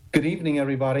Good evening,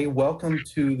 everybody. Welcome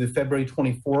to the February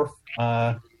 24th,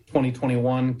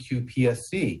 2021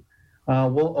 QPSC.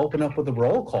 We'll open up with a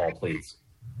roll call, please.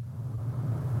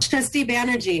 Trustee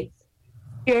Banerjee.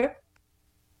 Here.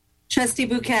 Trustee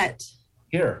Bouquet.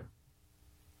 Here.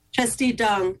 Trustee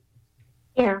Dong.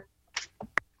 Here.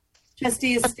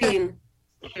 Trustee Esteen.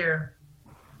 Here.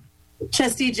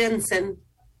 Trustee Jensen.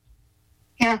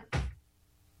 Here.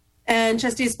 And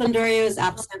Trustee Splendorio is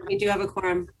absent. We do have a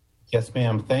quorum. Yes,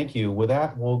 ma'am. Thank you. With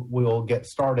that, we'll get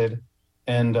started.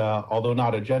 And although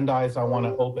not agendized, I want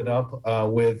to open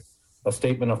up with a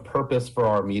statement of purpose for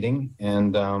our meeting.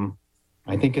 And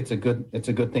I think it's a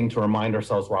good thing to remind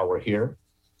ourselves while we're here.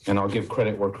 And I'll give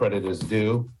credit where credit is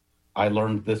due. I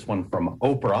learned this one from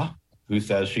Oprah, who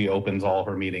says she opens all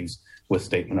her meetings with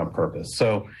statement of purpose.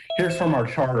 So here's from our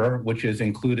charter, which is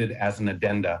included as an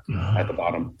addenda at the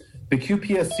bottom. The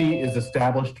QPSC is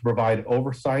established to provide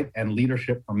oversight and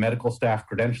leadership for medical staff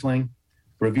credentialing,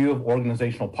 review of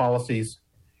organizational policies,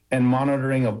 and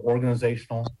monitoring of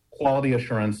organizational quality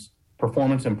assurance,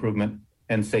 performance improvement,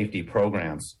 and safety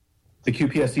programs. The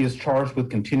QPSC is charged with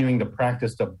continuing the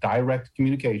practice of direct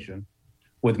communication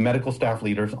with medical staff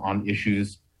leaders on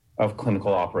issues of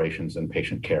clinical operations and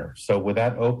patient care. So with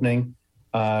that opening,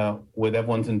 with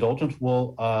everyone's indulgence,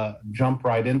 we'll jump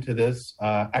right into this.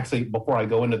 Actually, before I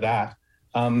go into that,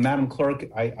 Madam Clerk,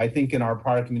 I think in our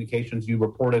prior communications, you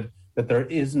reported that there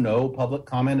is no public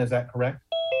comment. Is that correct?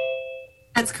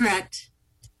 That's correct.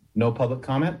 No public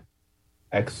comment?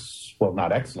 Well,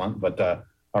 not excellent, but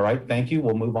all right, thank you.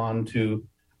 We'll move on to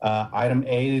item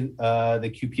A, the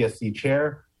QPSC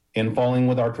chair. In following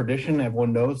with our tradition,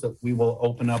 everyone knows that we will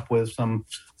open up with some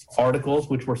articles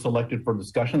which were selected for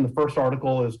discussion. The first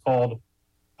article is called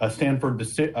 "A Stanford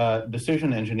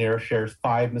Decision Engineer Shares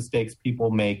 5 Mistakes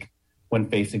People Make When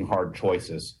Facing Hard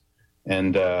Choices."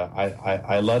 And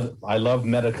I love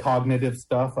metacognitive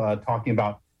stuff, talking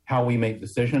about how we make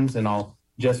decisions. And I'll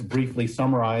just briefly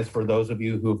summarize for those of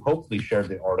you who've hopefully read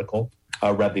the article.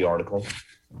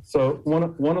 So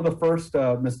one of the first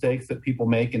mistakes that people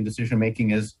make in decision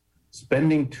making is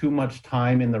spending too much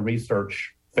time in the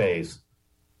research phase.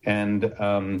 And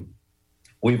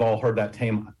we've all heard that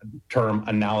term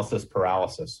analysis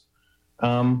paralysis.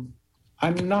 I'm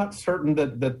not certain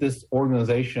that this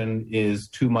organization is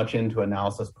too much into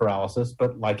analysis paralysis,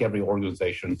 but like every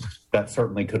organization, that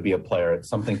certainly could be a player. It's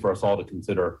something for us all to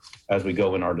consider as we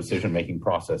go in our decision-making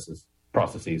processes.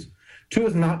 2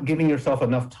 is not giving yourself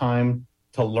enough time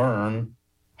to learn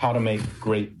how to make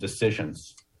great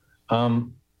decisions.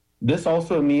 This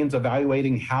also means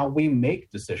evaluating how we make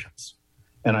decisions.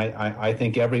 And I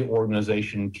think every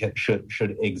organization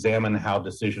should examine how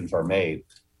decisions are made.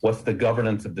 What's the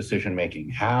governance of decision making?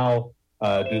 How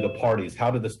do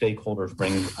the stakeholders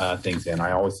bring things in?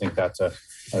 I always think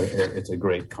it's a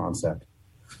great concept.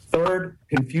 3rd,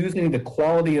 confusing the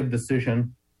quality of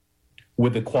decision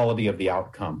with the quality of the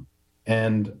outcome.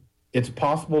 And it's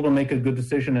possible to make a good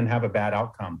decision and have a bad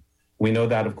outcome. We know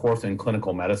that, of course, in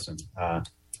clinical medicine.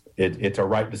 It's a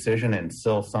right decision, and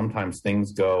still sometimes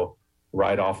things go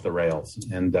right off the rails.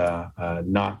 And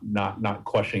not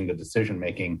questioning the decision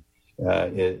making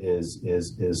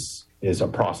is a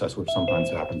process which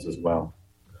sometimes happens as well.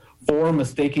 4,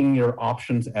 mistaking your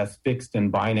options as fixed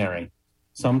and binary.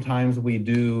 Sometimes we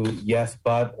do yes,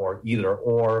 but, or either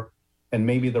or, and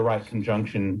maybe the right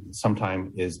conjunction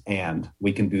sometimes is and.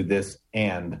 We can do this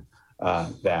and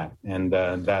that. And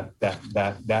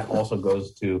that also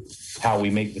goes to how we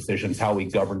make decisions, how we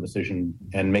govern decision,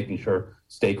 and making sure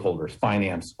stakeholders,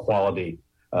 finance, quality,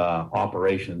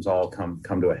 operations all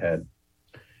come to a head.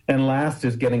 And last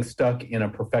is getting stuck in a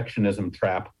perfectionism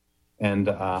trap. And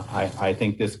I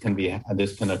think this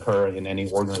can occur in any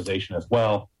organization as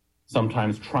well.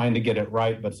 Sometimes trying to get it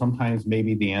right, but sometimes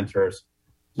maybe the answer is,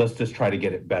 let's just try to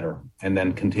get it better and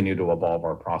then continue to evolve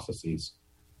our processes.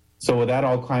 So with that,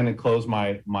 I'll kind of close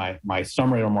my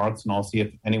summary remarks, and I'll see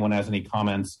if anyone has any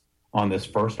comments on this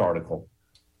first article.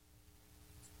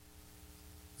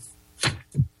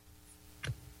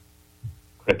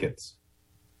 Crickets.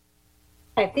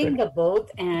 I think the both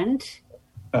and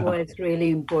was really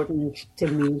important to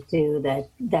me too, that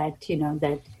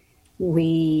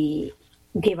we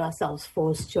give ourselves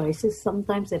forced choices.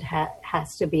 Sometimes it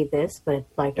has to be this, but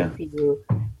if you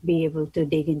be able to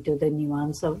dig into the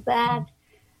nuance of that,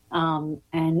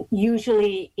 and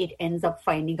usually it ends up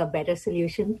finding a better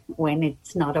solution when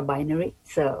it's not a binary.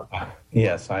 So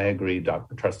yes, I agree,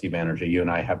 Dr. Trustee Banerjee. You and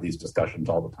I have these discussions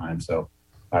all the time, so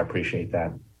I appreciate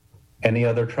that. Any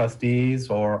other trustees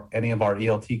or any of our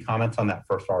ELT comments on that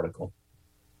first article?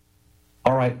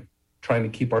 All right, trying to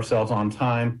keep ourselves on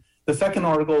time. The second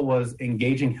article was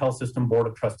Engaging Health System Board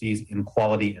of Trustees in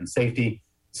Quality and Safety,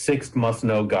 6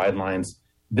 must-know guidelines.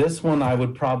 This one I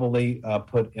would probably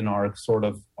put in our sort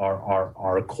of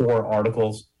our core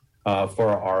articles for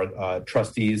our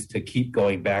trustees to keep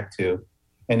going back to,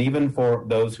 and even for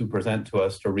those who present to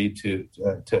us to read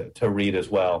to read as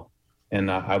well. And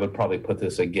I would probably put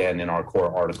this again in our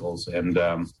core articles. And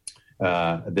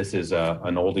this is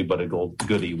an oldie but a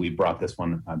goodie. We brought this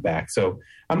one back. So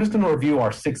I'm just going to review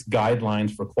our 6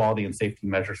 guidelines for quality and safety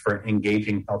measures for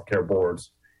engaging healthcare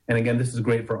boards. And again, this is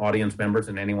great for audience members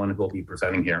and anyone who will be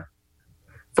presenting here.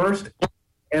 First,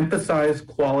 emphasize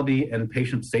quality and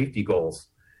patient safety goals.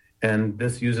 And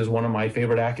this uses one of my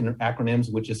favorite acronyms,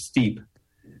 which is STEEP.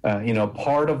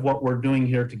 Part of what we're doing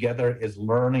here together is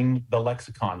learning the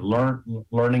lexicon,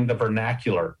 learning the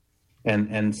vernacular.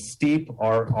 And STEEP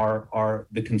are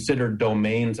the considered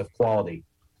domains of quality: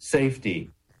 safety,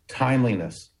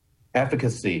 timeliness,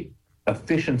 efficacy,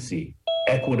 efficiency,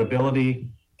 equitability,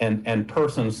 and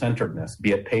person-centeredness,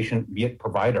 be it patient, be it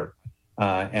provider,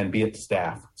 and be it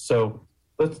staff. So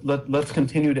let's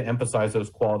continue to emphasize those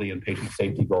quality and patient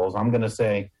safety goals. I'm going to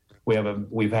say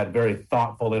we've had very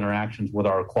thoughtful interactions with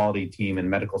our quality team and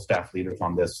medical staff leaders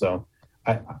on this. So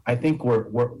I think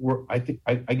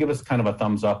I give us kind of a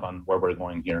thumbs up on where we're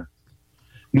going here.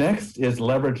 Next is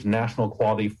leverage National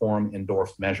Quality Forum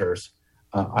endorsed measures.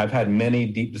 I've had many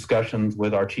deep discussions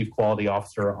with our Chief Quality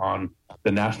Officer on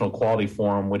the National Quality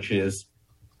Forum, which is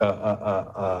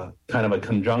kind of a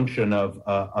conjunction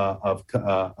of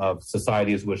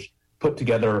societies which put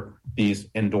together these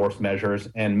endorsed measures,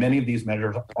 and many of these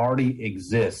measures already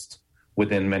exist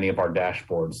within many of our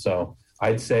dashboards. So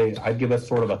I'd give us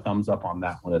sort of a thumbs up on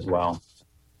that one as well.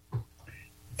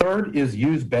 Third is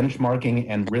use benchmarking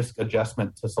and risk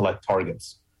adjustment to select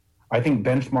targets. I think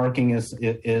benchmarking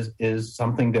is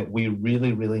something that we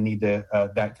really need to,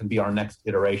 that can be our next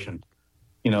iteration.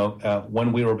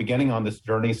 When we were beginning on this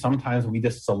journey, sometimes we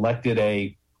just selected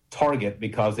a target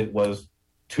because it was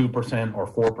 2% or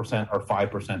 4% or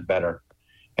 5% better.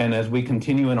 And as we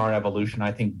continue in our evolution,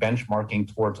 I think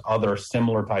benchmarking towards other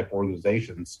similar type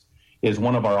organizations is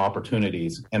one of our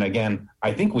opportunities. And again,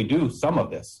 I think we do some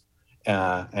of this.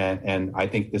 And I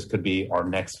think this could be our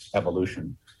next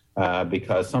evolution.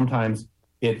 Because sometimes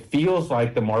it feels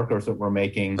like the markers that we're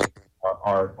making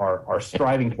are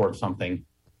striving towards something,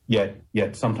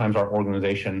 yet sometimes our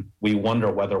organization, we wonder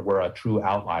whether we're a true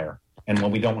outlier. And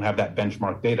when we don't have that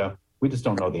benchmark data, we just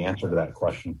don't know the answer to that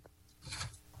question.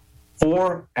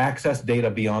 4, access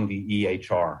data beyond the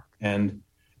EHR. And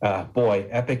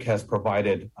Epic has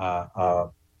provided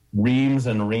reams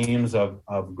and reams of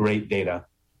great data.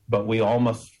 But we all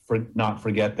must not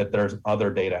forget that there's other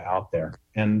data out there.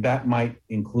 And that might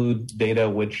include data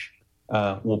which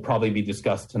will probably be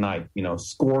discussed tonight,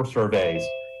 score surveys.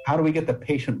 How do we get the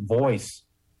patient voice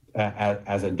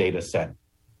as a data set?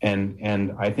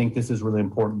 And I think this is really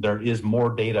important. There is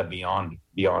more data beyond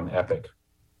Epic.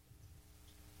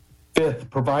 5th,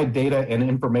 provide data and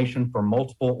information for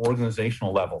multiple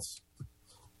organizational levels.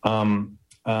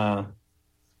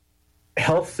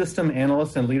 Health system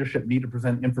analysts and leadership need to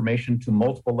present information to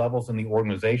multiple levels in the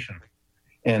organization.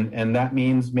 And that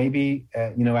means maybe,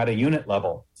 at a unit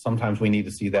level, sometimes we need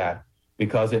to see that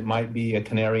because it might be a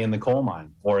canary in the coal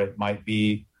mine, or it might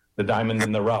be the diamond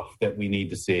in the rough that we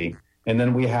need to see. And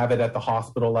then we have it at the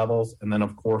hospital levels, and then,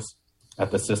 of course,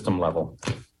 at the system level.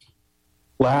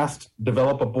 Last,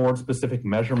 develop a board-specific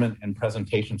measurement and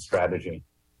presentation strategy.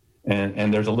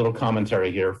 And there's a little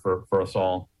commentary here for us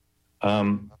all.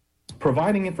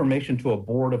 Providing information to a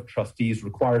board of trustees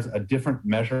requires a different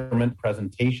measurement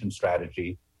presentation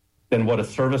strategy than what a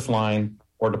service line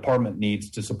or department needs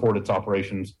to support its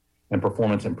operations and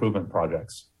performance improvement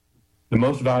projects. The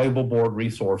most valuable board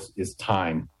resource is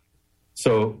time.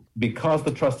 So because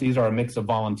the trustees are a mix of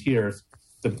volunteers,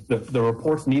 the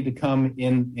reports need to come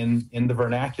in the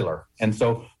vernacular. And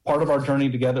so part of our journey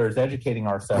together is educating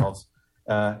ourselves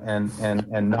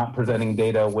and not presenting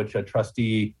data which a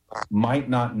trustee might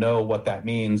not know what that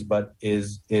means, but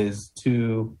is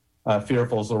too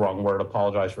fearful is the wrong word,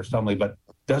 apologize for stumbling, but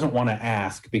doesn't want to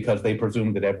ask because they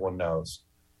presume that everyone knows.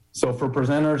 So for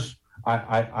presenters,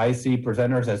 I see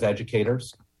presenters as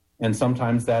educators, and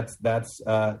sometimes that's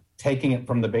taking it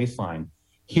from the baseline.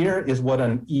 Here is what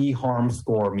an E-harm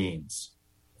score means,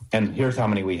 and here's how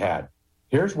many we had.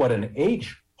 Here's what an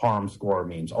H-harm score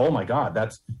means. Oh my God,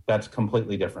 that's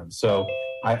completely different. So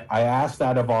I ask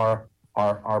that of our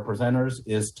presenters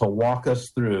is to walk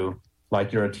us through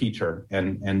like you're a teacher,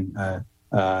 and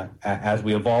as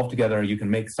we evolve together, you can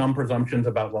make some presumptions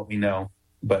about what we know,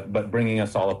 but bringing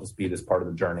us all up to speed is part of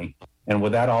the journey. And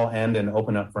with that, I'll end and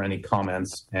open up for any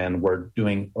comments. And we're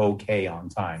doing okay on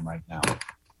time right now.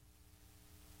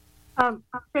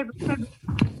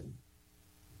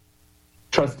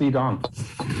 Trustee Dong.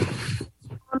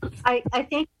 I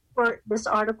thank you for this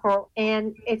article,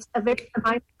 and it's a very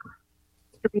nice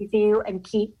to review and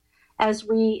keep as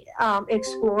we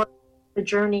explore the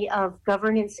journey of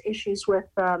governance issues with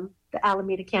the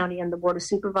Alameda County and the Board of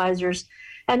Supervisors,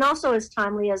 and also as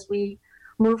timely as we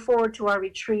move forward to our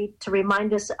retreat to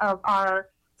remind us of our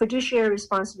fiduciary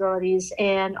responsibilities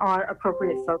and our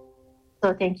appropriate focus.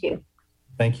 So thank you.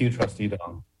 Thank you, Trustee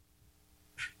Dong.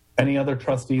 Any other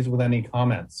trustees with any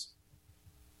comments?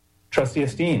 Trustee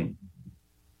Esteen.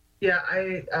 Yeah,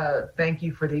 I thank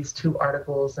you for these two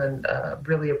articles and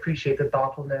really appreciate the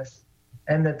thoughtfulness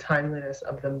and the timeliness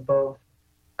of them both.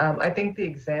 I think the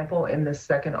example in the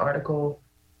second article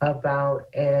about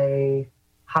a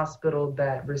hospital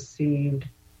that received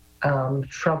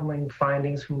troubling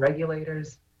findings from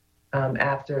regulators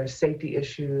after safety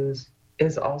issues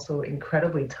is also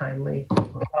incredibly timely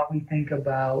while we think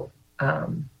about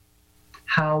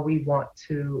how we want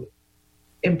to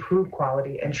improve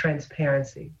quality and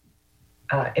transparency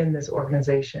in this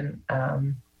organization.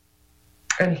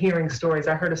 And hearing stories,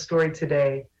 I heard a story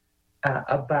today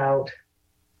about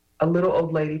a little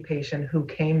old lady patient who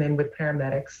came in with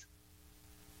paramedics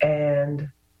and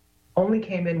only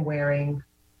came in wearing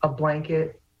a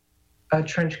blanket, a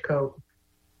trench coat,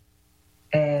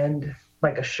 and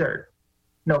like a shirt,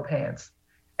 no pants.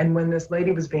 And when this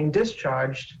lady was being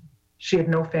discharged, she had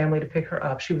no family to pick her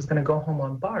up. She was going to go home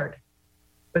on BART,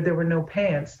 but there were no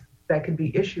pants that could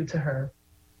be issued to her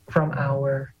from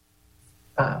our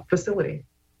facility.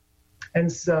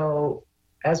 And so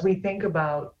as we think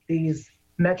about these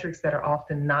metrics that are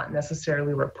often not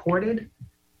necessarily reported,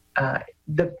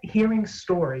 the hearing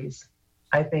stories,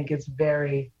 I think, is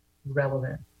very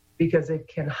relevant because it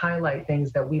can highlight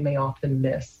things that we may often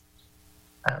miss.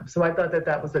 So I thought that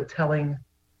that was a telling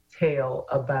tale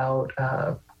about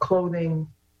clothing,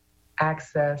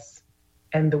 access,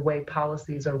 and the way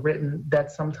policies are written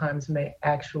that sometimes may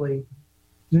actually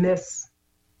miss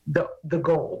the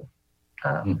goal.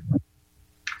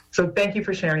 So thank you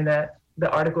for sharing that. The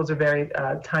articles are very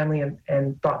timely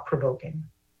and thought-provoking.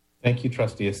 Thank you,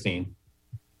 Trustee Esteen.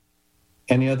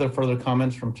 Any other further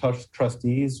comments from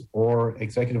trustees or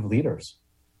executive leaders?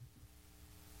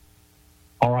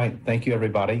 All right, thank you,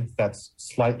 everybody. That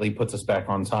slightly puts us back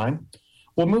on time.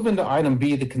 We'll move into item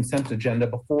B, the consent agenda.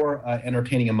 Before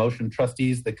entertaining a motion,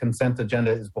 trustees, the consent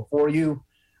agenda is before you.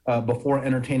 Before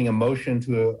entertaining a motion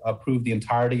to approve the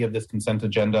entirety of this consent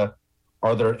agenda,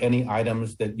 are there any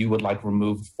items that you would like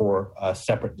removed for a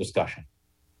separate discussion?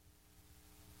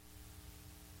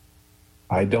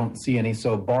 I don't see any.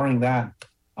 So barring that,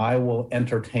 I will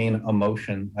entertain a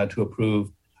motion to approve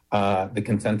the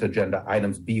consent agenda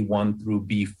items B1 through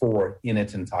B4 in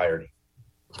its entirety.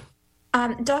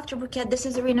 Dr. Burkett, this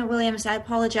is Irina Williams. I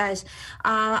apologize.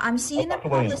 I'm seeing a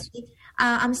policy.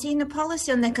 I'm seeing a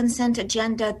policy on the consent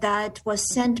agenda that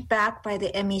was sent back by the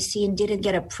MEC and didn't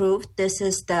get approved. This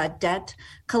is the debt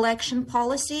collection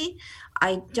policy.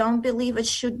 I don't believe it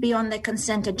should be on the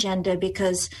consent agenda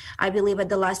because I believe at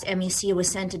the last MEC we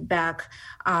sent it back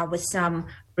with some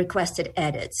requested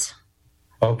edits.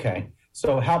 Okay.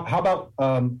 So how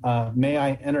about may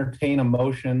I entertain a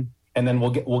motion, and then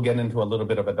we'll get into a little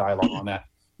bit of a dialogue on that.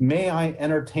 May I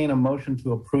entertain a motion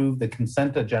to approve the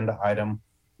consent agenda item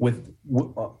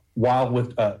while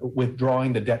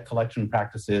withdrawing the debt collection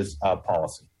practices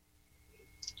policy?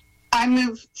 I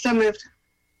move. So moved.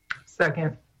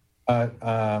 Second.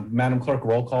 Madam Clerk,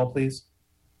 roll call, please.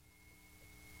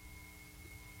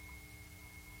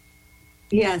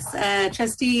 Yes.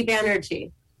 Trustee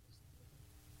Banerjee.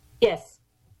 Yes.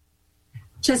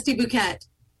 Trustee Bouquet.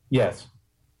 Yes.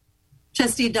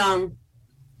 Trustee Dong.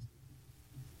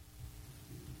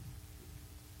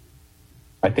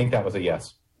 I think that was a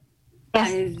yes.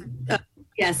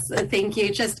 Yes, thank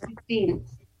you. Trustee Esteen.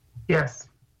 Yes.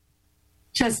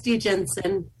 Trustee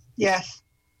Jensen. Yes.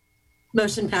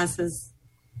 Motion passes.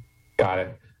 Got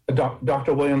it.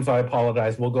 Dr. Williams, I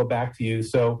apologize. We'll go back to you.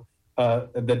 So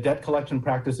the debt collection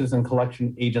practices and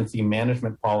collection agency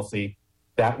management policy,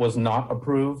 that was not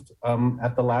approved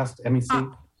at the last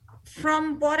MEC?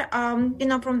 From what,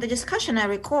 from the discussion I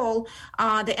recall,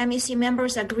 the MEC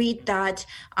members agreed that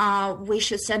we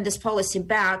should send this policy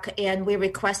back, and we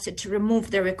requested to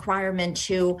remove the requirement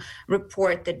to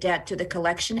report the debt to the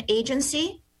collection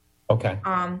agency. Okay.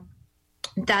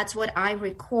 That's what I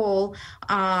recall.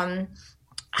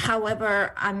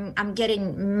 However, I'm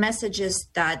getting messages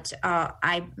that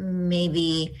I may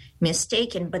be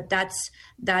mistaken, but that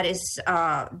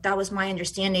was my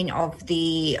understanding of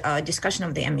the discussion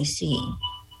of the MEC.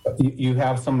 You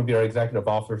have some of your executive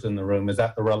officers in the room. Is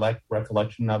that the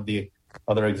recollection of the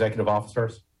other executive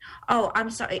officers? Oh,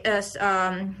 I'm sorry.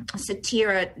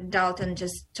 Satira Dalton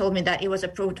just told me that it was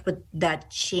approved with that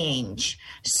change.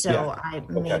 So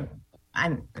yeah.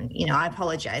 I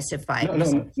apologize if I.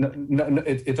 No,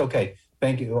 it's okay.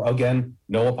 Thank you again.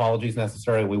 No apologies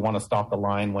necessary. We want to stop the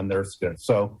line when there's good.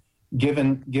 So,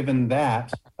 given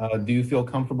that, do you feel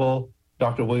comfortable,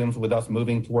 Dr. Williams, with us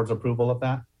moving towards approval of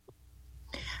that?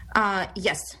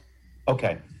 Yes.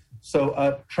 Okay.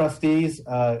 So, trustees,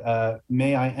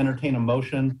 may I entertain a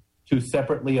motion to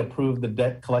separately approve the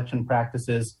debt collection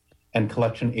practices and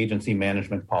collection agency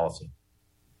management policy?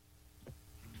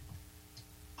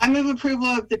 I move approval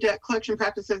of the debt collection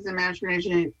practices and management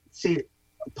agency policy.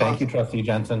 Thank you, Trustee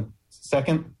Jensen.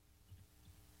 Second?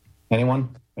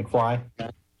 Anyone? McFly?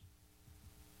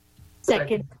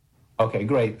 Second. Okay,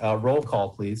 great. Roll call,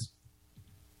 please.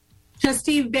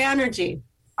 Trustee Banerjee.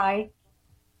 Aye.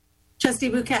 Trustee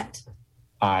Bouquet.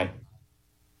 Aye.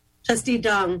 Trustee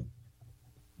Dong.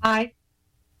 Aye.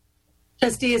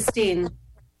 Trustee Esteen.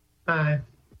 Aye.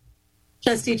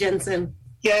 Trustee Jensen.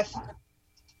 Yes.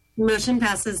 Motion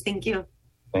passes. Thank you.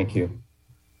 Thank you.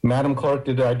 Madam Clerk,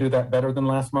 did I do that better than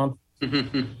last month? You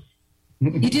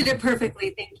did it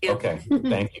perfectly. Thank you. Okay,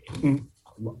 thank you.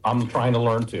 I'm trying to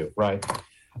learn too, right?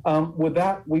 With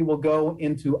that, we will go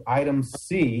into item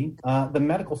C, the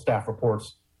medical staff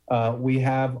reports. We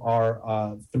have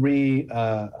our three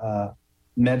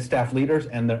med staff leaders,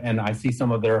 and I see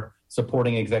some of their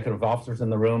supporting executive officers in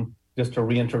the room. Just to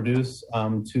reintroduce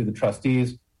to the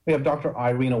trustees, we have Dr.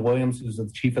 Irina Williams, who's the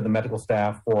chief of the medical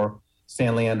staff for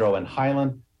San Leandro and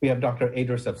Highland. We have Dr.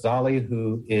 Idris Afzali,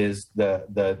 who is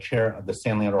the chair of the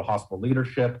San Leandro Hospital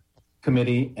Leadership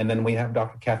Committee. And then we have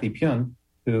Dr. Kathy Pyun,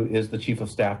 who is the chief of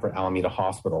staff for Alameda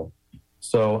Hospital.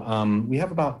 So we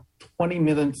have about 20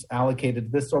 minutes allocated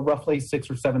to this, so roughly 6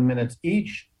 or 7 minutes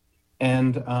each.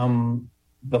 And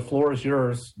the floor is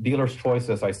yours, dealer's choice,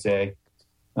 as I say.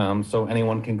 So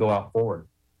anyone can go out forward.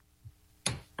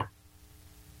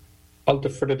 I'll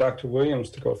defer to Dr. Williams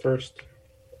to go first.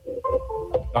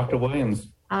 Dr. Williams,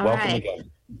 welcome again.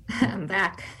 I'm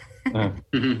back.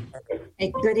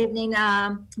 Hey, good evening,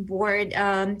 board.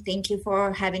 Thank you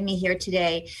for having me here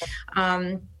today.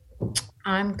 I'm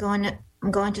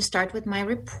going to start with my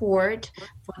report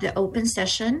for the open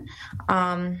session.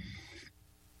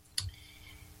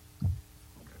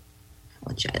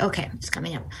 Okay, it's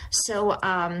coming up. So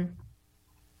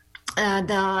at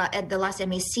the last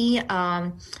MEC,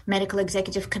 Medical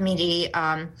Executive Committee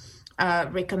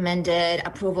recommended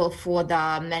approval for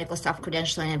the medical staff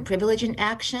credentialing and privileging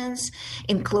actions,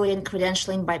 including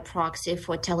credentialing by proxy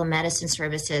for telemedicine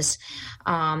services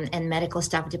and medical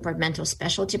staff departmental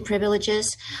specialty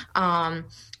privileges.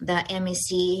 The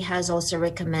MEC has also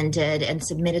recommended and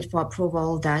submitted for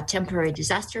approval the temporary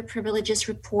disaster privileges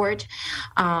report.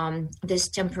 This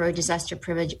temporary disaster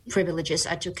privileges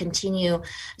are to continue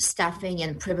staffing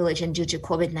and privileging due to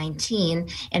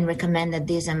COVID-19, and recommend that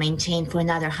these are maintained for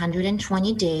another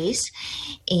 120 days.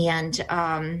 And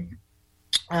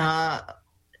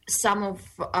some of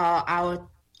our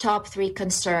top three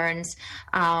concerns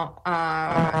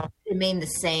remain the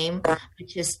same,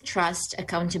 which is trust,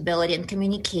 accountability, and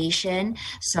communication.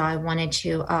 So I wanted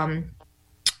to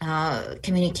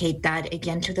communicate that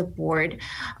again to the board.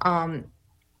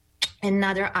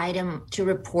 Another item to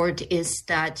report is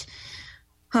that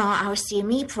our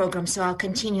CME program, so our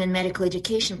continuing medical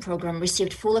education program,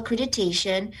 received full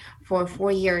accreditation for a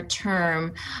 4-year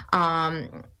term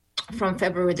from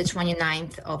February the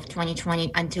 29th of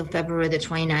 2020 until February the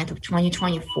 29th of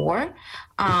 2024.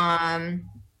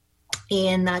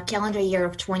 In the calendar year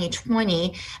of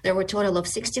 2020, there were a total of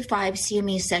 65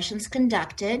 CME sessions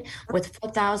conducted with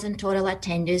 4,000 total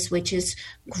attendees, which is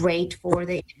great for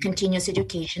the continuous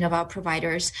education of our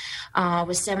providers,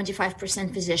 with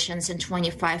 75% physicians and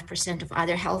 25% of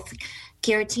other health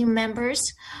care team members.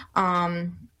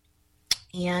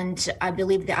 And I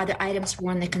believe the other items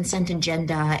were on the consent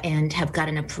agenda and have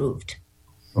gotten approved.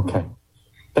 Okay.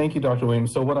 Thank you, Dr.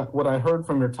 Williams. So what I heard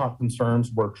from your top concerns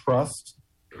were trust,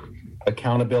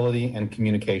 accountability, and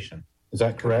communication. Is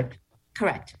that correct?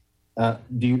 Correct.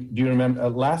 Do you remember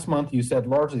last month you said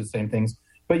largely the same things,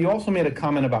 but you also made a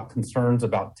comment about concerns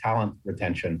about talent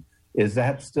retention. Is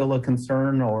that still a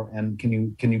concern, and can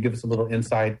you give us a little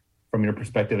insight from your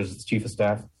perspective as the chief of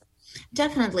staff?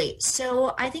 Definitely.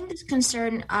 So I think this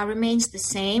concern remains the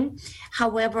same.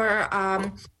 However,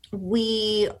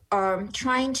 we are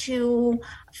trying to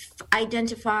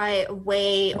identify a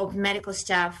way of medical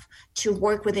staff to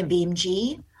work with the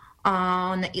BMG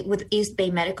with East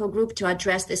Bay Medical Group to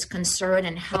address this concern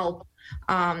and help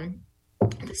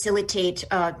facilitate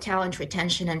talent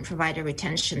retention and provider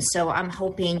retention. So I'm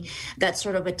hoping that's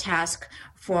sort of a task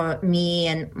for me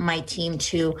and my team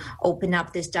to open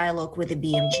up this dialogue with the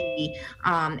BMG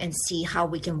and see how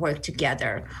we can work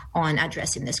together on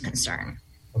addressing this concern.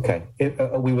 Okay.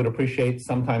 We would appreciate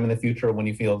sometime in the future when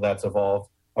you feel that's evolved,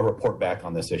 a report back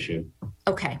on this issue.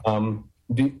 Okay.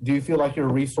 Do you feel like you're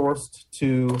resourced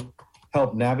to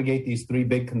help navigate these three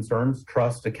big concerns,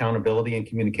 trust, accountability, and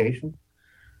communication?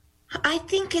 I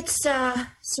think it's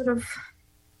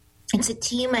it's a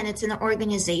team and it's an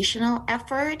organizational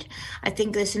effort. I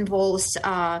think this involves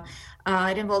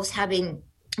having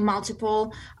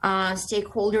multiple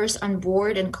stakeholders on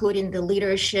board, including the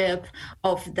leadership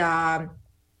of the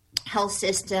health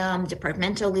system,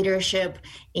 departmental leadership,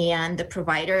 and the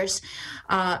providers.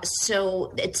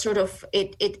 So it's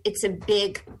it's a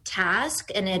big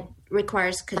task, and it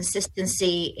requires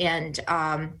consistency and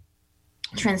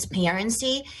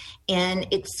transparency. And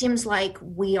it seems like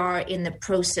we are in the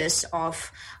process of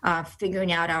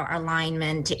figuring out our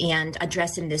alignment and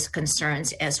addressing these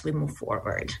concerns as we move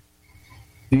forward.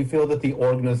 Do you feel that the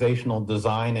organizational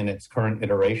design in its current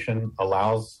iteration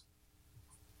allows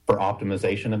for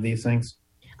optimization of these things?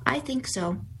 I think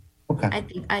so. Okay.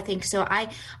 I think so. I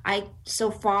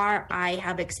so far I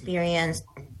have experienced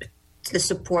the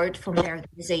support from the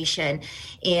organization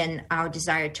in our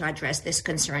desire to address these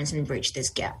concerns and bridge these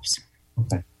gaps.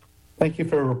 Okay. Thank you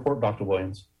for your report, Dr.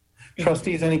 Williams.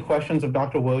 Trustees, any questions of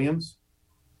Dr. Williams?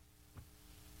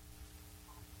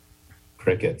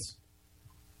 Crickets.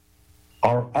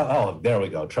 Oh, there we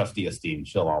go. Trustee Esteen.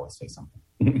 She'll always say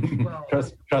something. Well,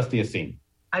 Trustee Esteen.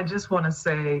 I just want to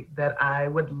say that I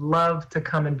would love to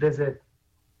come and visit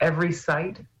every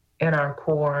site in our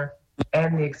core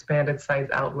and the expanded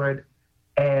sites outward.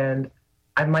 And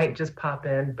I might just pop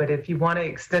in, but if you want to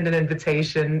extend an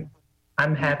invitation,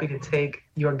 I'm happy to take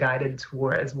your guided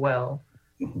tour as well.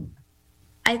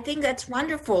 I think that's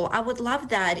wonderful. I would love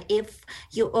that. If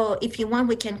you want,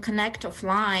 we can connect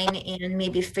offline and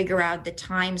maybe figure out the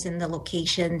times and the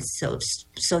locations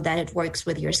so that it works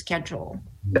with your schedule.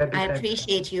 I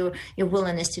appreciate your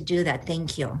willingness to do that.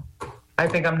 Thank you. I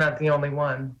think I'm not the only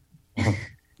one.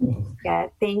 Yeah,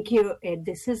 thank you.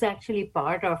 This is actually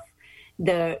part of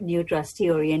the new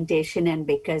trustee orientation, and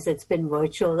because it's been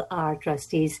virtual, our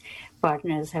trustees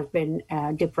partners have been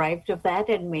deprived of that.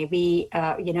 And maybe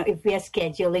if we are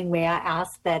scheduling, may I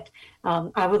ask that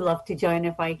I would love to join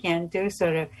if I can too.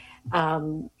 Sort of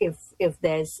if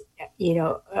there's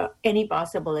any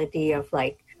possibility of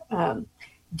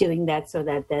doing that so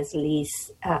that there's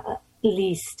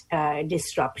least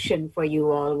disruption for you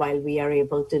all while we are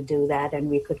able to do that, and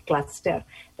we could cluster,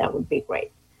 that would be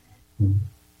great.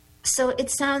 So it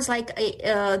sounds like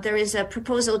there is a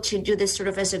proposal to do this sort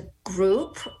of as a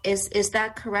group. Is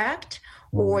that correct?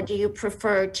 Or do you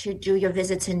prefer to do your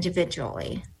visits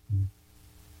individually?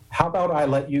 How about I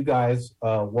let you guys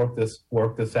work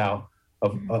this out?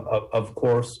 Of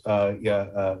course,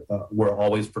 we're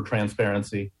always for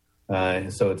transparency.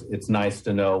 So it's nice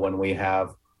to know when we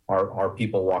have our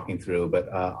people walking through.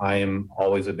 But I am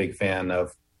always a big fan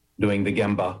of doing the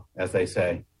Gemba, as they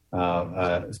say.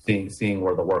 Seeing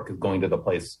where the work is going to the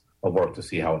place of work to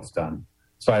see how it's done.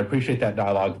 So I appreciate that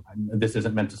dialogue. This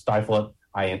isn't meant to stifle it.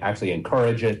 I actually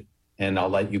encourage it, and I'll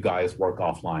let you guys work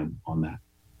offline on that.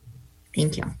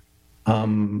 Thank you.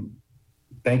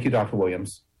 Thank you, Dr.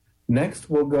 Williams. Next,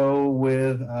 we'll go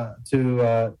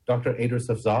to Dr. Idris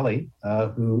Afzali,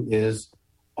 who is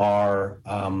our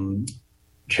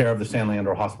chair of the San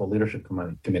Leandro Hospital Leadership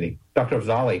Committee. Dr.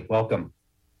 Afzali, welcome.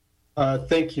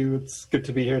 Thank you. It's good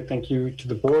to be here. Thank you to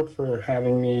the board for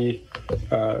having me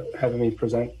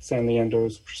present San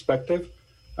Leandro's perspective.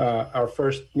 Our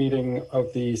first meeting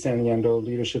of the San Leandro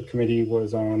Leadership Committee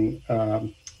was on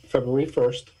February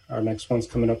 1st. Our next one's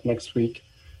coming up next week.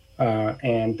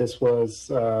 And this was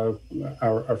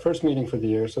our first meeting for the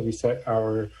year. So we set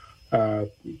our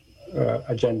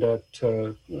agenda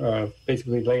to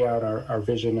basically lay out our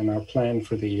vision and our plan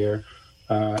for the year.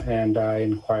 And I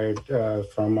inquired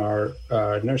from our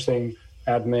nursing,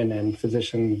 admin, and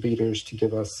physician leaders to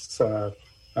give us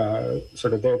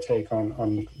sort of their take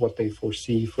on what they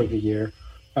foresee for the year.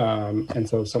 And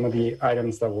so some of the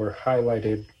items that were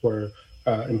highlighted were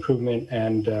improvement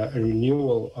and a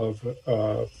renewal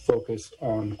of focus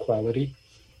on quality,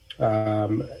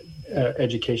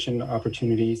 education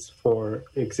opportunities for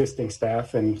existing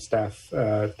staff and staff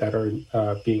that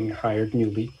are being hired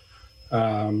newly,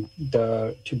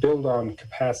 To build on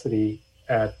capacity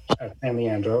at San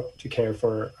Leandro to care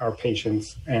for our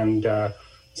patients, and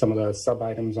some of the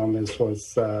sub-items on this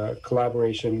was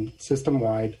collaboration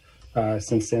system-wide,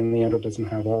 since San Leandro doesn't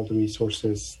have all the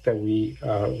resources that we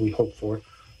hope for,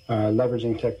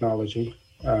 leveraging technology,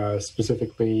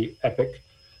 specifically Epic,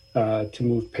 to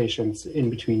move patients in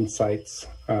between sites,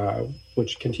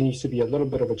 which continues to be a little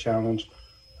bit of a challenge,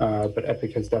 but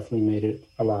Epic has definitely made it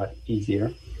a lot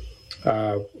easier.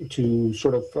 To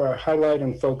sort of highlight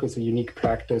and focus a unique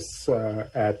practice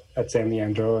at San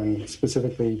Leandro, and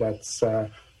specifically that's a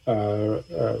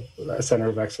center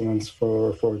of excellence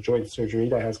for joint surgery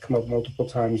that has come up multiple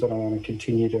times, and I want to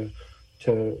continue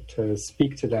to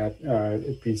speak to that.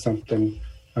 It'd be something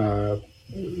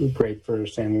great for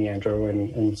San Leandro,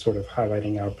 and sort of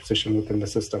highlighting our position within the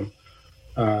system,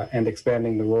 and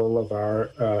expanding the role of our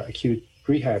acute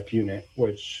rehab unit,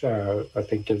 which I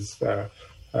think is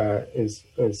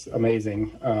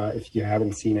amazing. If you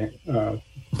haven't seen it,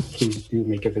 please do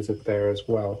make a visit there as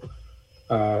well.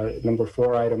 Number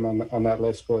 4 item on that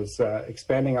list was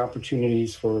expanding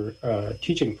opportunities for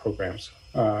teaching programs,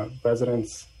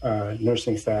 residents,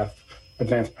 nursing staff,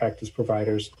 advanced practice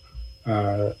providers,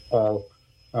 all.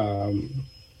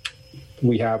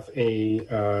 We have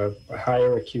a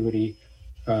higher acuity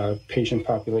patient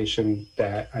population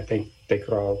that I think they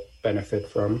could all benefit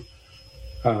from.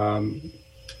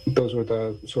 Those were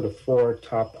the sort of 4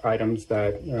 top items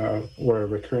that were a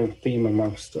recurrent theme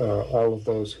amongst all of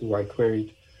those who I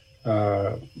queried,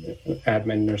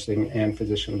 admin, nursing, and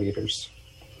physician leaders.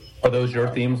 Are those your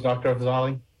themes, Dr.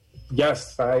 Afzali?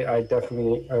 Yes, I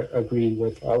definitely agree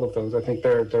with all of those. I think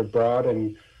they're broad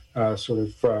and sort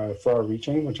of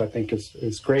far-reaching, which I think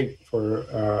is great for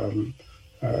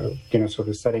sort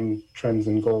of setting trends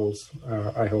and goals.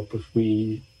 I hope if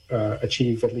we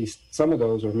achieve at least some of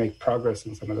those, or make progress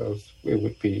in some of those, it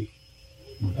would be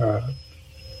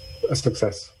a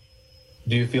success.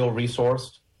 Do you feel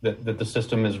resourced, that the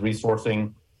system is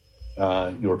resourcing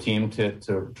your team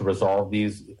to resolve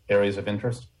these areas of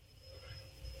interest?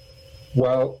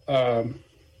 Well,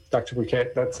 Dr.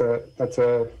 Bouquet, that's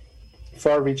a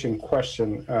far-reaching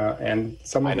question, and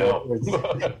some of it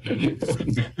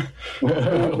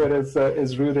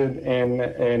is rooted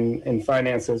in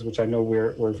finances, which I know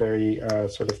we're very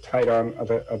sort of tight on.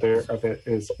 Other of it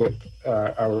is with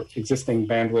our existing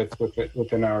bandwidth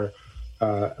within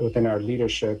our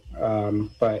leadership.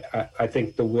 But I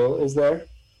think the will is there,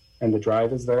 and the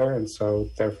drive is there, and so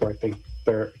therefore I think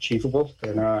they're achievable.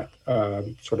 They're not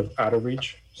sort of out of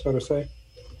reach, so to say.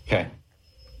 Okay.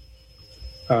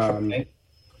 And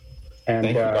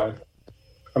Thank you,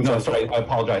 I'm sorry. I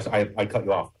apologize. I cut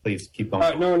you off. Please keep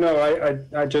going. No.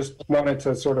 I just wanted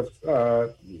to sort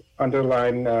of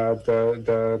underline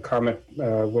the comment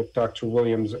with Dr.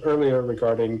 Williams earlier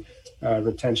regarding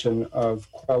retention of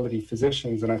quality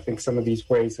physicians, and I think some of these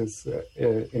ways is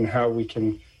in how we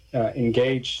can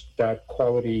engage that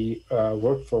quality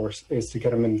workforce is to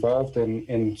get them involved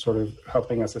in sort of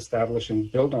helping us establish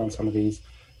and build on some of these.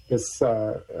 This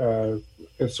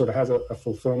it sort of has a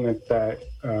fulfillment that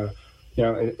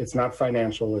it's not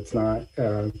financial, it's not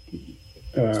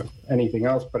anything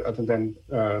else, but other than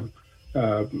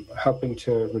helping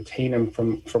to retain them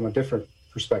from a different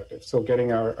perspective. So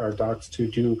getting our docs to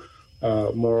do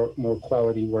more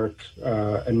quality work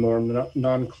and more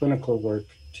non-clinical work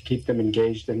to keep them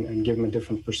engaged and give them a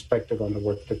different perspective on the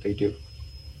work that they do.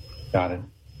 Got it.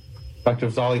 Dr.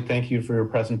 Afzali, thank you for your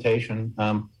presentation.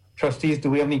 Trustees, do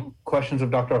we have any questions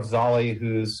of Dr. Afzali,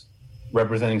 who's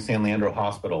representing San Leandro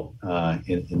Hospital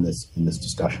in this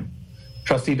discussion?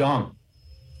 Trustee Dong.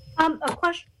 A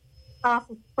question for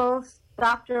both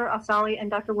Dr. Afzali and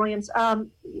Dr. Williams.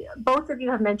 Both of you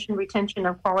have mentioned retention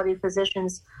of quality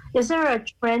physicians. Is there a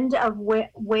trend of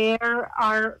where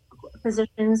our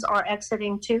physicians are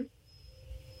exiting to?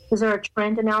 Is there a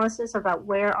trend analysis about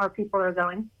where our people are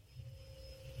going?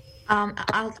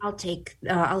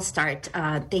 I'll start.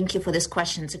 Thank you for this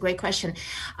question. It's a great question.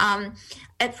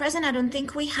 At present, I don't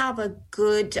think we have a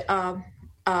good,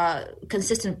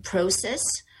 consistent process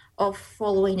of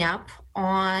following up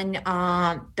on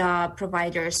the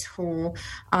providers who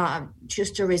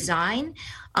choose to resign.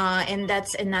 And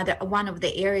that's another one of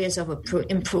the areas of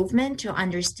improvement, to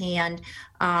understand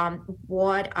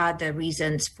what are the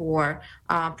reasons for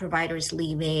providers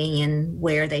leaving and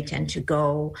where they tend to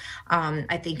go.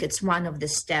 I think it's one of the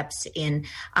steps in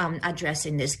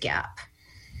addressing this gap.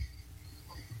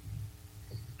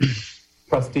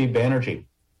 Trustee Banerjee.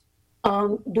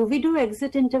 Do we do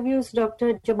exit interviews,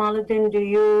 Dr. Jamaluddin? Do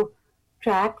you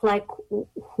track like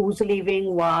who's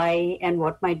leaving, why, and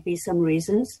what might be some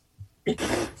reasons?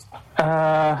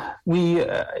 We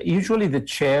usually the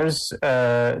chairs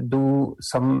do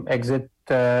some exit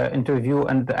interview,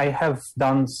 and I have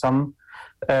done some.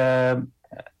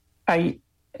 I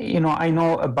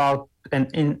know about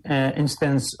an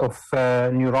instance of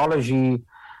neurology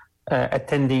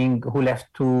attending who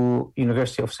left to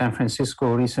University of San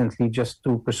Francisco recently just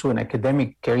to pursue an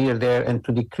academic career there and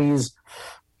to decrease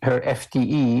her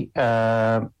FTE.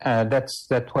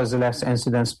 That was the last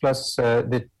incidence. Plus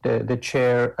the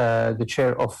chair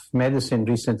of medicine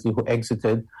recently who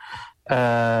exited.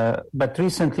 But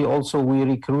recently also we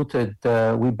recruited,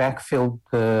 we backfilled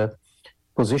the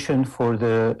position for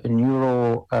the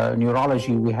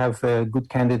neurology. We have a good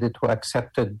candidate who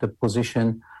accepted the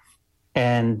position.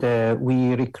 And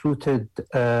we recruited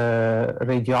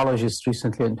radiologists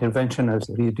recently, interventional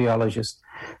radiologists.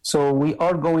 So we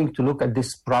are going to look at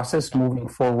this process moving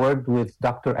forward with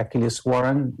Dr. Achilles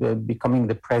Warren becoming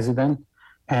the president,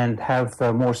 and have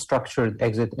a more structured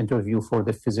exit interview for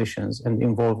the physicians and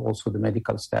involve also the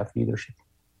medical staff leadership.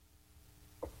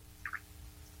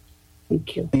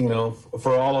 Thank you. You know,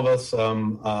 for all of us,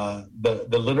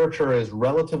 the literature is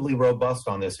relatively robust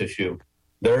on this issue.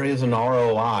 There is an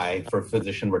ROI for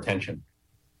physician retention.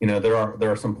 You know, there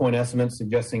are some point estimates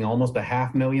suggesting almost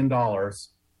 $500,000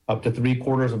 up to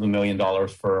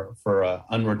 $750,000 for an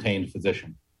unretained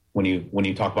physician when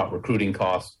you talk about recruiting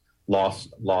costs,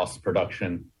 lost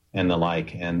production, and the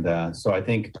like. And so I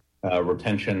think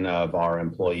retention of our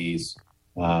employees,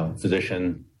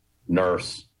 physician,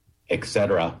 nurse,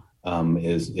 etc.,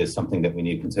 is something that we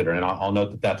need to consider. And I'll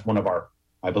note that that's one of our.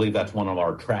 I believe that's one of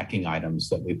our tracking items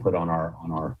that we put on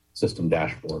our system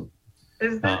dashboard.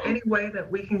 Is there any way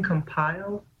that we can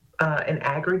compile an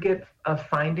aggregate of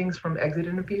findings from exit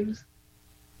interviews?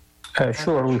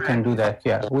 Sure, we can do that.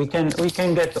 Yeah, we can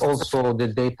get also the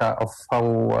data of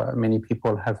how many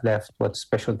people have left, what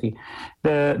specialty.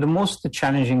 The most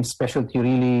challenging specialty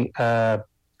really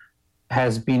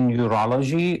has been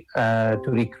urology to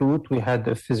recruit. We had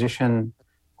a physician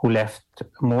who left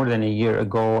more than a year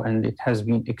ago, and it has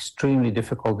been extremely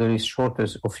difficult. There is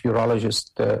shortage of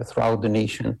urologists throughout the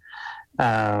nation,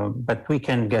 but we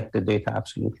can get the data,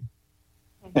 absolutely.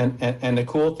 And the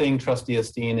cool thing, Trustee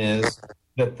Esteen, is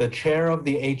that the chair of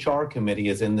the HR committee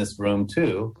is in this room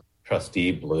too,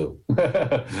 Trustee Blue.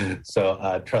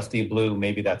 So Trustee Blue,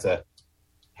 maybe that's a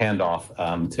handoff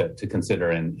to consider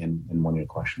in one of your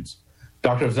questions.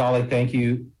 Dr. Afzali, thank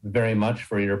you very much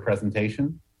for your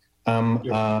presentation.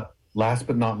 Last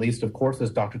but not least, of course, is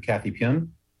Dr. Kathy Pyun,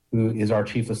 who is our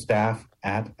Chief of Staff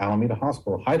at Alameda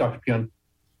Hospital. Hi, Dr. Pyun.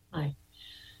 Hi.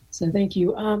 So thank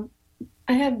you.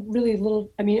 I had really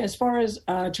little, as far as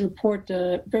to report,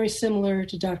 very similar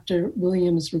to Dr.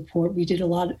 Williams' report, we did a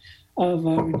lot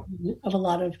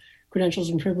of credentials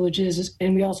and privileges,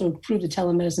 and we also improved the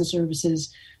telemedicine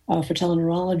services for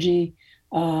teleneurology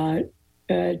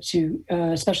to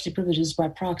specialty privileges by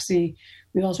proxy.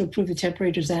 We also approved the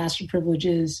temporary disaster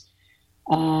privileges.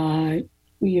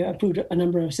 We approved a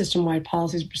number of system-wide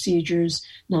policies, procedures,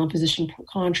 non-physician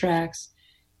contracts,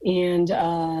 and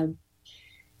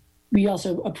we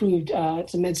also approved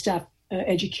some med staff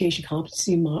education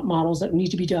competency models that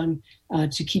need to be done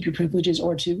to keep your privileges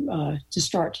or to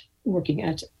start working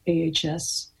at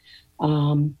AHS.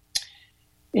 And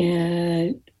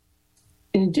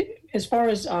as far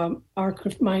as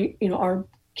our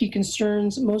key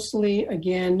concerns, mostly,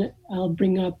 again, I'll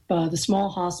bring up the small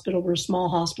hospital. We're a small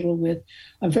hospital with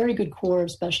a very good core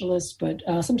of specialists, but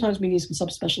sometimes we need some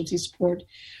subspecialty support.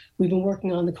 We've been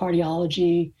working on the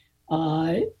cardiology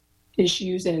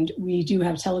issues, and we do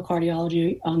have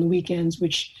telecardiology on the weekends,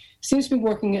 which seems to be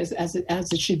working as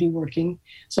it should be working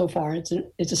so far. It's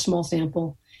a small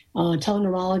sample.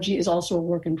 Teleneurology is also a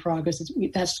work in progress.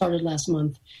 That started last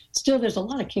month. Still, there's a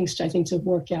lot of kinks, I think, to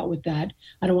work out with that.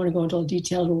 I don't want to go into all the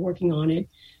details. We're working on it.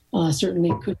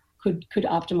 Certainly could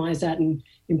optimize that and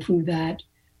improve that.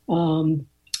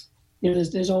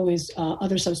 There's always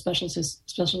other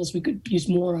subspecialists we could use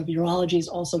more of. Urology is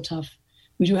also tough.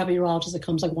 We do have a urologist that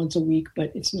comes like once a week,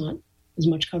 but it's not as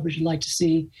much coverage you'd like to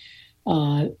see.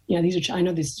 I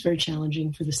know this is very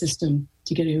challenging for the system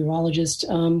to get a urologist.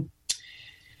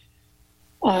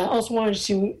 I also wanted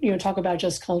to, talk about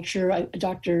just culture.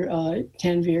 Dr.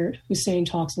 Tanvir Hussain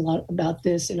talks a lot about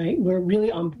this, and we're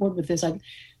really on board with this. I'd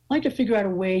like to figure out a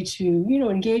way to,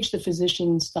 engage the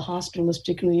physicians, the hospitalists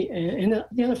particularly, and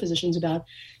the other physicians about,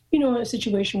 a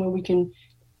situation where we can,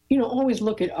 always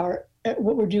look at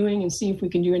what we're doing and see if we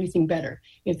can do anything better.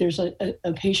 If there's a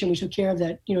patient we took care of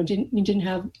that,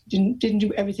 didn't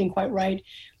do everything quite right,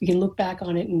 we can look back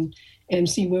on it and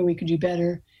see where we could do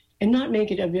better, and not make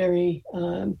it a very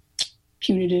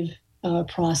punitive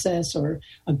process or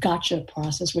a gotcha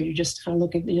process where you just kind of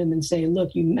look at them and say,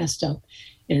 look, you messed up.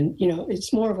 And,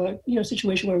 it's more of a,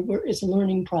 situation where it's a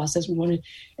learning process. We want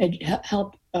to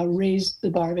help raise the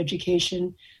bar of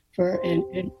education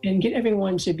and get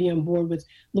everyone to be on board with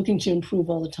looking to improve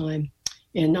all the time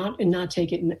and not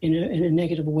take it in a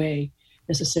negative way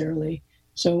necessarily.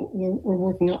 So we're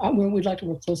working on, we'd like to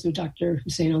work closely with Dr.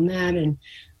 Hussein on that. And,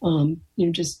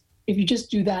 if you just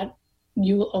do that,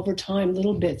 you over time,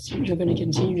 little bits, you're going to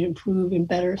continue to improve and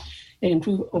better and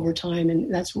improve over time.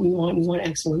 And that's what we want. We want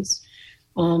excellence.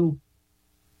 I've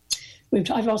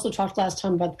also talked last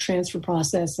time about the transfer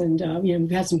process, and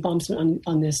we've had some bumps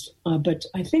on this, but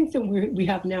I think that we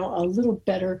have now a little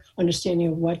better understanding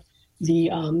of what the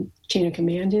chain of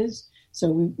command is.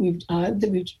 So we've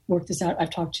worked this out.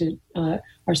 I've talked to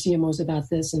our CMOs about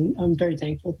this, and I'm very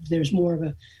thankful that there's more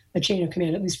of a chain of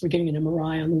command, at least for getting an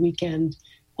MRI on the weekend,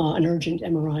 an urgent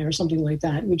MRI or something like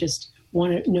that. We just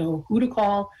want to know who to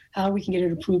call, how we can get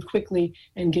it approved quickly,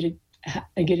 and get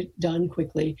it done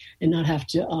quickly, and not have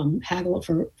to haggle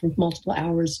for multiple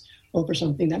hours over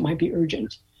something that might be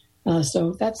urgent.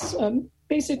 So that's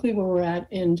basically where we're at.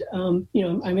 And, I'm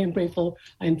grateful.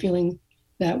 I'm feeling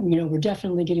that, we're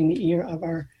definitely getting the ear of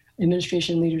our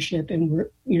administration leadership, and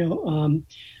we're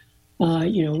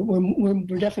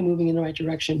definitely moving in the right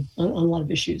direction on a lot of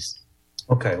issues.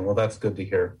 Okay, well, that's good to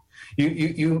hear.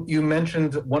 You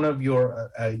mentioned one of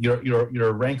your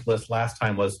rank list last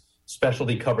time was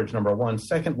specialty coverage, number one.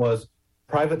 Second was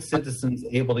private citizens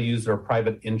able to use their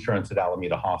private insurance at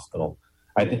Alameda Hospital.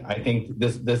 I think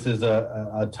this is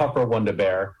a tougher one to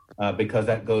bear because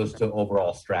that goes to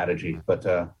overall strategy. But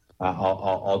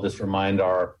I'll just remind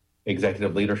our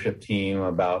executive leadership team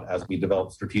about, as we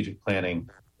develop strategic planning,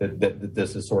 that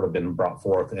this has sort of been brought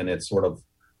forth, and it's sort of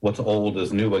what's old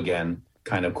is new again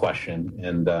kind of question.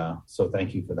 And so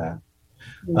thank you for that.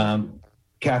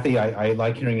 Kathy, I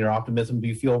like hearing your optimism. Do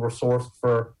you feel resourced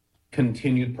for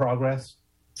continued progress?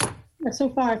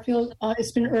 So far, I feel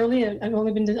it's been early. I've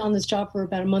only been on this job for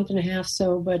about a month and a half.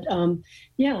 But I'm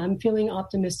feeling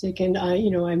optimistic, and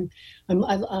I'm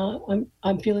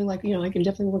feeling like I can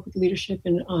definitely work with leadership,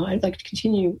 and I'd like to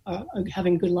continue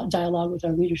having good dialogue with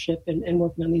our leadership and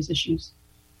working on these issues.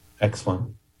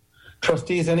 Excellent.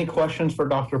 Trustees, any questions for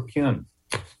Dr. Pune?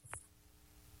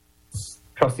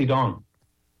 Trustee Dong.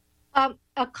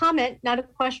 A comment, not a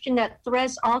question, that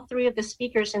threads all three of the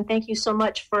speakers, and thank you so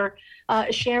much for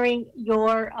sharing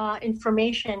your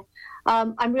information.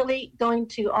 I'm really going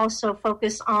to also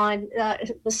focus on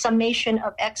the summation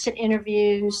of exit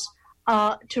interviews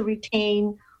to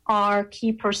retain our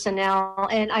key personnel.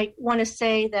 And I want to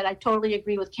say that I totally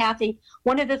agree with Kathy.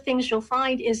 One of the things you'll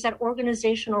find is that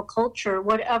organizational culture,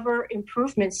 whatever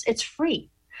improvements, it's free.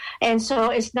 And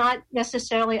so it's not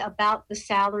necessarily about the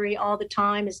salary all the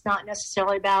time. It's not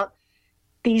necessarily about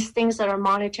these things that are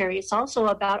monetary. It's also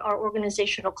about our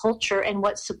organizational culture and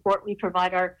what support we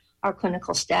provide our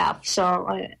clinical staff, so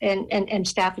and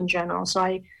staff in general. So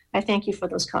I thank you for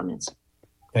those comments.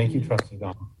 Thank you, Trustee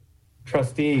Dong.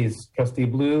 Trustees, Trustee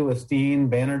Blue, Esteen,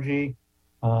 Banerjee,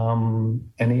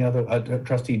 any other,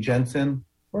 Trustee Jensen?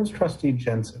 Where's Trustee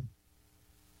Jensen?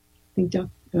 I think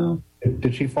no.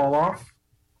 Did she fall off?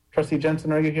 Trustee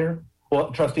Jensen, are you here?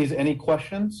 Well, trustees, any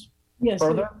questions? Yes.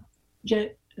 Further?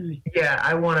 Yeah,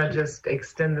 I want to just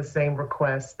extend the same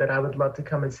request that I would love to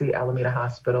come and see Alameda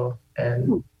Hospital.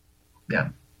 And yeah.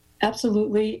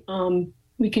 Absolutely.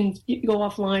 We can go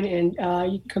offline and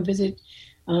you can come visit.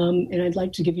 And I'd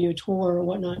like to give you a tour or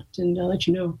whatnot, and I'll let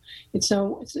you know. It's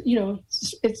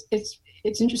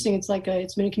interesting. It's like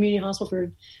it's been a community hospital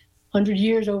for 100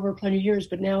 years, over plenty of years,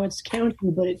 but now it's county.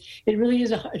 But it really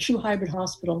is a true hybrid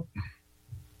hospital.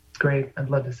 Great. I'd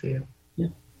love to see it. Yeah.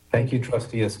 Thank you,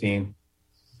 Trustee Esteen,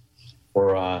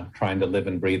 for trying to live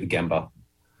and breathe Gemba.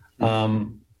 I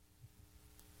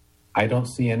don't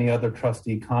see any other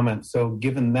trustee comments. So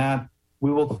given that,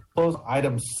 we will close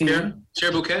item C.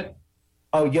 Chair Bouquet?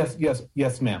 Oh, yes,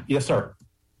 ma'am. Yes, sir.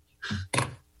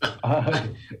 I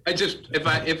just,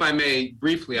 if I may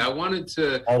briefly, I wanted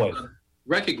to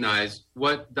recognize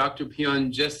what Dr.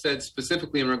 Pune just said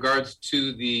specifically in regards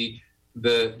to the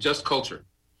just culture.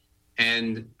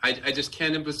 And I just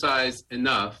can't emphasize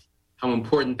enough how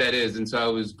important that is. And so I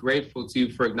was grateful to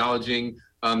you for acknowledging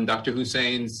Dr.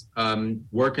 Hussein's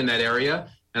work in that area.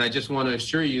 And I just want to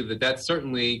assure you that that's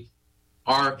certainly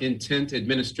our intent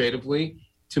administratively,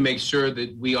 to make sure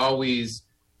that we always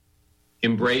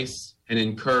embrace and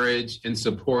encourage and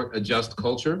support a just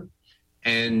culture.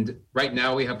 And right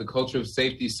now we have the Culture of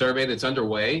Safety survey that's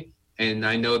underway. And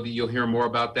I know that you'll hear more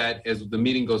about that as the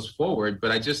meeting goes forward.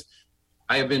 But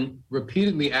I have been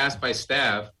repeatedly asked by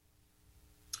staff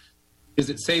is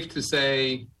it safe to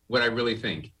say what I really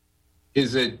think?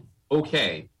 Is it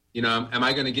okay? You know, am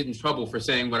I going to get in trouble for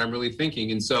saying what I'm really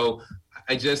thinking? And so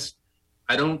I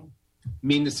don't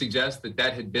mean to suggest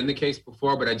that had been the case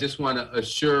before, but I just want to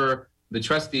assure the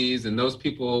trustees and those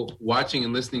people watching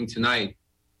and listening tonight,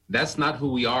 that's not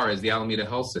who we are as the Alameda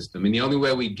Health System. And the only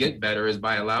way we get better is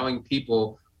by allowing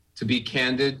people to be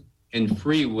candid and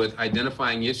free with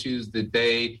identifying issues that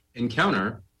they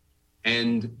encounter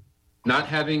and not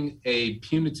having a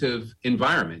punitive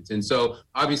environment. And so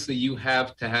obviously you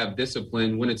have to have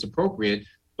discipline when it's appropriate,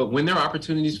 but when there are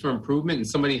opportunities for improvement and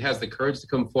somebody has the courage to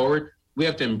come forward, we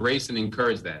have to embrace and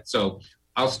encourage that. So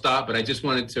I'll stop, but I just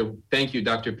wanted to thank you,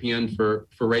 Dr. Pion, for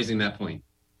raising that point.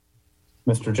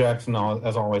 Mr. Jackson,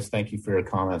 as always, thank you for your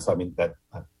comments. I mean, that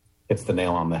hits the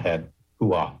nail on the head.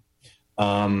 Hoo-ah.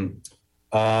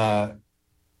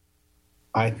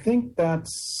 I think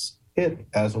that's it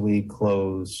as we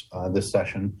close this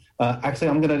session. Actually,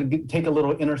 I'm going to take a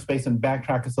little inner space and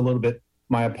backtrack us a little bit.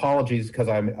 My apologies, because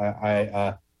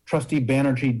Trustee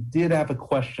Banerjee did have a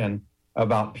question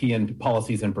about PN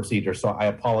policies and procedures, so I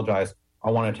apologize.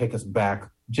 I want to take us back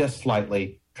just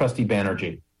slightly. Trustee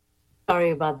Banerjee.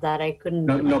 Sorry about that. I couldn't.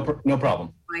 No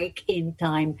problem. Mic in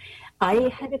time. I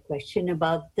had a question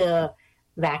about the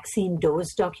vaccine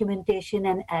dose documentation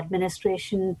and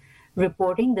administration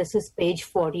reporting. This is page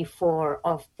 44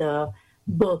 of the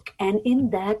book. And in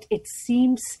that, it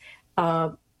seems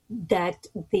that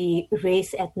the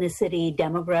race, ethnicity,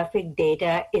 demographic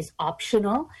data is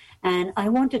optional. And I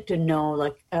wanted to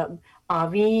know,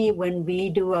 when we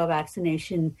do a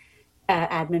vaccination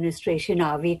administration,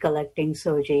 are we collecting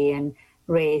SOGI and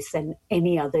race and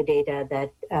any other data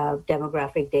that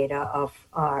demographic data of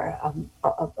our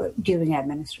during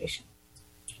administration?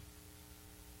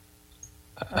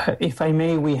 If I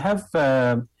may, we have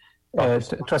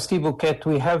Trustee Bouquet,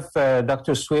 we have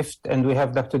Dr. Swift, and we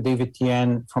have Dr. David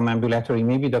Tian from ambulatory.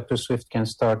 Maybe Dr. Swift can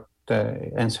start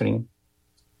answering.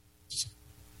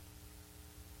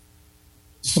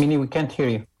 Minnie, we can't hear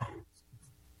you.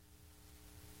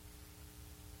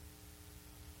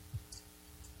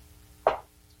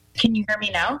 Can you hear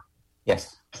me now?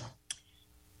 Yes.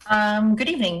 Good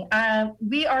evening.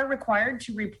 We are required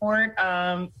to report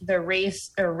the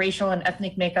race, or racial and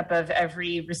ethnic makeup of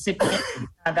every recipient.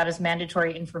 That is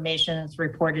mandatory information. It's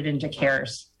reported into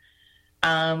CARES.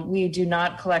 We do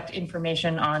not collect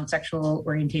information on sexual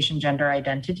orientation, gender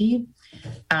identity.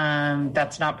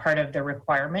 That's not part of the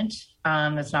requirement.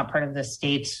 That's not part of the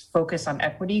state's focus on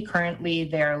equity. Currently,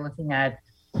 they're looking at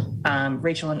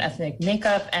racial and ethnic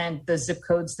makeup and the zip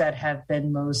codes that have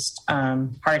been most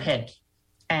hard hit.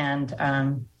 And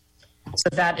so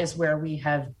that is where we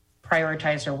have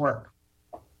prioritized our work.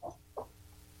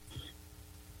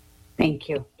 Thank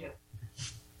you.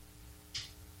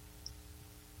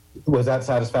 Was that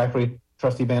satisfactory,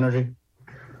 Trustee Banerjee?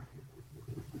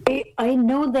 I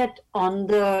know that on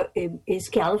is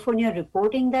California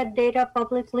reporting that data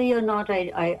publicly or not?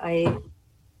 I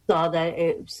saw that,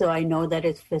 so I know that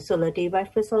it's facility by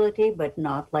facility, but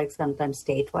not like sometimes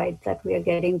statewide that we are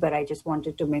getting. But I just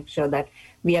wanted to make sure that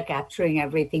we are capturing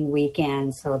everything we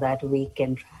can so that we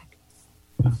can track.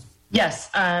 Yes,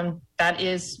 that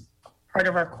is part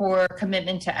of our core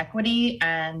commitment to equity,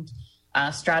 and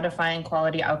stratifying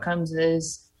quality outcomes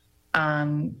is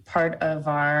part of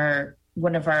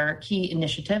one of our key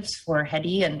initiatives for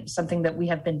HEDI, and something that we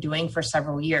have been doing for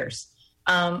several years.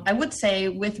 I would say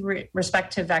with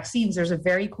respect to vaccines, there's a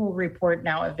very cool report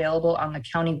now available on the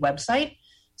county website.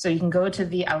 So you can go to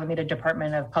the Alameda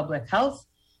Department of Public Health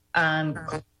on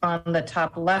the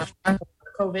top left,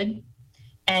 COVID,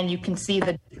 and you can see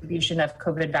the distribution of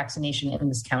COVID vaccination in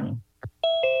this county.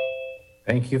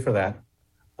 Thank you for that.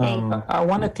 I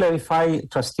want to clarify,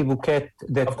 Trustee Bouquet,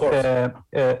 that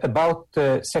about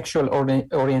sexual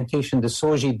orientation, the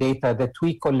SOGI data that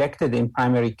we collected in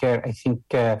primary care, I think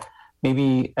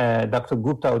maybe Dr.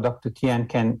 Gupta or Dr. Tian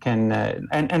can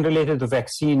and related to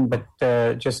vaccine, but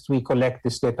just we collect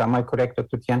this data. Am I correct,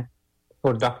 Dr. Tian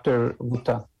or Dr.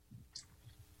 Gupta?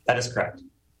 That is correct.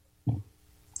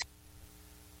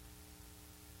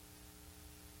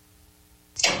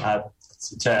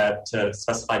 To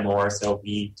specify more, so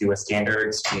we do a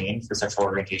standard screen for sexual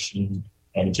orientation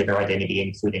and gender identity,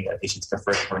 including a patient's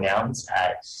preferred pronouns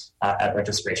at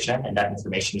registration, and that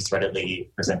information is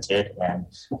readily presented in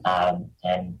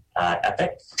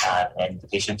Epic, and the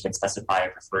patient can specify a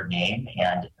preferred name,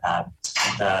 and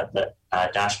the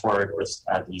dashboard or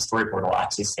the storyboard will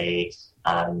actually say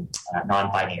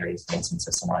non-binary, for instance,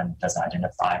 if someone doesn't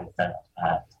identify with a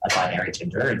binary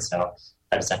gender, and so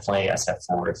that is definitely a step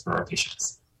forward for our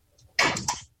patients.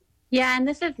 Yeah, and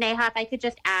this is Neha. If I could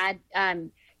just add,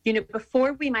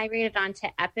 before we migrated onto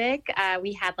Epic,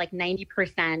 we had like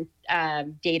 90%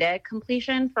 data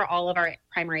completion for all of our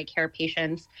primary care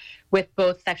patients with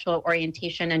both sexual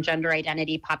orientation and gender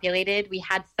identity populated. We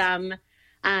had some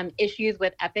issues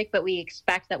with Epic, but we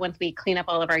expect that once we clean up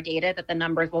all of our data, that the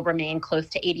numbers will remain close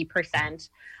to 80%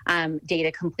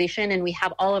 data completion. And we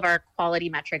have all of our quality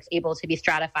metrics able to be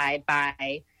stratified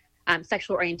by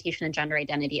sexual orientation and gender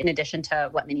identity, in addition to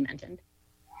what Minnie mentioned.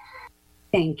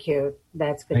 Thank you.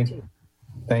 That's good too.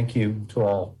 Thank you to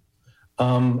all.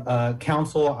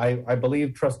 Council, I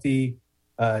believe Trustee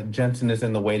Jensen is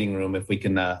in the waiting room. If we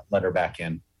can let her back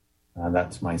in.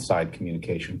 That's my side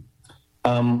communication.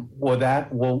 With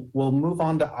that, we'll move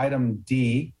on to item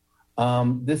D.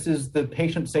 This is the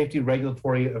Patient Safety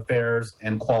Regulatory Affairs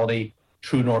and Quality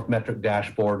True North Metric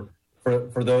Dashboard.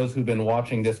 For those who've been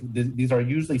watching this, these are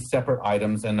usually separate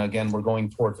items. And again, we're going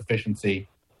towards efficiency.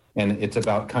 And it's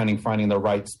about kind of finding the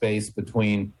right space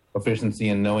between efficiency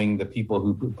and knowing the people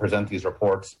who present these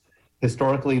reports.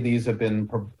 Historically, these have been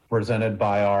presented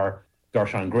by our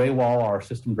Darshan Graywal, our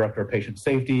System Director of Patient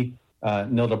Safety,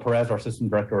 Nilda Perez, our System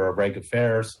Director of Reg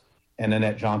Affairs, and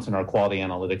Annette Johnson, our Quality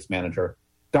Analytics Manager.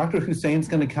 Dr. Hussein's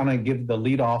going to kind of give the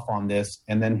lead off on this,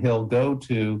 and then he'll go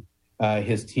to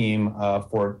his team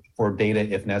for data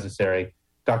if necessary.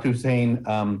 Dr. Hussein,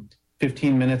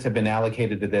 15 minutes have been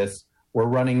allocated to this. We're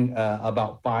running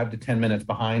about 5 to 10 minutes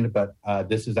behind, but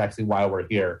this is actually why we're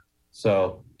here.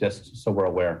 So just so we're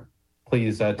aware,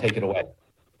 please take it away.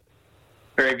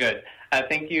 Very good.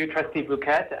 Thank you, Trustee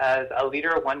Bouquet. As a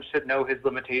leader, one should know his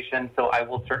limitations, so I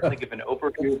will certainly give an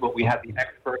overview, but we have the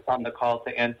experts on the call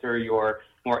to answer your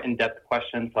more in-depth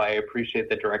questions, so I appreciate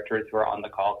the directors who are on the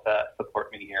call to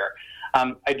support me here.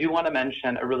 I do want to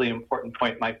mention a really important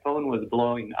point. My phone was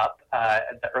blowing up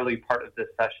at the early part of this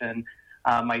session.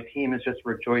 My team is just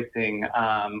rejoicing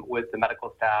with the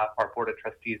medical staff, our board of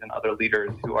trustees, and other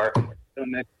leaders who are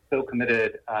so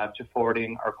committed to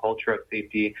forwarding our culture of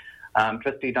safety.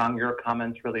 Trustee Dong, your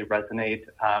comments really resonate.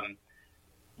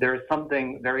 There's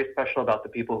something very special about the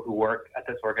people who work at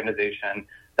this organization.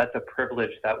 That's a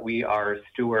privilege that we are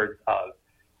stewards of.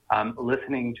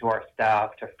 Listening to our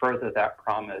staff to further that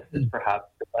promise is perhaps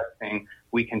the best thing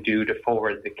we can do to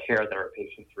forward the care that our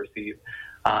patients receive.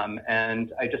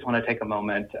 And I just want to take a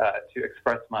moment to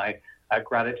express my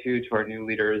gratitude to our new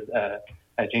leaders,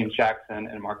 James Jackson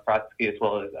and Mark Bratsky, as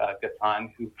well as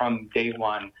Gassan, who from day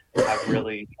one have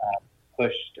really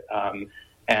pushed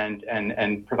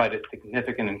and provided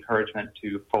significant encouragement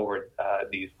to forward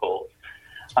these goals.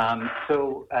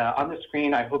 So on the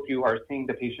screen, I hope you are seeing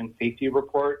the patient safety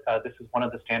report. This is one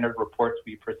of the standard reports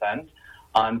we present.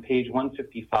 On page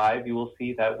 155, you will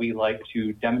see that we like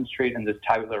to demonstrate in this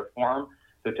tabular form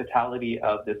the totality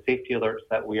of the safety alerts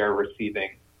that we are receiving.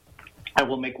 I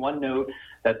will make one note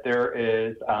that there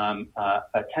is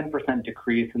a 10%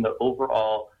 decrease in the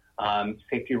overall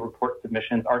safety report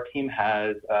submissions. Our team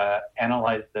has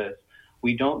analyzed this.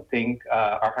 We don't think,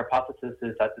 our hypothesis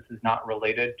is that this is not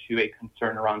related to a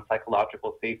concern around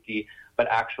psychological safety, but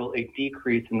actually a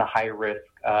decrease in the high-risk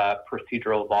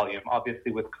procedural volume.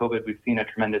 Obviously, with COVID, we've seen a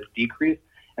tremendous decrease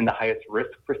in the highest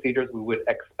risk procedures. We would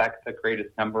expect the greatest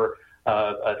number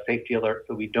of safety alerts,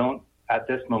 so we don't, at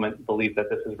this moment, believe that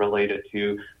this is related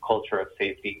to culture of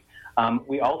safety.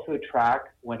 We also track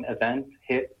when events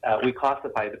hit, we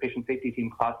classify, the patient safety team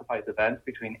classifies events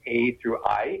between A through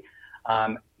I.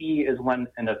 E is when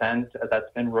an event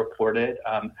that's been reported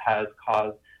has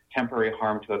caused temporary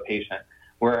harm to a patient.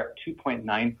 We're at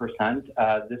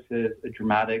 2.9%. This is a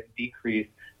dramatic decrease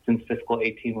since fiscal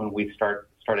 18 when we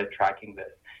started tracking this.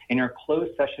 In your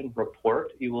closed session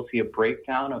report, you will see a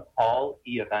breakdown of all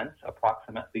E events,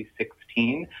 approximately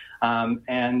 16,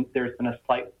 and there's been a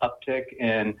slight uptick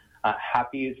in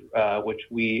HAPIs, which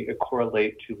we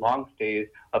correlate to long stays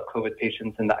of COVID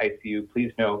patients in the ICU.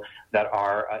 Please know that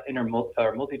our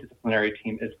multidisciplinary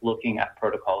team is looking at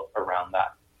protocols around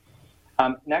that.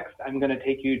 Next, I'm going to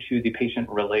take you to the patient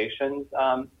relations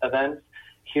events.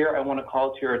 Here, I want to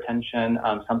call to your attention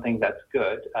something that's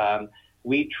good.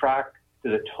 We track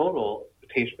the total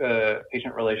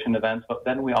patient relation events, but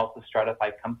then we also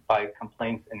stratify by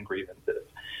complaints and grievances.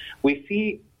 We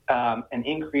see an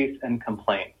increase in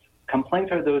complaints.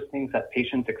 Complaints are those things that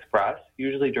patients express,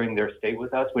 usually during their stay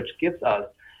with us, which gives us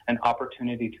an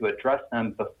opportunity to address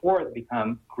them before they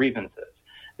become grievances.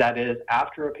 That is,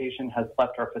 after a patient has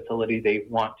left our facility, they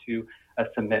want to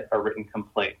submit a written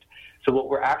complaint. So what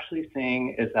we're actually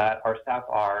seeing is that our staff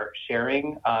are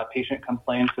sharing patient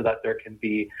complaints so that there can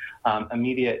be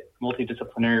immediate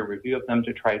multidisciplinary review of them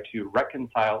to try to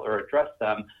reconcile or address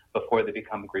them before they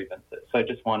become grievances. So I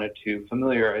just wanted to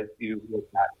familiarize you with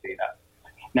that data.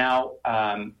 Now,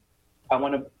 I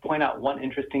want to point out one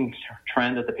interesting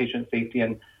trend that the patient safety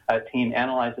and team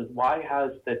analyzes. Why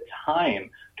has the time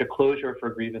to closure for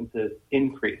grievances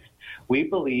increased? We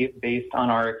believe, based on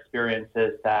our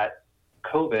experiences, that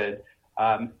COVID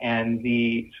and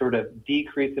the sort of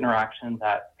decreased interaction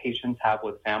that patients have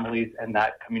with families and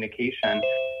that communication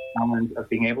challenge of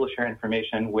being able to share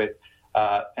information with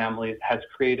families has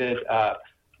created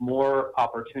more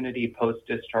opportunity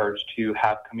post-discharge to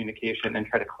have communication and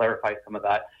try to clarify some of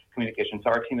that communication. So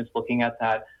our team is looking at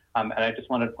that. And I just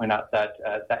wanted to point out that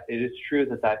that it is true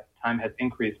that time has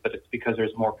increased, but it's because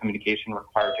there's more communication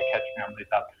required to catch families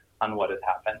up on what has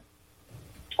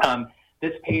happened.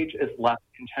 This page is left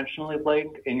intentionally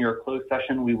blank. In your closed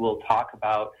session, we will talk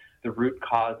about the root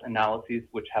cause analyses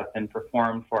which have been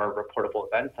performed for our reportable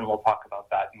events, and we'll talk about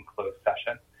that in closed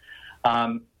session.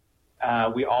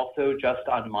 We also just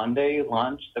on Monday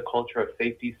launched the Culture of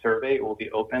Safety Survey. It will be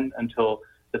open until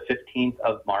the 15th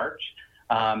of March.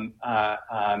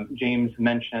 James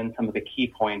mentioned some of the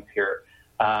key points here,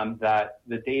 that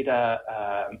the data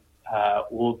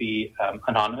will be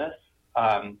anonymous,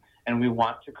 and we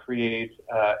want to create,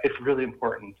 it's really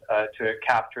important to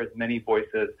capture as many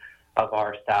voices of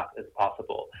our staff as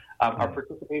possible. Our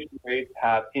participation rates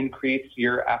have increased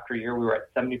year after year. We were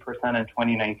at 70% in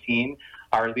 2019.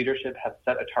 Our leadership has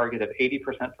set a target of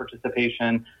 80%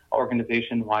 participation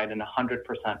organization-wide and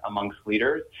 100% amongst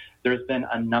leaders. There's been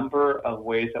a number of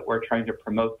ways that we're trying to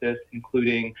promote this,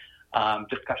 including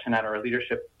discussion at our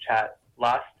leadership chat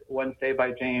last Wednesday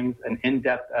by James, an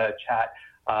in-depth chat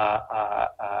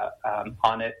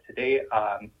on it today.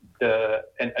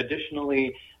 And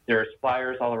additionally, there's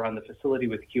flyers all around the facility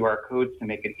with QR codes to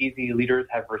make it easy. Leaders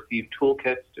have received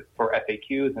toolkits for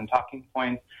FAQs and talking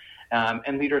points.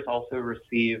 And leaders also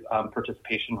receive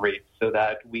participation rates so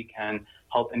that we can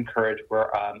help encourage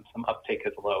where some uptake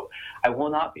is low. I will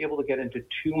not be able to get into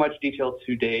too much detail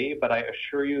today, but I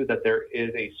assure you that there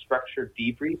is a structured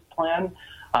debrief plan.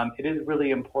 It is really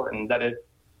important that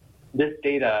this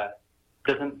data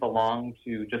doesn't belong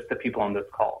to just the people on this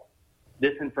call.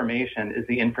 This information is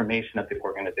the information of the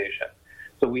organization.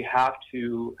 So we have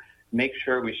to make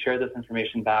sure we share this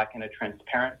information back in a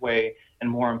transparent way, and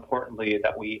more importantly,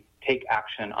 that we take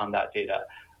action on that data.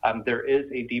 There is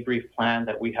a debrief plan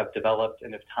that we have developed,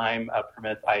 and if time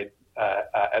permits,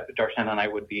 Darshan and I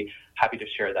would be happy to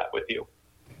share that with you.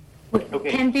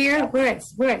 Okay. Tanvir, we're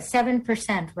at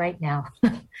 7% right now.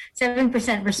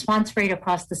 7% response rate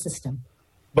across the system.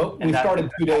 But we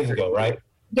started 2 days ago, right?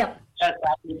 Yep. That's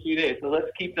after 2 days. So let's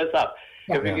keep this up.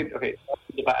 If we could, okay,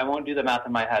 I won't do the math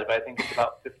in my head, but I think it's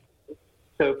about 50.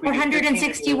 So if we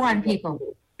 461 people.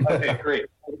 Okay, great.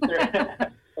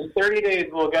 In 30 days,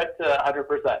 we'll get to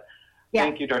 100%. Yeah.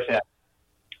 Thank you, Darshan.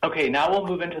 Okay, now we'll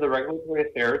move into the regulatory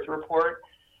affairs report.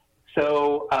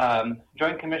 So,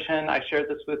 Joint Commission, I shared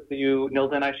this with you.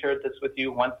 Nilda and I shared this with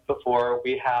you once before.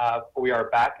 We are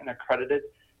back in accredited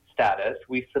status.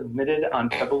 We submitted on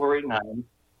February 9th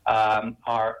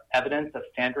our evidence of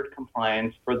standard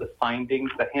compliance for the findings,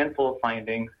 the handful of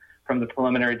findings from the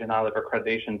preliminary denial of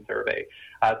accreditation survey.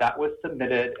 That was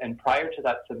submitted, and prior to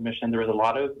that submission, there was a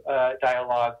lot of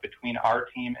dialogue between our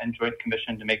team and Joint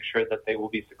Commission to make sure that they will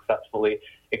be successfully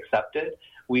accepted.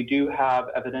 We do have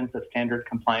evidence of standard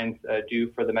compliance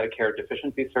due for the Medicare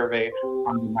deficiency survey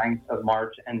on the 9th of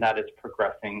March, and that is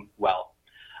progressing well.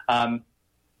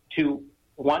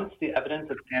 Once the evidence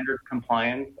of standard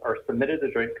compliance are submitted to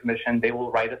the Joint Commission, they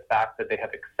will write us back that they have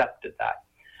accepted that.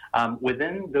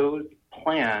 Within those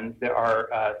plans, there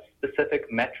are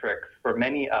specific metrics for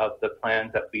many of the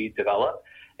plans that we develop.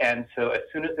 And so as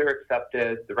soon as they're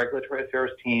accepted, the regulatory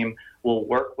affairs team will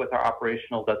work with our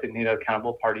operational designated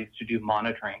accountable parties to do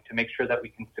monitoring to make sure that we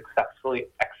can successfully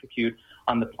execute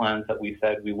on the plans that we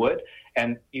said we would.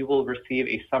 And you will receive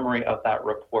a summary of that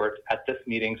report at this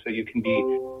meeting so you can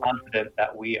be confident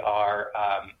that we are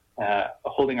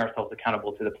holding ourselves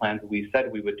accountable to the plans we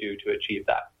said we would do to achieve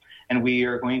that. And we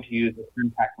are going to use the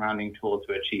impact rounding tool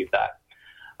to achieve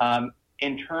that.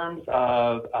 In terms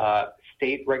of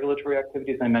state regulatory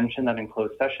activities, I mentioned that in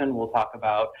closed session, we'll talk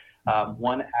about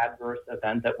one adverse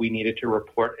event that we needed to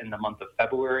report in the month of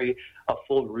February. A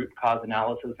full root cause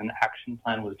analysis and action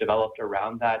plan was developed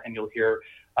around that, and you'll hear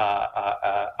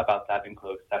about that in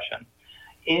closed session.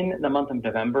 In the month of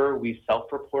November, we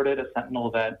self-reported a sentinel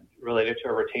event related to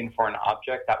a retained foreign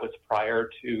object that was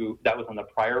on the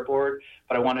prior board,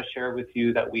 but I want to share with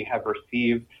you that we have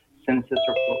received, since this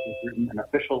report was written, an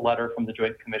official letter from the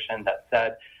Joint Commission that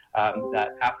said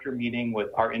that after meeting with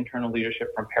our internal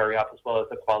leadership from PERIOP as well as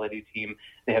the quality team,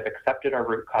 they have accepted our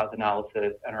root cause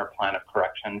analysis and our plan of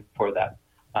correction for that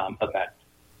event.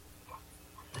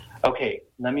 Okay,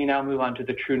 let me now move on to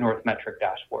the True North Metric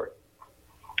Dashboard.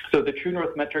 So the True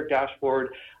North Metric Dashboard,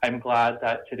 I'm glad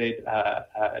that today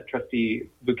Trustee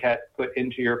Bouquet put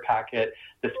into your packet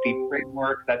the STEEP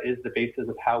framework. That is the basis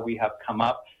of how we have come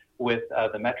up with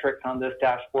the metrics on this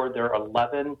dashboard. There are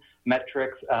 11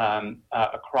 metrics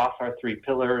across our 3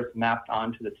 pillars mapped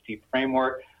onto the STEEP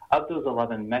framework. Of those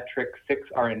 11 metrics, 6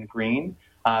 are in green.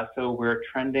 So we're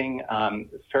trending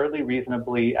fairly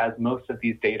reasonably, as most of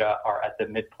these data are at the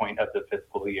midpoint of the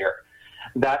fiscal year.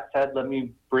 That said, let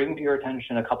me bring to your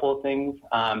attention a couple of things.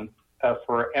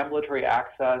 For ambulatory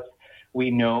access, we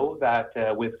know that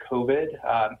with COVID,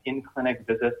 in-clinic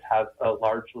visits have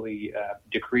largely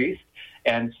decreased.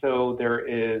 And so there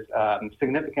is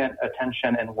significant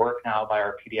attention and work now by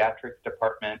our pediatrics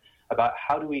department about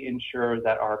how do we ensure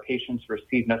that our patients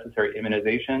receive necessary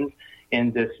immunizations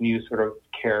in this new sort of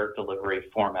care delivery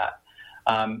format.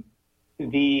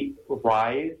 The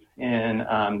rise in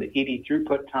the ED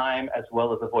throughput time as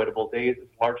well as avoidable days is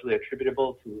largely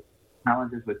attributable to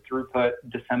challenges with throughput.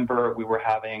 December, we were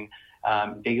having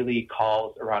daily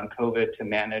calls around COVID to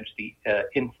manage the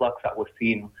influx that was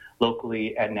seen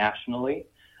locally and nationally,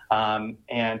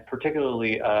 and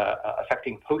particularly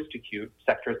affecting post-acute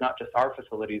sectors, not just our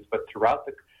facilities, but throughout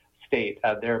the state,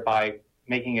 thereby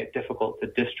making it difficult to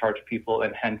discharge people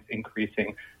and hence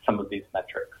increasing some of these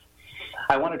metrics.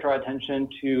 I want to draw attention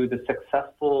to the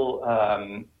successful,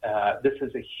 this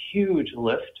is a huge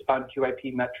lift on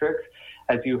QIP metrics.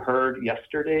 As you heard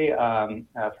yesterday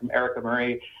from Erica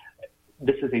Murray,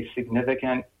 this is a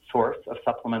significant source of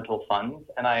supplemental funds,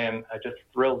 and I am just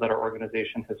thrilled that our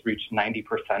organization has reached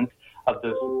 90% of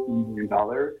those $1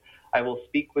 million. I will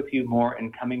speak with you more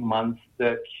in coming months.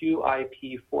 The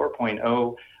QIP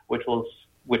 4.0,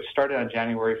 which started on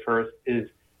January 1st, is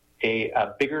a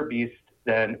bigger beast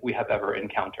than we have ever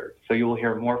encountered. So you will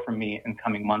hear more from me in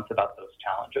coming months about those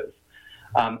challenges.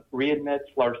 Readmits,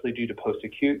 largely due to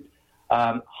post-acute.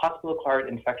 Hospital-acquired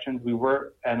infections, we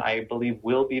were, and I believe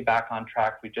will be back on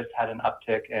track. We just had an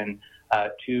uptick in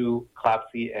 2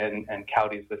 CLABSI and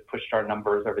CAUTIs that pushed our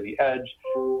numbers over the edge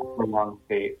for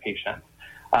long-stay patients.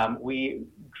 We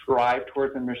drive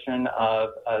towards a mission of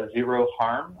zero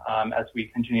harm as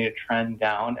we continue to trend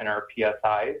down in our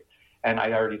PSIs, and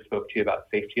I already spoke to you about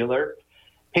safety alert.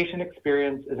 Patient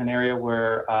experience is an area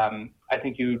where I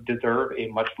think you deserve a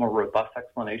much more robust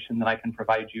explanation than I can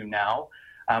provide you now.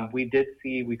 We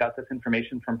got this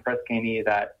information from Press Ganey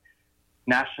that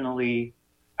nationally,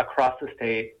 across the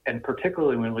state, and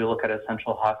particularly when we look at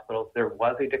essential hospitals, there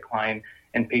was a decline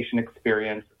in patient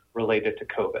experience related to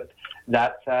COVID.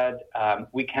 That said,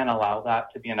 we can't allow that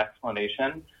to be an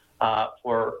explanation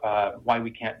for why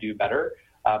we can't do better,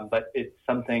 but it's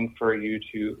something for you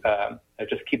to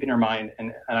just keep in your mind,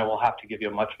 and I will have to give you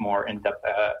a much more in-depth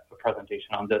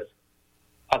presentation on this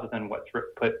other than what's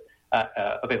put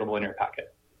available in your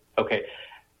packet. Okay.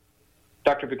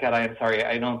 Dr. Bouquet, I am sorry.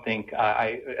 I don't think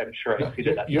I'm sure I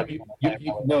exceeded that.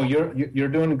 No, you're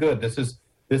doing good. This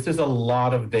is a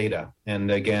lot of data, and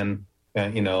again,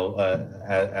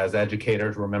 as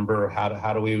educators, remember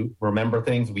how do we remember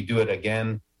things? We do it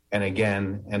again and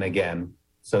again and again.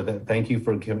 So thank you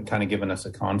for kind of giving us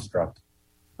a construct.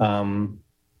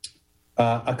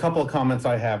 A couple of comments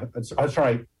I have. I'm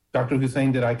sorry, Dr.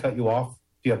 Hussain, did I cut you off?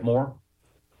 Do you have more?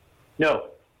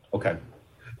 No. Okay.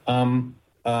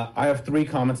 I have 3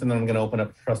 comments, and then I'm going to open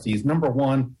up to trustees. Number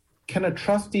 1, can the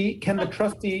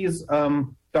trustees,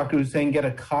 Dr. Hussain, get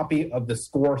a copy of the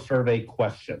SCORE survey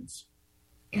questions?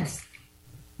 Yes.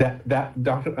 That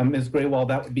Dr. Ms. Graywall,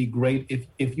 that would be great.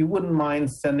 If you wouldn't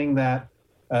mind sending that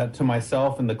to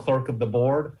myself and the clerk of the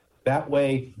board, that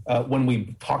way when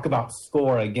we talk about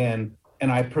SCORE again,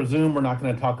 and I presume we're not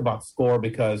going to talk about SCORE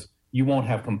because you won't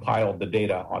have compiled the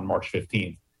data on March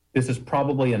 15th. This is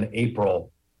probably an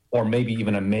April or maybe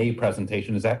even a May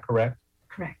presentation. Is that correct?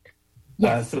 Correct.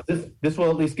 Yes. So this will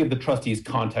at least give the trustees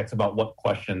context about what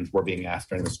questions were being asked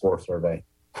during the SCORE survey.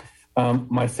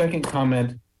 My second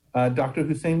comment, Dr.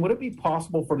 Hussain, would it be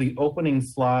possible for the opening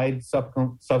slide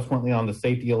subsequently on the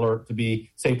safety alert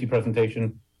safety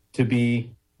presentation to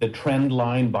be the trend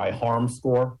line by harm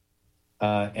score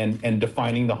and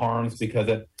defining the harms,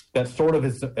 because that sort of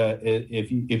is,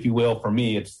 if you will, for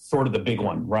me, it's sort of the big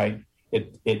one, right?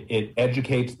 It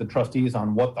educates the trustees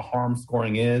on what the harm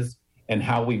scoring is and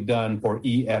how we've done for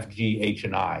E, F, G, H,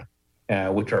 and I,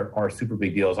 which are super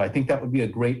big deals. I think that would be a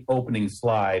great opening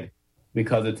slide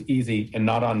because it's easy, and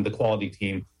not on the quality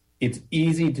team, it's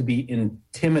easy to be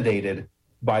intimidated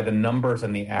by the numbers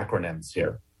and the acronyms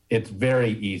here. It's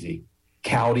very easy.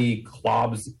 CAUTI,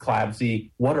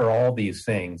 CLABSI, what are all these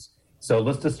things? So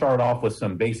let's just start off with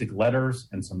some basic letters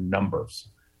and some numbers.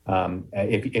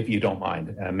 if you don't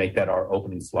mind, make that our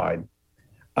opening slide.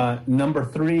 Number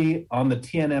 3, on the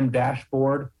TNM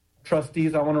dashboard,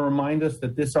 trustees, I want to remind us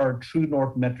that this is our True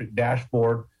North metric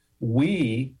dashboard.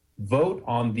 We vote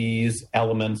on these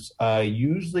elements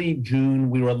usually June.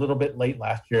 We were a little bit late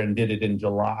last year and did it in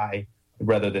July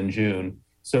rather than June.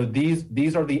 So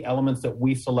these are the elements that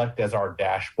we select as our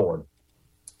dashboard.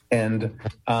 And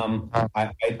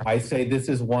I say this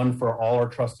is one for all our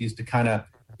trustees to kind of,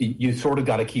 you sort of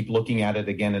got to keep looking at it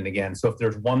again and again. So if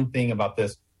there's one thing about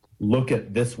this, look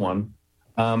at this one.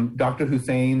 Dr.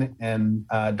 Hussein and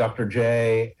Dr.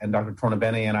 J and Dr.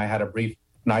 Tornabene and I had a brief,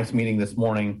 nice meeting this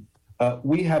morning.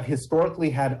 We have historically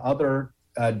had other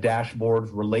dashboards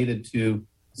related to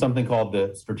something called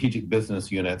the strategic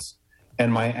business units.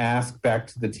 And my ask back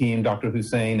to the team, Dr.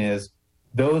 Hussein, is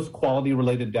those quality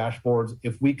related dashboards,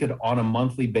 if we could on a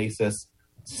monthly basis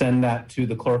send that to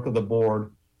the clerk of the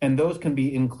board, and those can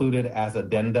be included as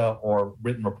addenda or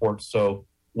written reports. So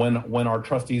when our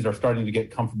trustees are starting to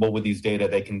get comfortable with these data,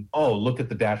 they can, look at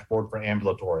the dashboard for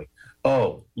ambulatory.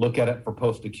 Look at it for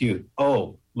post-acute.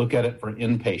 Look at it for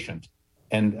inpatient.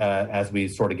 And as we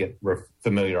sort of get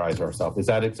familiarize ourselves. Is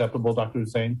that acceptable, Dr.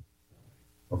 Hussein?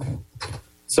 Okay.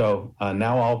 So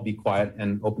now I'll be quiet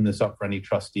and open this up for any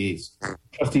trustees.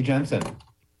 Trustee Jensen.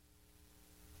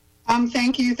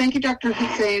 Thank you, Dr.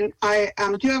 Hussein. I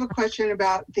do have a question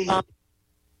about the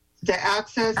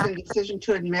access and decision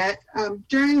to admit.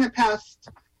 During the past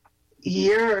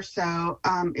year or so,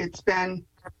 it's been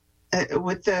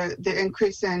with the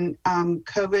increase in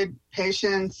COVID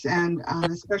patients, and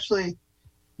especially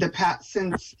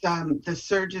since the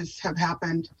surges have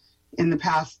happened in the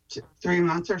past 3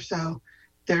 months or so,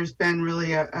 there's been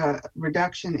really a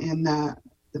reduction in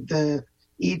the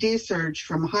ED surge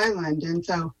from Highland. And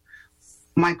so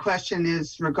my question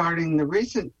is regarding the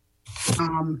recent,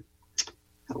 I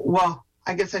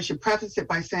guess I should preface it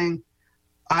by saying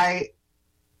I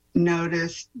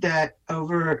noticed that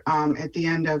over at the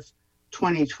end of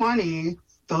 2020,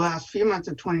 the last few months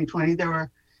of 2020, there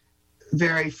were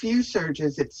very few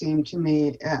surges, it seemed to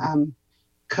me,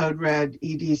 code red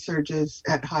ED surges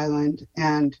at Highland,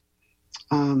 and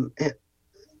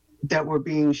that were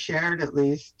being shared at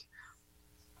least.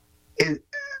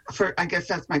 I guess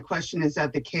that's my question. Is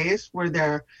that the case? Were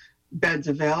there beds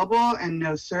available and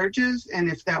no surges? And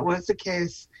if that was the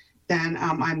case, then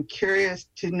I'm curious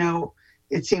to know,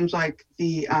 it seems like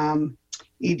the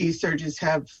ED surges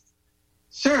have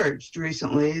surged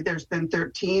recently. There's been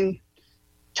 13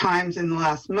 times in the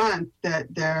last month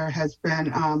that there has been,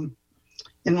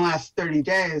 in the last 30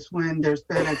 days, when there's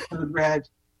been a code red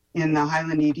in the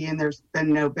Highland ED and there's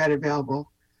been no bed available,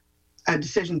 a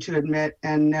decision to admit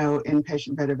and no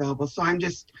inpatient bed available. So I'm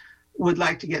just would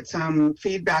like to get some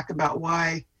feedback about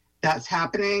why that's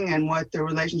happening and what the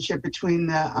relationship between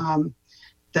the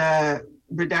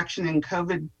reduction in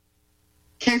COVID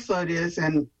caseload is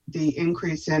and the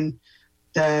increase in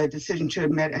the decision to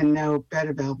admit and no bed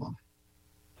available.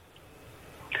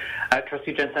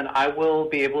 Trustee Jensen, I will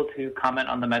be able to comment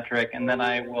on the metric, and then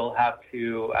I will have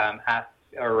to ask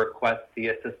or request the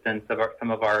assistance of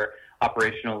some of our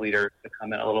operational leaders to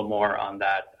comment a little more on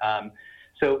that.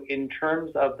 So in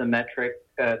terms of the metric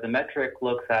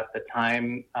looks at the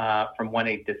time from when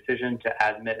a decision to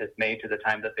admit is made to the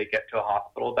time that they get to a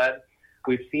hospital bed.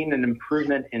 We've seen an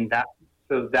improvement in that.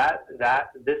 So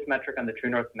this metric on the True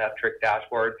North metric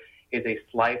dashboard is a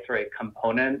slice or a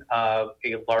component of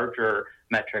a larger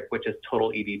metric, which is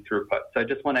total ED throughput. So I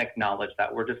just want to acknowledge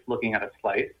that we're just looking at a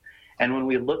slice. And when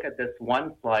we look at this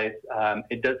one slice,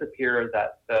 it does appear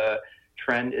that the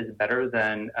trend is better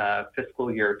than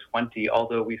fiscal year 20,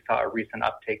 although we saw a recent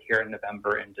uptake here in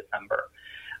November and December.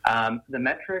 The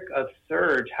metric of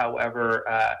surge, however,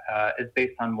 is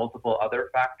based on multiple other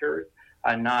factors,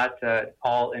 not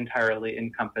all entirely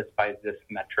encompassed by this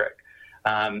metric.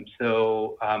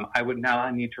 So I would now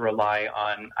need to rely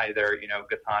on either,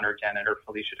 Ghassan or Janet or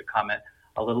Felicia to comment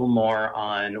a little more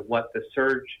on what the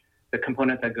surge, the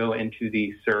components that go into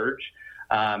the surge,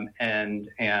 and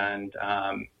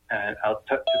I'll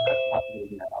talk to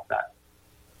about that.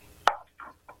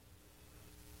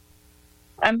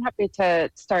 I'm happy to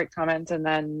start comments, and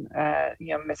then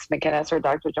Ms. McInnes or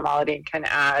Dr. Jamaluddin can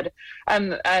add.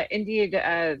 Indeed,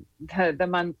 the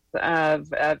month of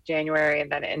January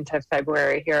and then into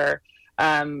February here,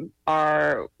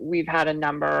 we've had a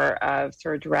number of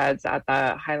surge reds at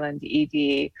the Highland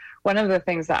ED. One of the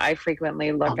things that I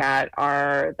frequently look at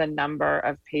are the number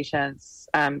of patients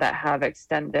that have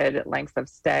extended lengths of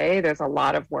stay. There's a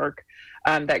lot of work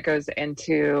that goes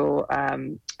into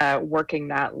working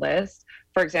that list.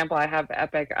 For example, I have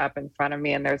Epic up in front of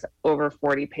me, and there's over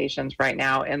 40 patients right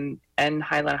now in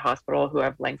Highland Hospital who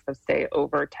have lengths of stay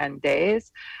over 10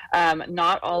 days.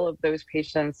 Not all of those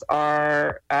patients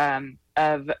are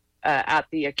at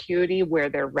the acuity where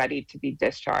they're ready to be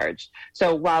discharged.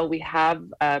 So while we have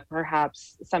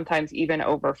perhaps sometimes even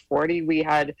over 40, we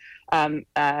had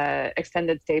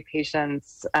extended stay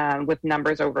patients with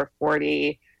numbers over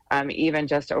 40, even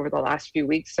just over the last few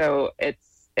weeks. So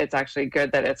it's actually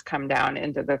good that it's come down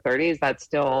into the 30s. That's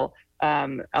still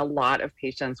a lot of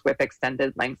patients with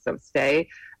extended lengths of stay.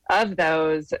 Of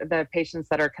those, the patients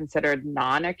that are considered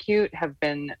non-acute have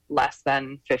been less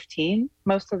than 15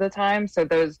 most of the time. So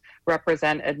those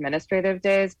represent administrative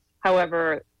days.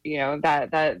 However,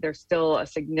 that there's still a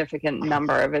significant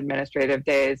number of administrative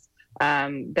days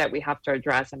that we have to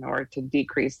address in order to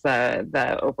decrease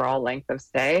the overall length of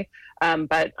stay.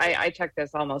 But I check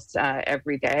this almost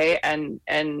every day, and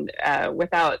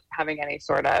without having any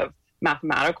sort of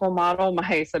mathematical model,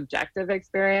 my subjective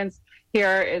experience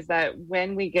here is that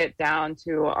when we get down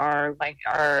to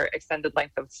our extended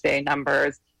length of stay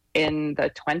numbers in the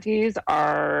 20s,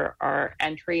 our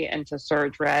entry into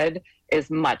Surge Red is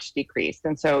much decreased.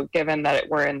 And so given that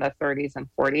we're in the 30s and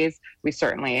 40s, we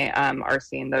certainly are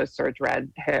seeing those Surge Red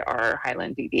hit our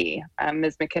Highland DD.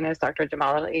 Ms. McInnes, Dr.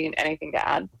 Jamali, anything to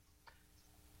add?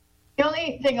 The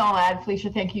only thing I'll add, Felicia,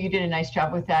 thank you, you did a nice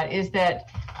job with that, is that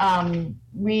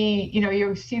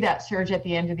you see that surge at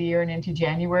the end of the year and into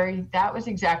January. That was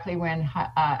exactly when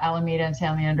Alameda and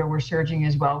San Leandro were surging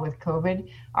as well with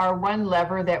COVID. Our one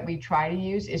lever that we try to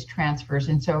use is transfers.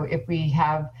 And so if we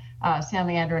have San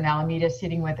Leandro and Alameda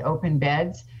sitting with open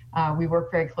beds, we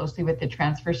work very closely with the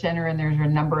transfer center, and there's a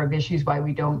number of issues why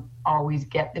we don't always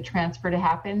get the transfer to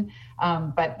happen.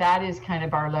 But that is kind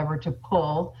of our lever to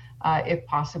pull, if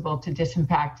possible, to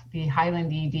disimpact the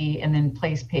Highland ED and then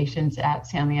place patients at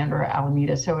San Leandro or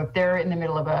Alameda. So if they're in the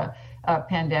middle of a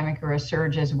pandemic or a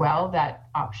surge as well, that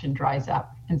option dries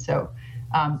up. And so,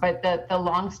 but the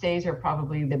long stays are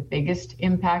probably the biggest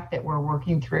impact that we're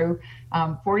working through.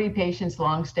 40 patients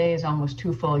long stay is almost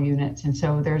 2 full units. And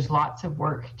so there's lots of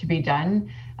work to be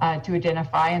done to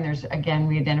identify. And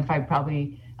we identified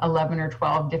probably 11 or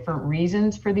 12 different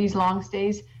reasons for these long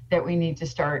stays that we need to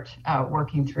start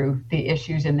working through the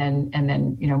issues and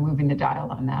then moving the dial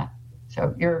on that.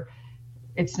 So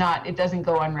it doesn't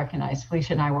go unrecognized.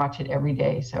 Felicia and I watch it every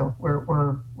day, so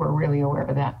we're really aware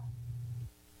of that.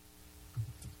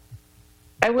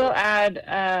 I will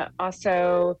add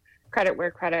also credit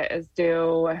where credit is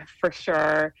due for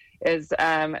sure is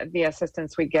the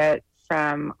assistance we get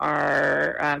from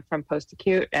our from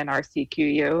post-acute and our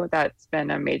CQU. That's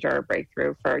been a major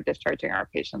breakthrough for discharging our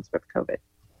patients with COVID.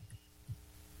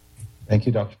 Thank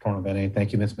you, Dr. Tornabene.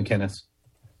 Thank you, Ms. McInnes.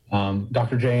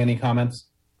 Dr. J, any comments?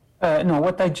 No,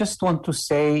 what I just want to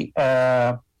say,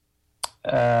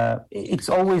 it's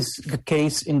always the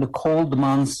case in the cold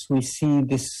months we see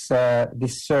this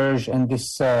surge and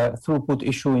this throughput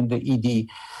issue in the ED.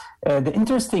 The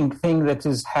interesting thing that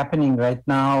is happening right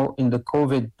now in the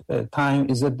COVID time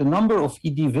is that the number of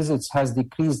ED visits has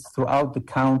decreased throughout the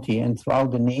county and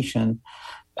throughout the nation.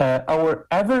 Our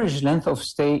average length of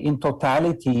stay in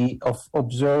totality of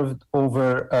observed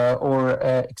over or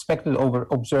expected over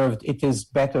observed, it is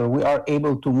better. We are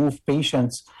able to move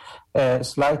patients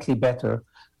slightly better.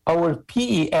 Our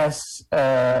PES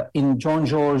in John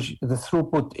George, the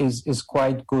throughput is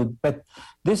quite good. But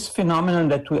this phenomenon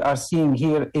that we are seeing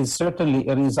here is certainly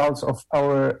a result of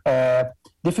our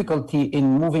difficulty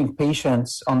in moving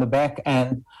patients on the back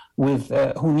end with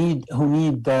who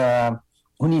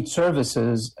need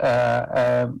services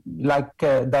like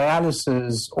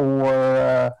dialysis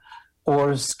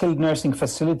or skilled nursing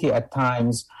facility at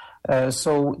times.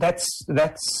 So that's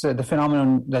the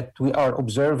phenomenon that we are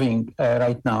observing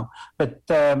right now. But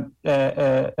the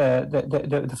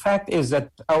fact is that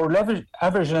our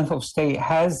average length of stay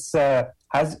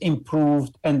has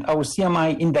improved, and our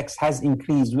CMI index has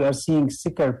increased. We are seeing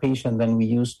sicker patients than we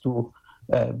used to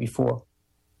before.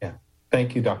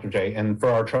 Thank you, Dr. J. And for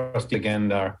our trustee, again,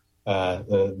 the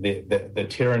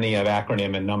tyranny of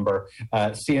acronym and number,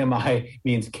 CMI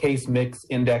means case mix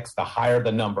index. The higher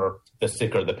the number, the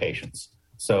sicker the patients.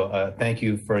 So thank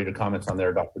you for your comments on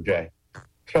there, Dr. J.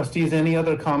 Trustees, any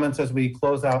other comments as we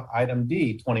close out item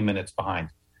D, 20 minutes behind?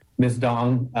 Ms.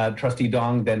 Dong, Trustee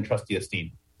Dong, then Trustee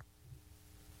Esteen.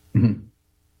 Mm-hmm.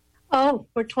 Oh,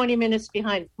 we're 20 minutes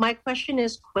behind. My question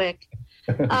is quick.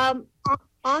 On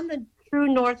the True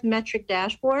North metric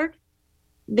dashboard,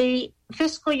 the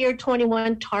fiscal year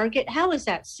 21 target, how is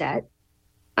that set?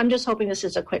 I'm just hoping this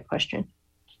is a quick question.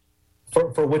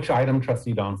 For which item,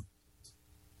 Trustee Don?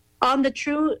 On the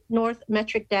True North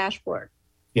metric dashboard,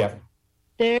 Yeah.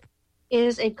 there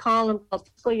is a column called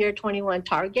fiscal year 21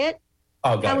 target.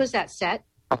 Oh, How is that set?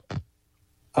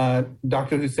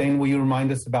 Dr. Hussein, will you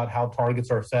remind us about how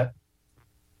targets are set?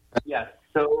 Yes.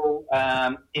 So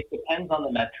it depends on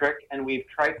the metric, and we've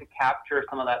tried to capture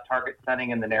some of that target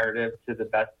setting in the narrative to the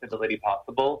best ability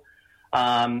possible.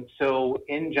 So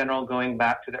in general, going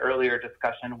back to the earlier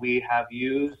discussion, we have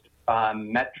used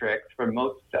metrics for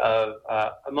most of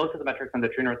the metrics on the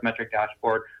True North metric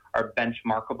dashboard are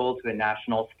benchmarkable to the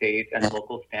national, state, and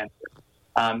local standards.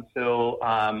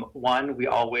 One, we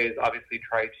always obviously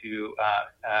try to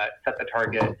set the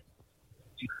target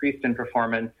decreased in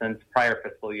performance since prior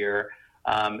fiscal year.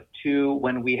 Two,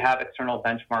 when we have external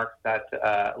benchmarks that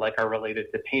like are related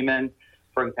to payment,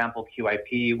 for example,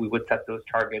 QIP, we would set those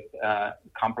targets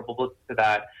comparable to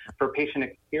that. For patient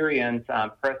experience,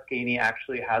 Press Ganey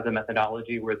actually has a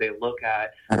methodology where they look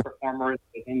at performers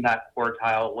in that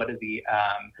quartile, what is the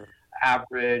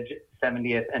average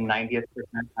 70th and 90th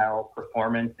percentile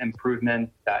performance improvement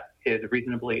that is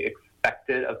reasonably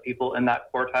expected of people in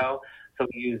that quartile. So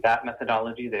we use that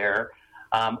methodology there.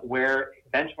 Where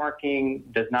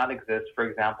benchmarking does not exist, for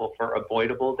example, for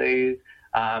avoidable days,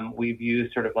 we've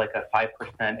used sort of like a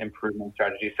 5% improvement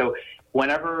strategy. So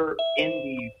whenever in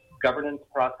the governance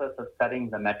process of setting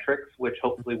the metrics, which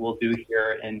hopefully we'll do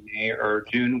here in May or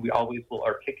June, we always will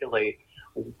articulate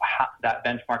that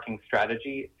benchmarking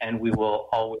strategy, and we will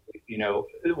always,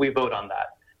 we vote on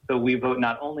that. So we vote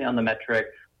not only on the metric,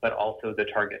 but also the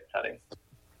target setting.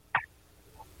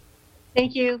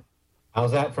 Thank you.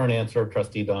 How's that for an answer,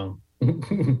 Trustee Dong?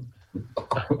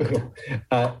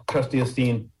 Trustee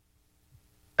Esteen.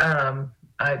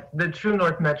 The True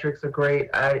North metrics are great.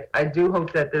 I do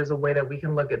hope that there's a way that we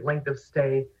can look at length of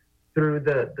stay through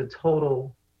the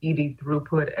total ED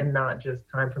throughput and not just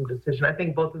time from decision. I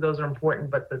think both of those are important,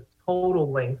 but the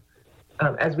total length,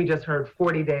 as we just heard,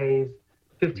 40 days,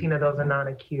 15 of those are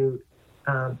non-acute.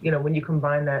 When you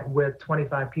combine that with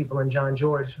 25 people in John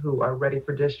George who are ready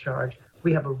for discharge,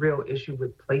 we have a real issue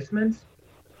with placements.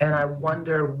 And I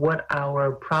wonder what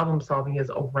our problem solving is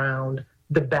around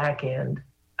the back end,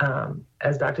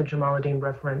 as Dr. Jamaluddin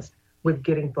referenced, with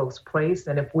getting folks placed.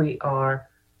 And if we are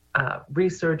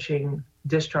researching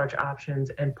discharge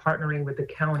options and partnering with the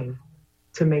county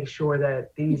to make sure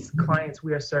that these clients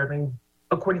we are serving,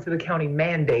 according to the county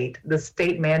mandate, the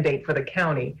state mandate for the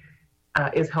county,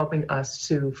 is helping us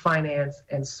to finance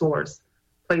and source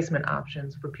placement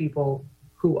options for people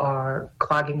who are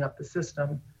clogging up the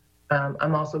system.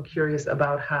 I'm also curious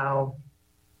about how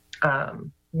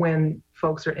when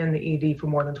folks are in the ED for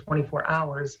more than 24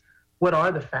 hours, what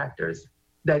are the factors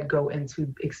that go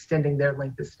into extending their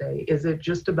length of stay? Is it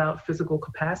just about physical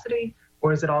capacity,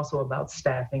 or is it also about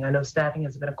staffing? I know staffing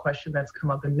has been a question that's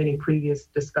come up in many previous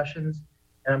discussions,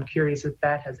 and I'm curious if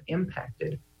that has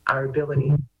impacted our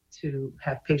ability to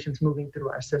have patients moving through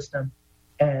our system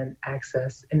and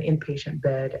access an inpatient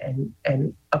bed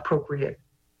and appropriate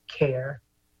care.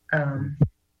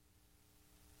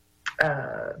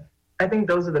 I think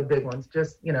those are the big ones,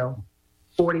 just,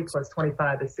 40 plus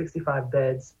 25 is 65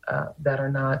 beds that are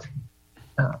not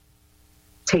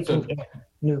taking in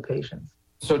new patients.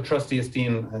 So Trustee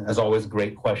Esteen, as always,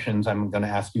 great questions. I'm going to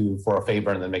ask you for a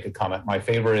favor and then make a comment. My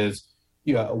favor is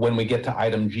when we get to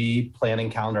item G, planning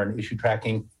calendar and issue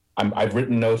tracking, I've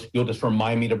written notes. You'll just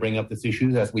remind me to bring up this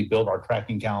issue as we build our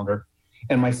tracking calendar.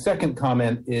 And my second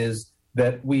comment is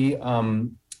that we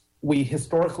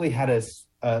historically had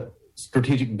a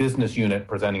strategic business unit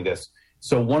presenting this.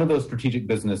 So one of those strategic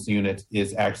business units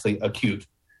is actually acute.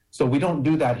 So we don't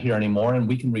do that here anymore, and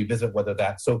we can revisit whether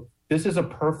that. So this is a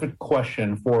perfect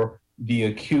question for the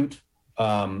acute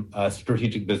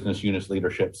strategic business units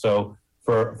leadership. So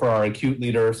for our acute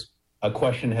leaders, a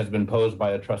question has been posed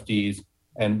by the trustees,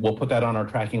 and we'll put that on our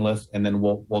tracking list, and then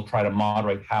we'll try to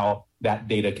moderate how that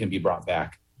data can be brought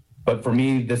back. But for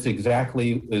me, this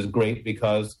exactly is great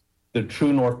because the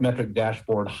True North metric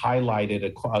dashboard highlighted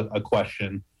a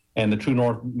question, and the True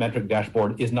North metric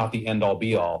dashboard is not the end all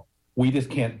be all. We just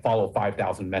can't follow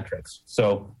 5,000 metrics.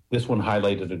 So this one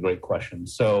highlighted a great question.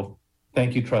 So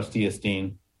thank you, Trustee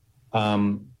Esteen.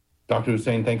 Dr.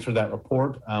 Hussein, thanks for that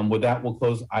report. With that, we'll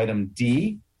close item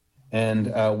D, and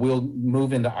we'll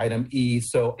move into item E.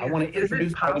 So I want to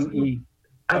introduce item E.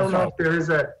 I don't know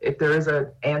if there is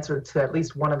an answer to at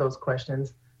least one of those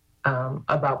questions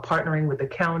about partnering with the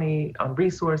county on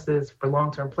resources for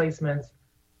long-term placements.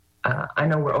 I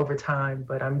know we're over time,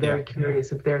 but I'm very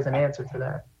curious if there's an answer to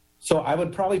that. So I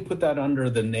would probably put that under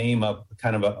the name of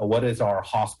kind of what is our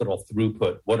hospital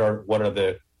throughput? What are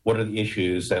the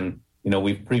issues? And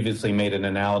we've previously made an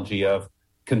analogy of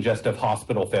congestive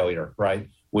hospital failure, right?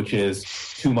 Which is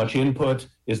too much input.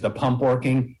 Is the pump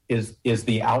working? Is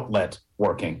the outlet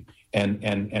working?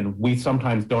 And we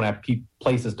sometimes don't have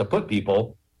places to put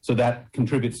people, so that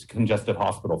contributes to congestive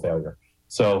hospital failure.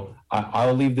 So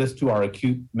I'll leave this to our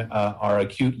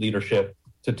acute leadership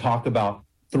to talk about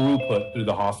throughput through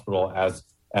the hospital as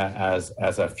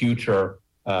a future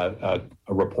a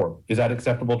report. Is that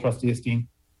acceptable, Trustee Esteen?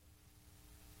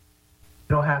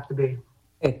 You don't have to be.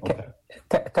 Okay.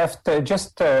 Taft,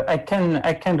 I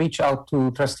can reach out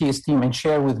to Trustee Esteen and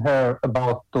share with her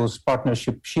about those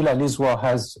partnerships. Sheila Lizwa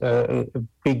has a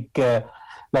big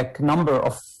number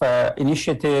of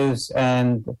initiatives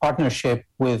and partnership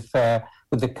with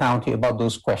the county about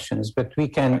those questions. But we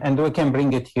can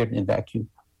bring it here in the acute.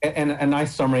 And a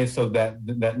nice summary so that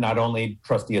not only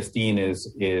Trustee Esteen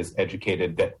is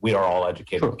educated, that we are all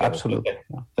educated. Sure, absolutely.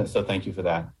 So thank you for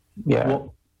that. Yeah.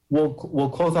 We'll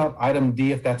close out item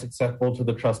D if that's acceptable to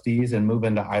the trustees and move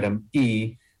into item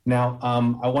E. Now,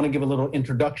 I want to give a little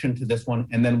introduction to this one,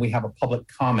 and then we have a public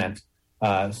comment.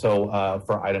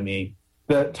 For item E,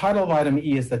 the title of item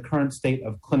E is the current state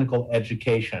of clinical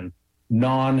education,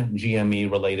 non-GME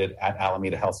related at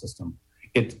Alameda Health System.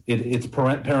 It's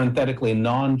parenthetically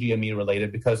non-GME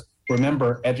related because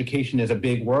remember, education is a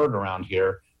big word around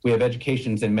here. We have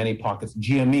educations in many pockets.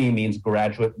 GME means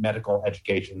graduate medical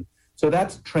education. So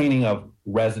that's training of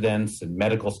residents and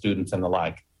medical students and the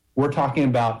like. We're talking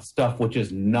about stuff which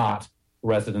is not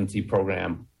residency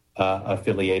program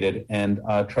affiliated. And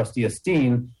Trustee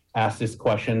Esteen asked this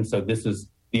question. So this is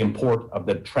the import of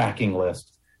the tracking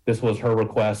list. This was her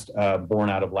request born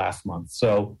out of last month.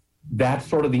 So that's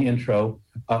sort of the intro.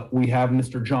 We have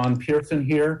Mr. John Pearson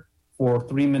here for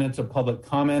 3 minutes of public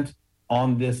comment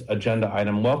on this agenda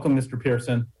item. Welcome, Mr.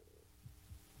 Pearson.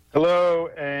 Hello,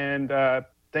 and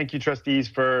thank you, trustees,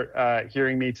 for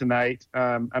hearing me tonight.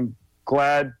 I'm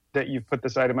glad that you've put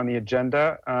this item on the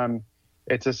agenda.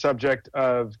 It's a subject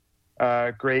of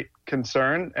great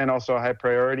concern and also a high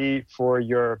priority for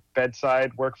your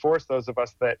bedside workforce, those of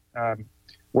us that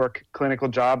work clinical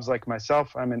jobs like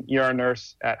myself. I'm an ER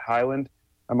nurse at Highland.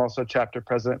 I'm also chapter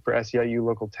president for SEIU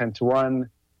Local 10-1,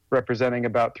 representing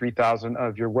about 3,000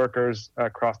 of your workers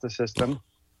across the system.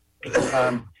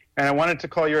 And I wanted to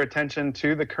call your attention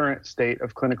to the current state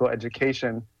of clinical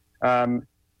education.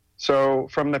 So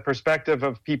from the perspective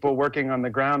of people working on the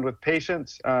ground with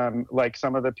patients, like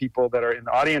some of the people that are in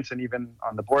the audience and even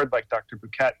on the board, like Dr.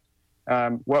 Bouquet,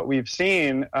 what we've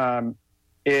seen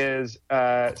is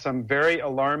some very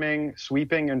alarming,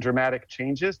 sweeping, and dramatic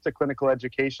changes to clinical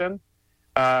education,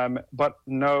 but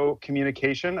no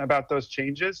communication about those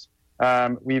changes.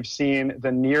 We've seen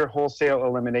the near wholesale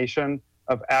elimination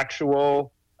of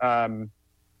actual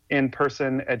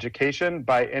in-person education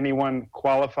by anyone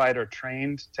qualified or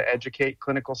trained to educate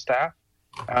clinical staff.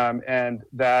 And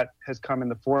that has come in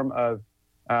the form of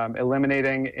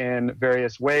eliminating in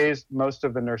various ways most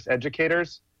of the nurse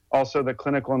educators, also the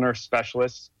clinical nurse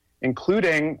specialists,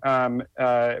 including,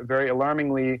 very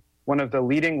alarmingly, one of the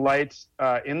leading lights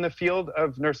in the field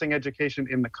of nursing education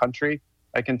in the country.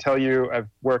 I can tell you I've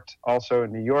worked also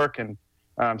in New York, and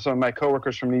some of my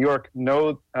coworkers from New York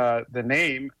know the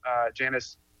name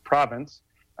Janice Province.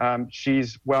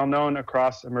 She's well known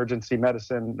across emergency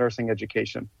medicine nursing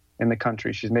education in the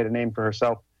country. She's made a name for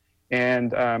herself.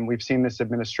 And we've seen this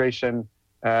administration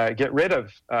get rid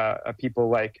of people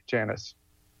like Janice.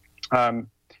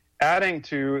 Adding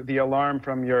to the alarm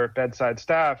from your bedside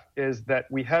staff is that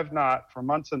we have not, for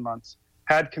months and months,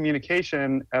 had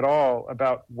communication at all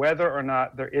about whether or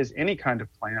not there is any kind of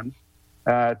plan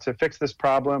to fix this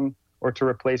problem or to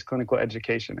replace clinical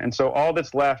education. And so all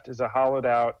that's left is a hollowed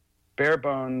out, bare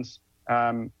bones,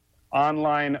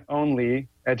 online only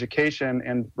education.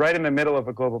 And right in the middle of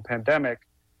a global pandemic,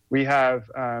 we have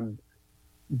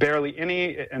barely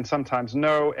any and sometimes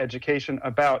no education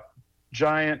about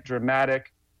giant,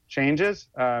 dramatic changes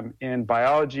in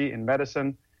biology, in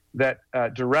medicine that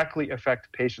directly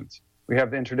affect patients. We have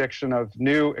the introduction of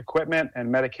new equipment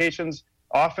and medications,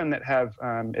 often that have,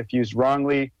 if used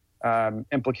wrongly,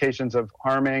 implications of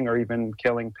harming or even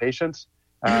killing patients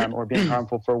or being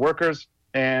harmful for workers.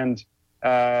 And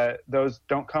those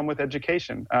don't come with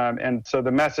education. And so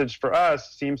the message for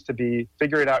us seems to be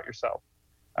figure it out yourself.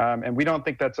 And we don't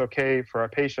think that's okay for our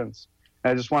patients.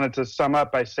 And I just wanted to sum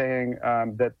up by saying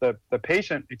that the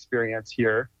patient experience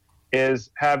here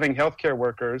is having healthcare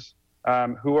workers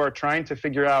who are trying to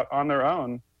figure out on their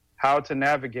own how to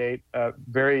navigate a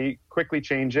very quickly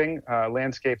changing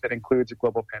landscape that includes a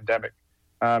global pandemic.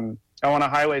 I want to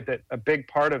highlight that a big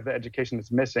part of the education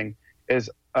that's missing is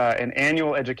an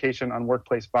annual education on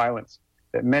workplace violence.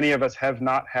 that many of us have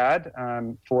not had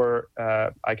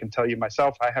I can tell you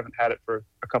myself, I haven't had it for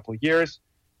a couple of years.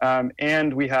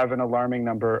 And we have an alarming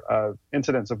number of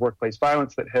incidents of workplace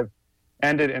violence that have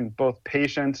ended in both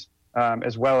patients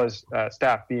as well as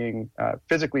staff being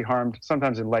physically harmed,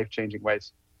 sometimes in life-changing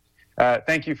ways.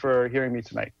 Thank you for hearing me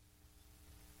tonight.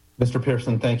 Mr.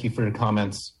 Pearson, thank you for your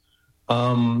comments.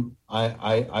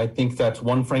 I think that's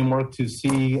one framework to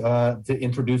see to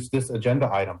introduce this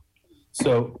agenda item.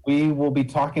 So we will be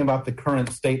talking about the current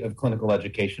state of clinical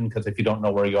education, because if you don't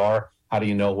know where you are, how do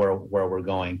you know where we're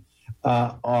going?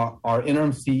 Our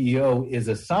interim CEO is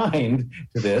assigned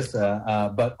to this,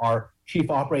 but our Chief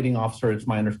Operating Officer, it's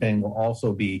my understanding, will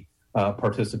also be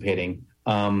participating.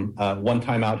 One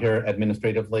time out here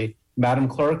administratively. Madam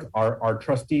Clerk, our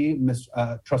trustee,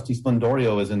 Trustee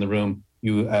Splendorio, is in the room.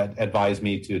 You advised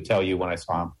me to tell you when I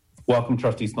saw him. Welcome,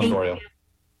 Trustee Splendorio.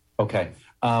 Okay,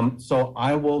 so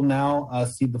I will now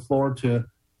cede the floor to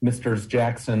Misters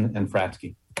Jackson and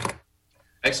Fratsky.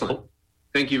 Excellent.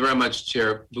 Thank you very much,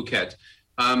 Chair Bouquet.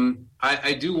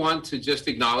 I do want to just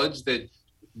acknowledge that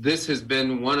this has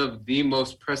been one of the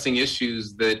most pressing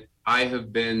issues that I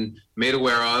have been made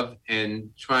aware of, and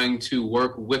trying to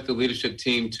work with the leadership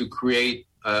team to create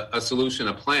a solution,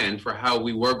 a plan for how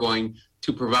we were going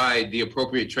to provide the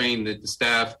appropriate training that the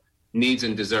staff needs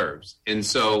and deserves. And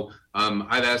so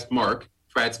I've asked Mark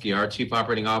Fratsky, our Chief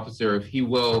Operating Officer, if he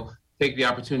will take the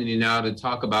opportunity now to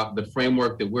talk about the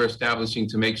framework that we're establishing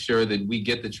to make sure that we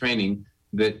get the training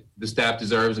that the staff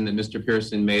deserves and that Mr.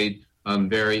 Pearson made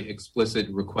very explicit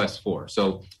requests for.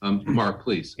 So, Mark,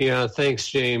 please. Yeah, thanks,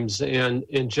 James. And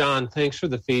John, thanks for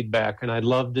the feedback. And I'd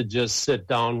love to just sit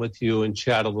down with you and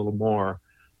chat a little more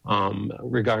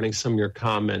regarding some of your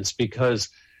comments, because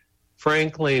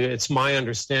frankly, it's my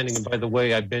understanding, and by the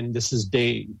way, this is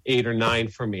day 8 or 9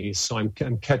 for me, so I'm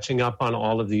catching up on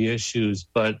all of the issues,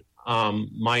 but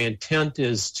my intent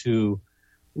is to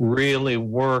really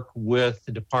work with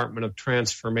the Department of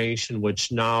Transformation,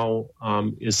 which now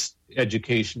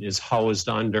education is housed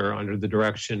under the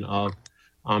direction of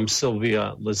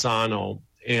Sylvia Lozano.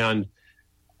 And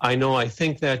I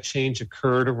think that change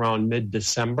occurred around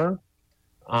mid-December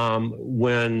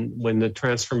when the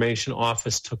Transformation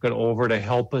Office took it over to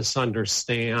help us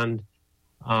understand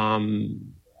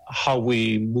how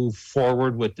we move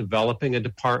forward with developing a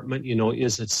department.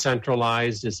 Is it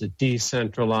centralized? Is it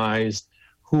decentralized?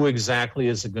 Who exactly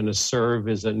is it going to serve?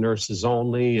 Is it nurses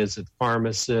only? Is it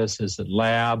pharmacists? Is it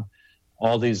lab?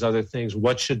 All these other things.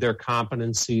 What should their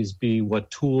competencies be?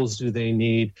 What tools do they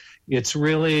need? It's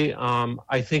really,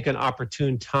 I think, an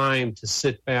opportune time to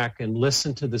sit back and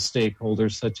listen to the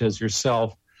stakeholders, such as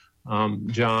yourself,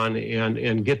 John,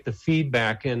 and get the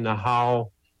feedback into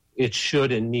how it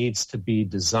should and needs to be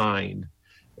designed.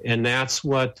 And that's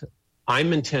what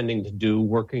I'm intending to do,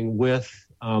 working with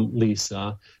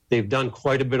Lisa. They've done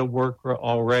quite a bit of work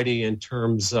already in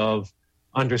terms of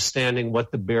understanding what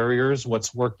the barriers,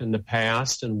 what's worked in the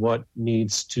past, and what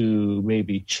needs to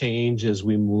maybe change as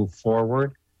we move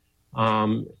forward.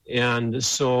 And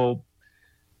so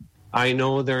I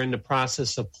know they're in the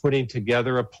process of putting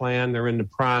together a plan. They're in the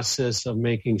process of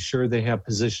making sure they have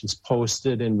positions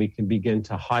posted and we can begin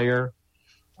to hire.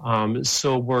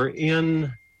 So we're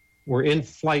in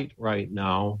flight right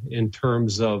now in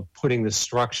terms of putting the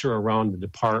structure around the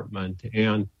department.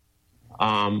 And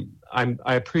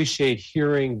I appreciate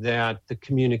hearing that the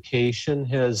communication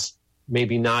has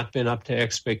maybe not been up to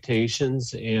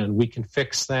expectations, and we can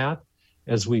fix that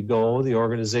as we go. The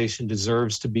organization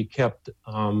deserves to be kept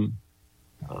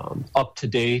up to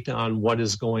date on what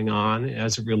is going on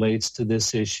as it relates to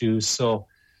this issue. So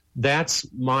that's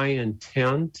my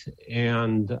intent,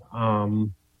 and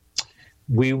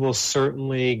we will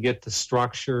certainly get the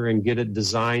structure and get it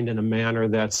designed in a manner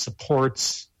that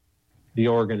supports the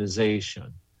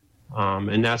organization.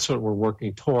 And that's what we're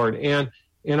working toward. And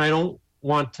I don't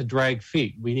want to drag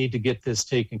feet. We need to get this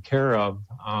taken care of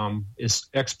as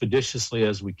expeditiously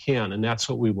as we can, and that's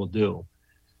what we will do.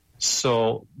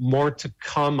 So more to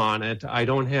come on it. I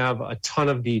don't have a ton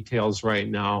of details right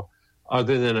now,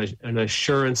 other than an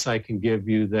assurance I can give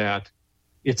you that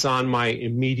it's on my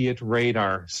immediate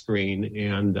radar screen,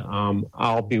 and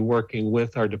I'll be working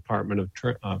with our Department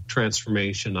of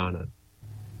Transformation on it.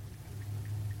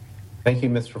 Thank you,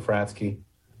 Mr. Fratsky.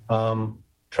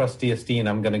 Trustee Esteen,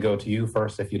 I'm going to go to you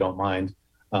first, if you don't mind.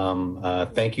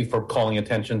 Thank you for calling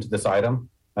attention to this item.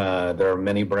 There are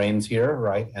many brains here,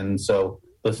 right? And so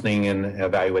listening and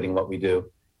evaluating what we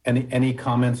do. Any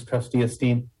comments, Trustee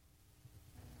Esteen?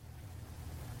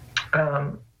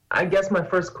 I guess my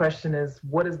first question is,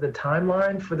 what is the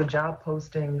timeline for the job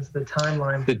postings, the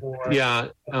timeline for... Yeah,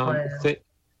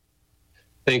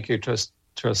 thank you,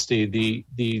 Trustee.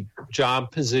 The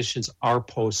job positions are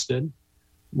posted.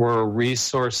 We're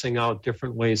resourcing out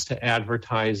different ways to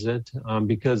advertise it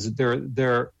because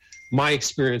they're my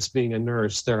experience being a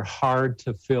nurse, they're hard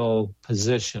to fill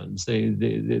positions.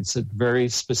 It's a very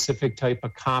specific type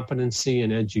of competency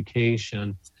and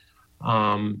education.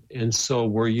 And so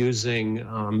we're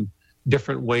using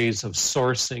different ways of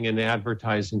sourcing and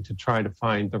advertising to try to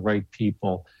find the right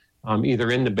people, either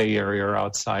in the Bay Area or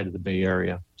outside of the Bay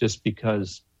Area, just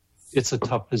because it's a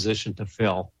tough position to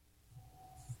fill.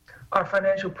 Are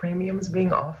financial premiums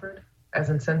being offered as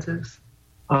incentives?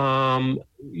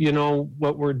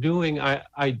 What we're doing, I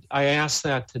asked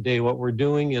that today. What we're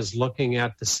doing is looking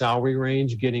at the salary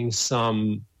range, getting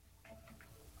some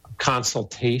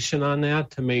consultation on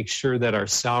that to make sure that our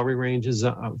salary ranges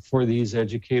for these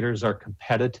educators are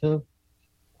competitive.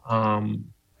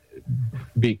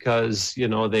 Because,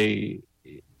 they've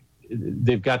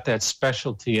got that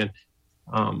specialty and,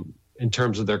 in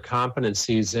terms of their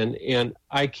competencies. And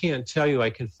I can't tell you, I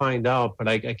can find out, but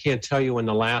I can't tell you when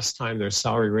the last time their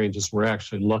salary ranges were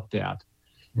actually looked at.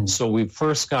 Mm-hmm. So we've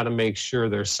first got to make sure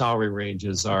their salary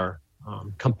ranges are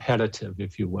competitive,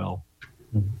 if you will.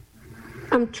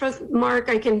 Mark,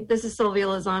 this is Sylvia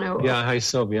Lozano. Yeah, hi,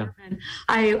 Sylvia.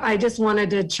 I just wanted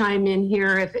to chime in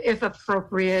here if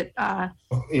appropriate.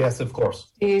 Yes, of course.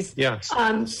 Please. Yes.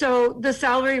 So the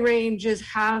salary ranges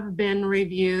have been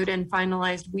reviewed and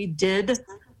finalized. We did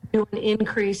do an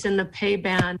increase in the pay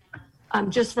band.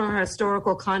 Just from a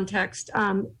historical context,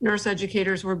 nurse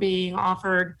educators were being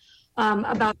offered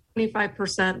about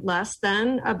 25% less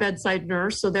than a bedside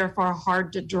nurse, so therefore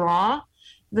hard to draw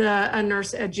a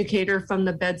nurse educator from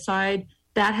the bedside.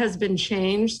 That has been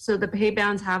changed. So the pay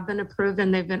bands have been approved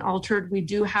and they've been altered. We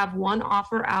do have one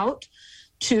offer out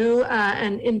to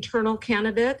an internal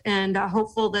candidate and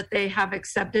hopeful that they have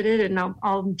accepted it. And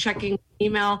I'm checking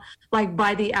email like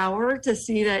by the hour to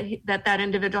see that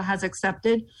individual has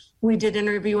accepted. We did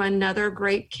interview another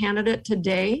great candidate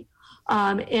today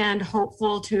and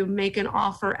hopeful to make an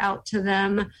offer out to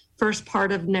them first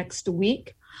part of next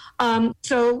week.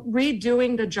 So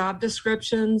redoing the job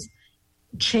descriptions,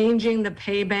 changing the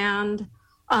pay band,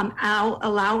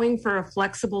 allowing for a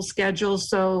flexible schedule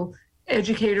so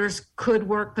educators could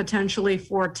work potentially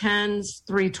 410s,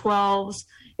 312s.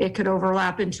 It could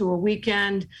overlap into a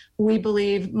weekend.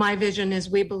 My vision is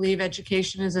we believe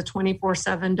education is a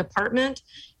 24/7 department.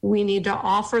 We need to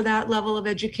offer that level of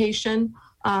education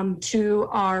to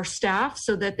our staff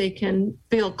so that they can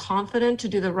feel confident to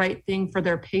do the right thing for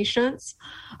their patients.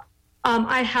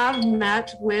 I have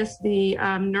met with the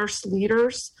nurse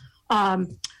leaders,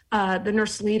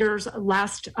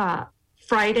 last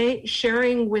Friday,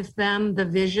 sharing with them the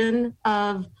vision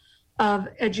of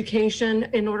education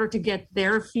in order to get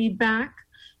their feedback.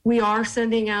 We are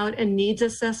sending out a needs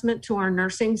assessment to our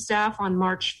nursing staff on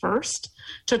March 1st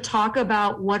to talk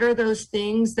about what are those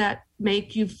things that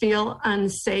make you feel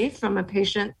unsafe from a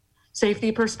patient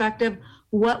safety perspective.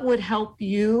 What would help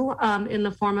you in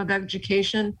the form of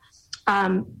education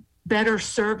better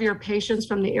serve your patients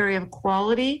from the area of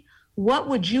quality? What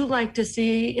would you like to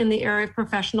see in the area of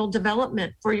professional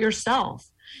development for yourself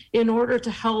in order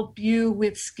to help you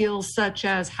with skills such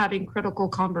as having critical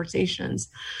conversations?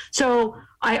 So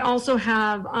I also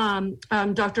have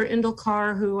Dr.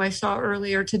 Indalkar, who I saw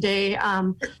earlier today,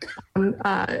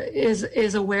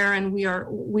 is aware, and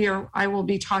I will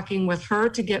be talking with her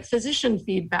to get physician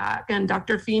feedback. And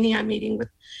Dr. Feeney, I'm meeting with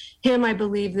him, I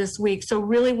believe, this week. So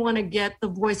really want to get the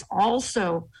voice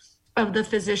also of the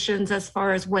physicians as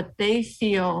far as what they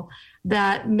feel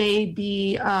that may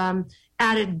be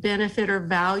added benefit or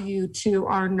value to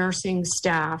our nursing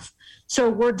staff. So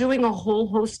we're doing a whole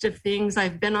host of things.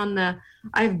 I've been in the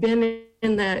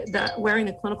wearing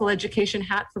the clinical education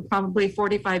hat for probably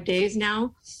 45 days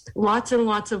now. Lots and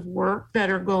lots of work that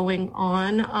are going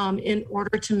on in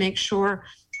order to make sure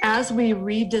as we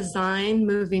redesign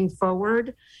moving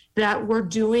forward that we're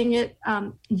doing it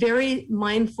very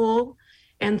mindful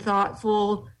and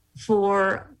thoughtful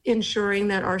for ensuring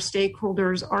that our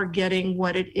stakeholders are getting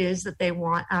what it is that they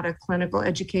want out of clinical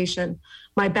education.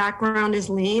 My background is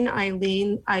lean. I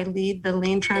lead the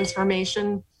lean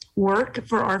transformation work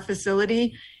for our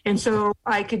facility. And so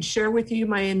I could share with you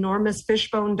my enormous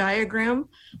fishbone diagram,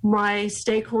 my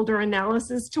stakeholder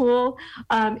analysis tool.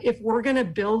 If we're going to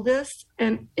build this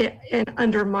and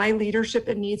under my leadership,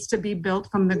 it needs to be built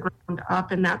from the ground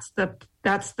up. And that's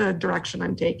the direction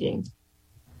I'm taking.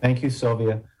 Thank you,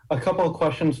 Sylvia. A couple of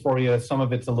questions for you. Some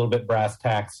of it's a little bit brass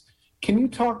tacks. Can you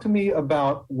talk to me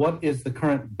about what is the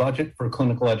current budget for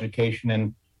clinical education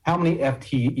and how many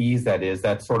FTEs that is?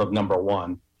 That's sort of number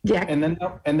one. Yeah. And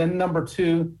then number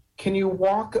two, can you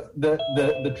walk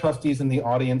the trustees and the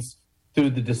audience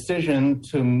through the decision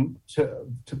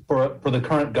for the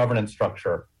current governance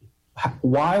structure?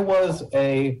 Why was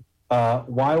a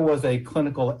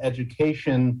clinical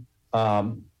education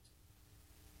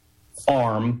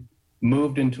arm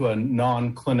moved into a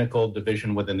non-clinical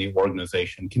division within the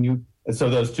organization? So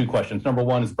those two questions. Number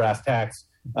one is brass tacks.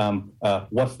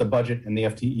 What's the budget and the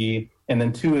FTE? And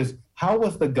then two is, how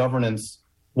was the governance?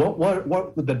 What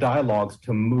were the dialogues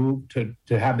to move to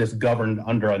have this governed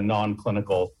under a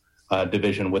non-clinical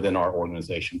division within our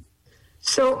organization?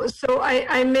 So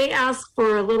I may ask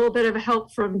for a little bit of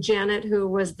help from Janet, who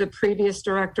was the previous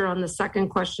director on the second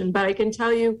question, but I can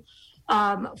tell you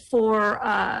for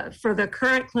the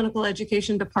current clinical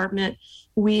education department,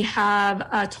 we have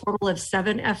a total of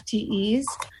 7 FTEs.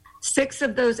 6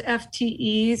 of those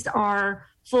FTEs are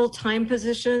full-time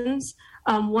positions.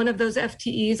 One of those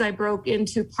FTEs I broke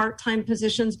into part-time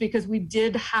positions because we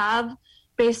did have,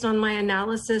 based on my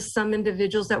analysis, some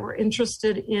individuals that were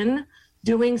interested in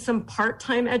doing some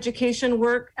part-time education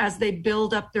work as they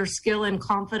build up their skill and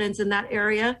confidence in that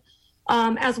area,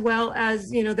 as well as,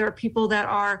 there are people that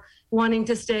are wanting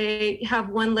to have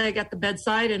one leg at the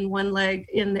bedside and one leg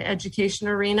in the education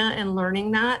arena and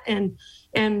learning that, and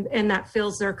that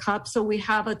fills their cup. So we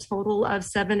have a total of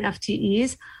 7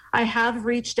 FTEs. I have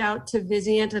reached out to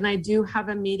Vizient, and I do have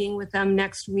a meeting with them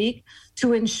next week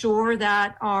to ensure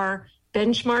that our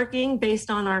benchmarking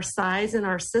based on our size and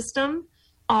our system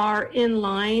are in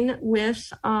line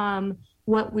with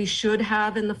what we should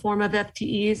have in the form of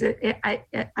FTEs.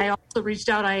 I also reached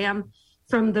out. I am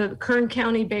from the Kern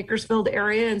County, Bakersfield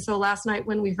area. And so last night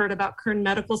when we heard about Kern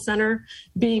Medical Center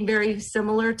being very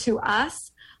similar to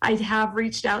us, I have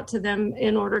reached out to them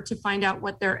in order to find out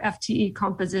what their FTE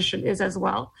composition is as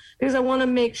well. Because I want to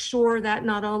make sure that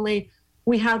not only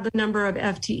we have the number of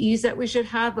FTEs that we should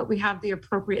have, but we have the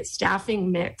appropriate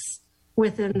staffing mix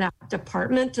within that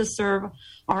department to serve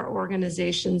our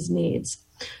organization's needs.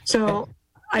 So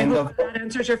I hope that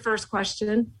answers your first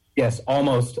question. Yes,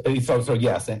 almost. So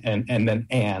yes, and then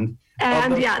And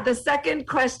the second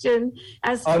question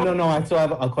as no, I still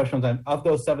have a question on that. Of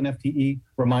those 7 FTE,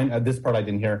 this part I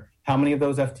didn't hear. How many of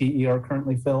those FTE are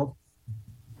currently filled?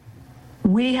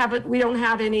 We don't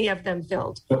have any of them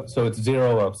filled. So it's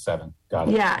 0 of 7. Got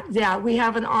it. Yeah. We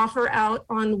have an offer out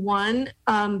on one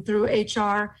through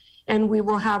HR, and we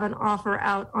will have an offer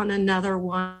out on another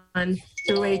one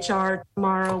through HR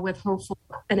tomorrow with hopefully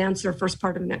an answer first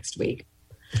part of next week.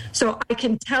 So I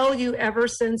can tell you, ever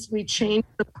since we changed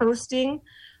the posting,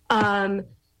 HR,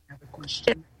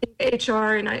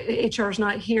 and HR's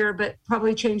not here, but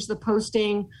probably changed the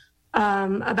posting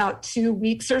about 2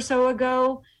 weeks or so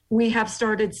ago, we have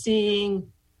started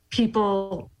seeing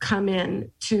people come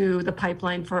in to the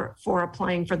pipeline for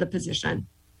applying for the position.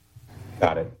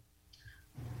 Got it.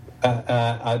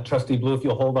 Trustee Blue, if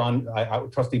you'll hold on,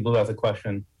 Trustee Blue has a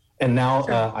question. And now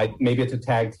maybe it's a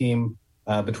tag team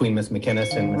between Ms.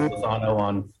 McInnes and Ms. Lozano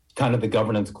on kind of the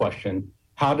governance question.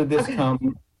 How did this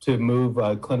come to move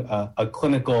a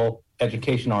clinical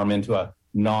education arm into a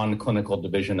non-clinical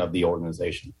division of the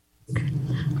organization?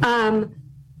 Janet,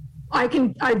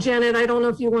 I don't know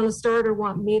if you want to start or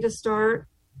want me to start.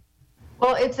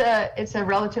 Well, it's a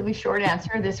relatively short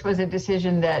answer. This was a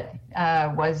decision that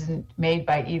wasn't made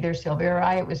by either Sylvia or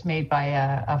I. It was made by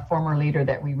a former leader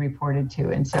that we reported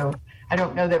to. And so I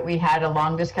don't know that we had a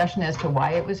long discussion as to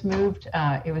why it was moved.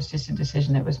 It was just a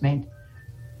decision that was made.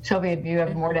 Sylvia, do you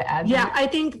have more to add? Yeah, I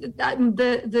think that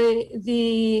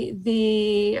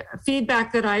the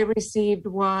feedback that I received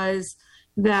was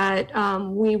that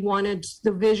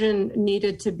the vision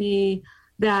needed to be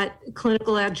that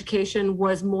clinical education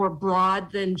was more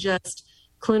broad than just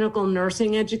clinical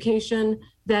nursing education,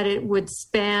 that it would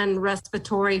span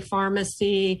respiratory,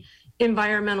 pharmacy,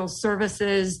 environmental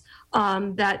services,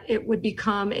 that it would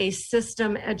become a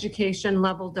system education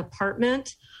level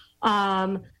department.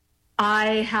 I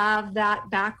have that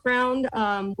background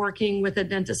working with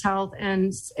Adventist Health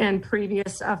and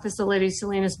previous facilities,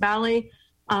 Salinas Valley.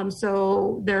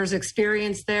 So there's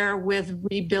experience there with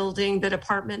rebuilding the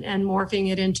department and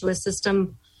morphing it into a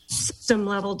system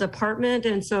level department.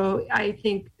 And so I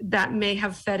think that may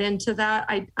have fed into that.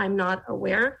 I'm not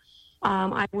aware.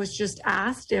 I was just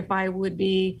asked if I would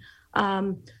be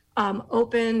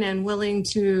open and willing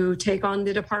to take on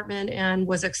the department, and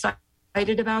was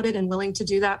excited about it and willing to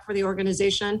do that for the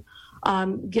organization,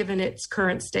 given its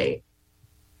current state.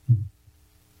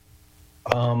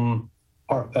 And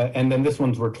then this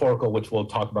one's rhetorical, which we'll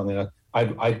talk about later.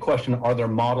 I question, are there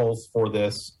models for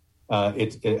this? I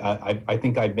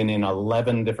think I've been in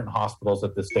 11 different hospitals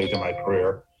at this stage of my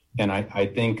career. And I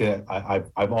think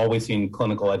I've always seen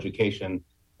clinical education,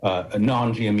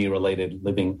 non-GME related,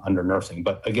 living under nursing.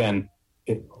 But again,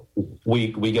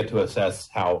 we get to assess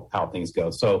how things go.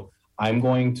 So I'm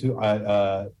going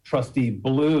to Trustee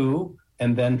Blue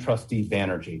and then Trustee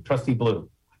Banerjee. Trustee Blue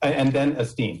and then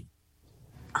Esteen.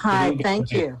 Hi,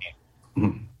 thank you.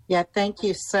 Yeah, thank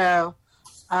you. So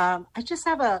I just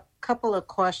have a couple of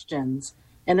questions,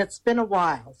 and it's been a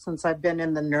while since I've been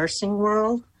in the nursing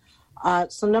world.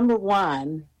 So number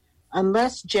one,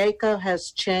 unless JCAHO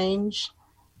has changed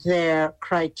their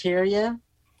criteria,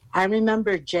 I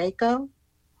remember JCAHO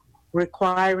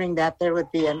requiring that there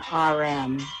would be an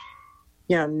RM,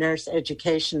 nurse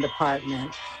education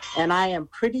department. And I am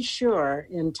pretty sure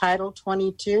in Title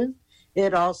 22,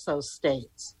 it also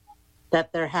states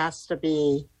that there has to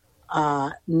be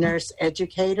nurse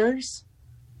educators,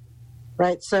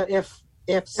 right? So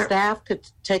if staff could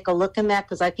take a look in that,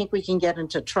 because I think we can get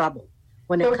into trouble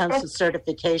when it comes to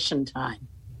certification time.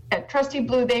 Trustee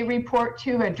Blue, they report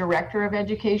to a director of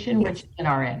education, which is an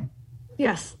RN.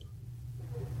 Yes.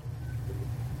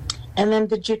 And then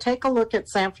did you take a look at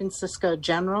San Francisco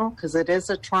General? Because it is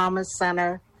a trauma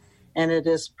center and it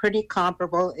is pretty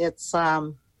comparable. It's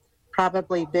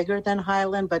probably bigger than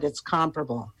Highland, but it's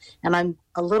comparable. And I'm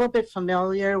a little bit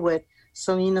familiar with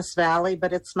Salinas Valley,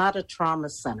 but it's not a trauma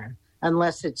center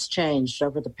unless it's changed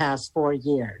over the past 4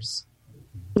 years.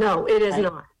 No, it is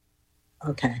not.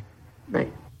 Okay.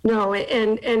 Right. No,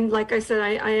 and like I said,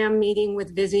 I am meeting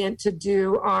with Vizient to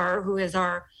do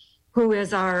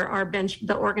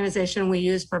the organization we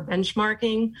use for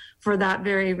benchmarking. For that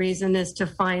very reason, is to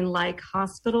find like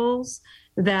hospitals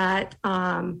that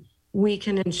we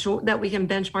can ensure that we can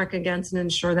benchmark against and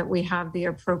ensure that we have the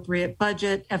appropriate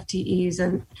budget, FTEs,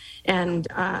 and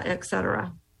et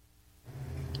cetera.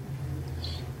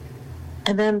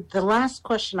 And then the last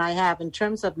question I have in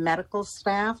terms of medical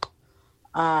staff,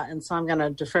 and so I'm going to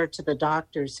defer to the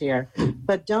doctors here,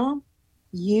 but don't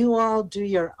you all do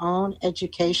your own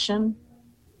education?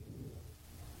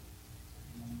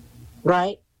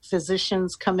 Right?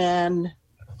 Physicians come in.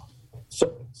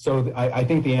 So I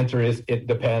think the answer is it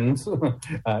depends,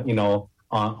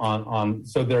 on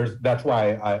so that's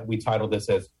why we titled this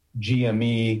as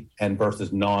GME and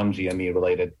versus non-GME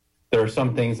related. There are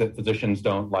some things that physicians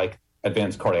don't like: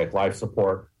 advanced cardiac life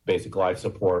support, basic life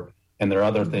support, and there are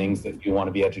other things that you want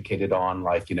to be educated on,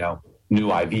 like, new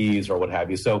IVs or what have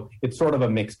you. So it's sort of a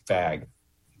mixed bag.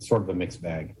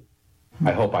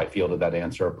 I hope I fielded that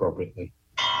answer appropriately.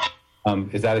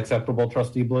 Is that acceptable,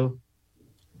 Trustee Blue?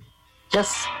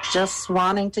 Just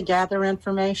wanting to gather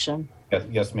information.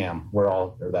 Yes, ma'am. We're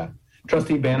all for that.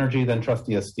 Trustee Banerjee, then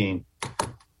Trustee Esteen.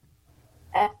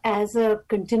 As a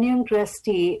continuing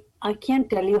trustee, I can't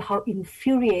tell you how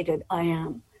infuriated I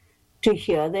am to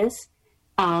hear this.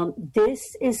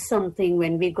 This is something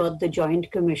when we got the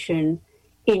Joint Commission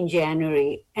in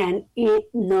January, and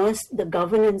the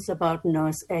governance about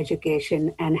nurse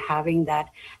education and having that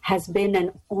has been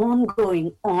an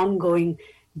ongoing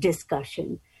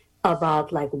discussion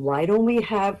about, like, why don't we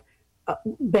have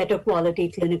better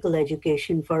quality clinical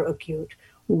education for acute?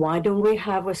 Why don't we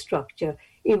have a structure?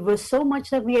 It was so much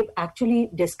that we have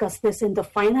actually discussed this in the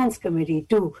Finance Committee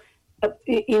too,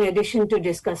 in addition to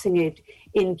discussing it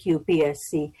in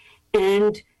QPSC.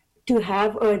 And to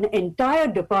have an entire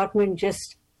department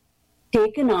just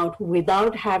taken out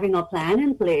without having a plan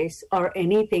in place or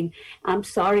anything, I'm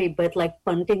sorry, but like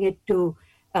punting it to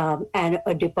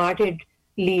a departed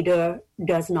leader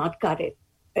does not cut it.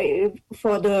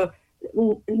 For the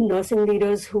nursing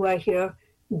leaders who are here,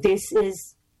 this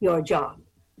is your job.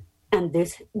 And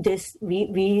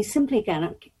we simply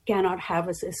cannot have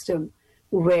a system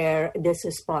where this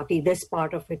is spotty, this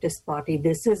part of it is spotty.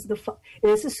 This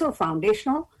is so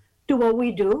foundational to what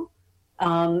we do.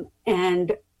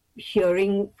 And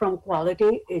hearing from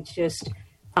quality, it's just,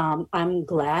 I'm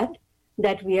glad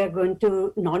that we are going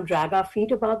to not drag our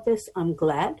feet about this. I'm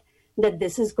glad that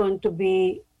this is going to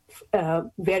be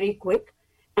very quick.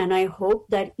 And I hope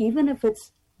that even if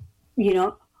it's,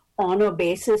 on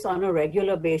a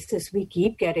regular basis, we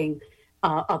keep getting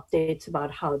updates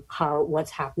about how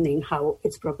what's happening, how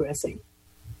it's progressing.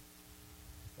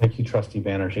 Thank you, Trustee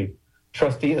Banerjee.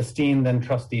 Trustee Esteen, then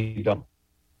Trustee Dunn.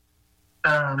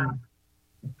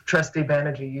 Trustee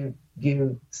Banerjee,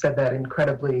 you said that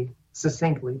incredibly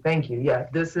succinctly. Thank you. Yeah,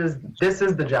 this is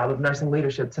the job of nursing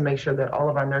leadership, to make sure that all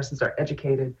of our nurses are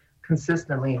educated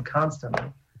consistently and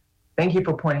constantly. Thank you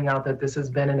for pointing out that this has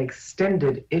been an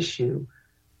extended issue.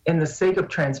 In the sake of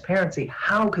transparency,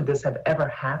 how could this have ever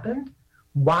happened?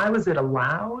 Why was it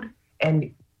allowed?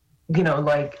 And,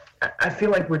 I feel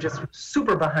like we're just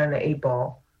super behind the eight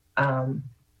ball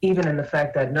even in the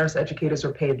fact that nurse educators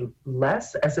are paid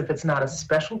less, as if it's not a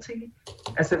specialty,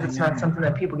 as if it's not something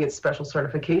that people get special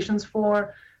certifications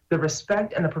for. The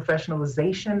respect and the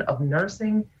professionalization of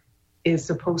nursing is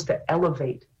supposed to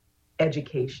elevate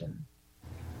education.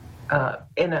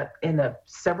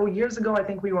 Several years ago, I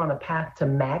think we were on a path to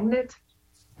magnet.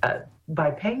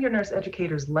 By paying your nurse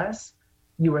educators less,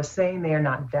 you are saying they are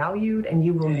not valued, and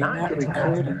you will not get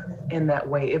to in that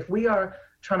way. If we are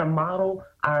trying to model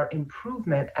our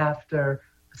improvement after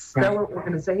stellar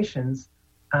organizations,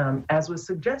 as was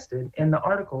suggested in the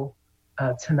article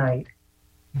tonight,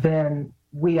 then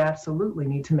we absolutely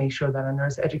need to make sure that our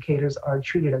nurse educators are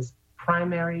treated as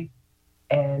primary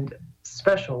and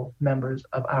special members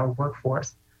of our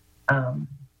workforce.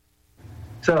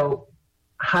 So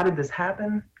how did this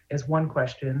happen is one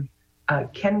question.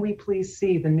 Can we please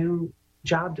see the new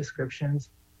job descriptions?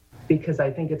 Because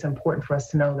I think it's important for us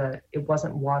to know that it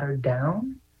wasn't watered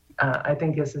down. I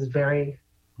think this is very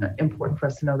important for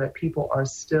us to know that people are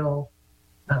still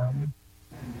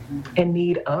in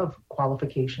need of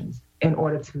qualifications in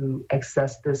order to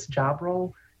access this job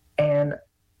role. And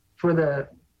for the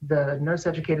nurse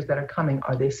educators that are coming,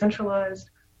 are they centralized?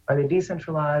 Are they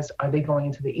decentralized? Are they going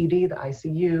into the ED, the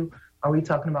ICU? Are we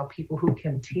talking about people who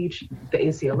can teach the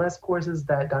ACLS courses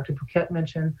that Dr. Bouquet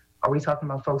mentioned? Are we talking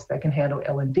about folks that can handle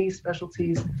L&D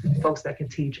specialties, folks that can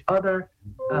teach other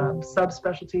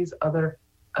subspecialties, other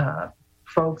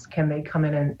folks? Can they come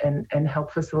in and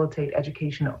help facilitate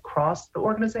education across the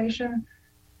organization?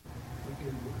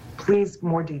 Please,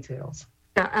 more details.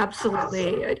 Yeah,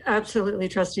 absolutely. Absolutely,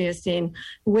 Trustee Esteen.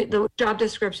 With the job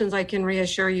descriptions, I can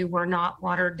reassure you, were not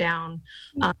watered down.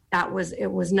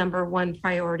 It was number one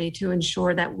priority to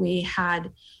ensure that we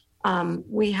had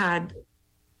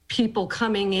people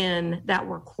coming in that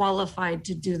were qualified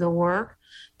to do the work.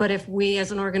 But if we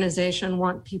as an organization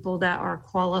want people that are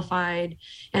qualified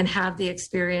and have the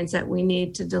experience that we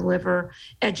need to deliver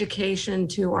education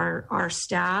to our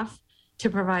staff to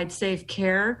provide safe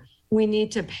care, we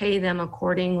need to pay them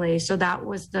accordingly. So that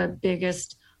was the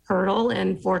biggest hurdle.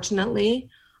 And fortunately,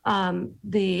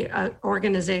 the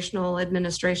organizational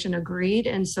administration agreed.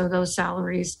 And so those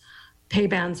salaries, pay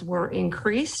bands were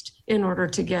increased in order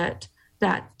to get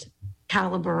that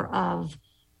caliber of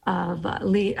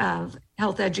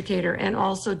health educator. And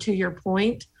also, to your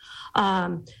point,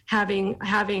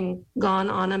 having gone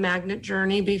on a magnet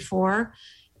journey before,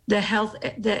 the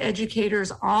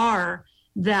educators are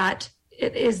that.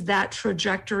 It is that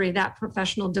trajectory, that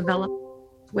professional development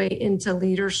way into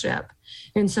leadership,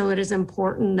 and so it is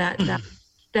important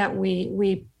that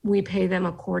we pay them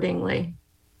accordingly.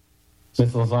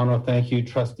 Ms. Lozano, thank you.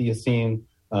 Trustee Esteen,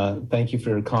 thank you for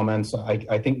your comments.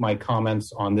 I think my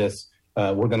comments on this,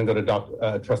 we're going to go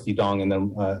to Trustee Dong and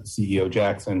then CEO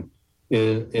Jackson,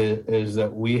 is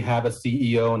that we have a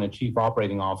CEO and a chief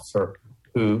operating officer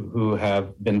who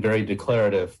have been very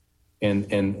declarative in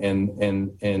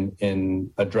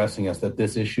addressing us, that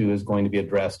this issue is going to be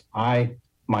addressed. I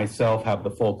myself have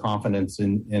the full confidence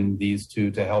in these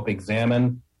two to help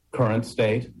examine current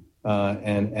state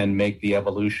and make the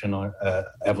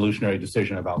evolutionary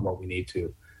decision about what we need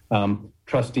to.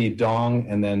 Trustee Dong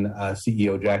and then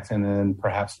CEO Jackson, and then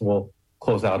perhaps we'll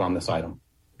close out on this item.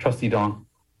 Trustee Dong.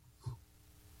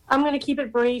 I'm going to keep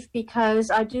it brief because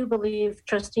I do believe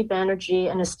Trustee Banerjee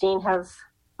and Esteen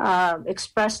have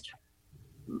expressed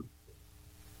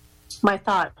my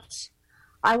thoughts.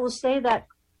 I will say that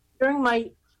during my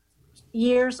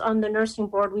years on the nursing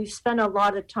board, we've spent a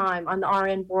lot of time on the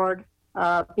RN board,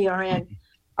 BRN,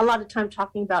 a lot of time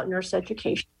talking about nurse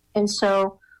education. And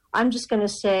so I'm just going to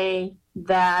say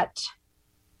that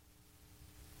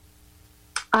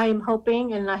I am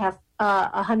hoping, and I have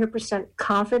 100%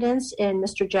 confidence in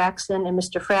Mr. Jackson and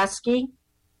Mr. Fratsky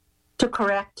to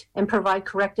correct and provide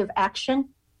corrective action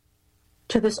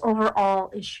to this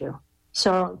overall issue.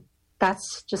 So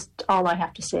that's just all I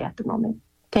have to say at the moment.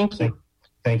 Thank you.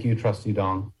 Thank you, Trustee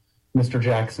Dong. Mr.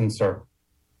 Jackson, sir.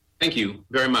 Thank you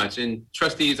very much. And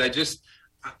trustees, I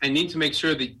need to make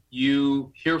sure that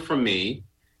you hear from me.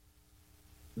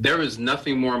 There is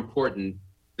nothing more important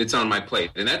that's on my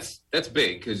plate. And that's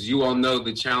big, because you all know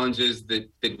the challenges that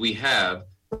we have.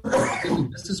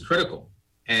 This is critical.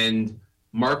 And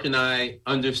Mark and I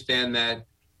understand that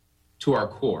to our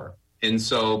core. And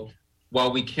so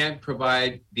while we can't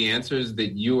provide the answers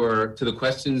that to the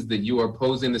questions that you are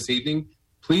posing this evening,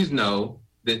 please know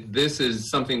that this is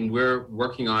something we're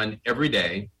working on every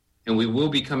day, and we will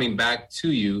be coming back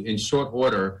to you in short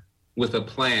order with a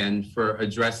plan for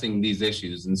addressing these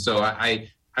issues. And so I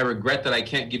regret that I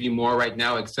can't give you more right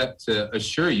now, except to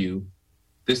assure you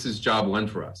this is job one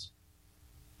for us.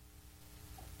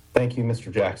 Thank you,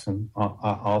 Mr. Jackson.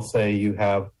 I'll say you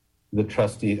have the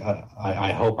trustee,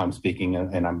 I hope I'm speaking,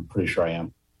 and I'm pretty sure I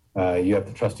am. You have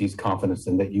the trustees' confidence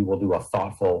in that you will do a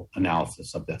thoughtful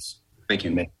analysis of this. Thank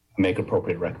you. Make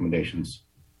appropriate recommendations.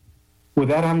 With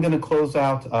that, I'm going to close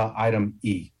out item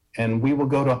E, and we will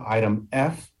go to item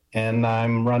F, and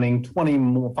I'm running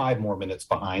 5 more minutes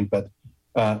behind, but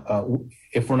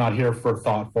if we're not here for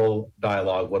thoughtful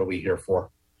dialogue, what are we here for?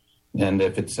 And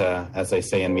if it's, as they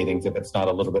say in meetings, if it's not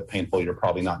a little bit painful, you're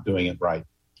probably not doing it right.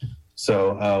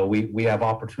 So we have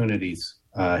opportunities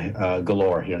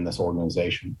galore here in this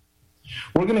organization.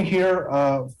 We're going to hear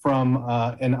from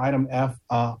an item F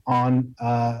on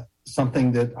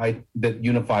something that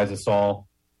unifies us all,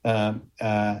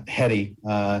 HEDI,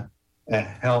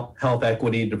 health,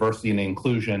 equity, diversity, and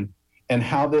inclusion, and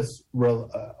how this,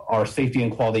 our safety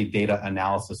and quality data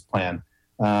analysis plan.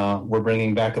 We're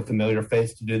bringing back a familiar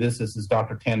face to do this. This is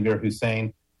Dr. Tanvir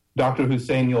Hussain. Dr.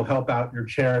 Hussain, you'll help out your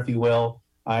chair if you will.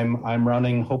 I'm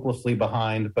running hopelessly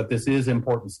behind, but this is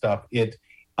important stuff. It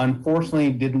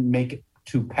unfortunately didn't make it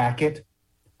to packet.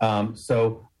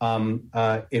 So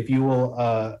if you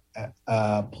will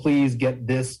please get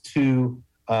this to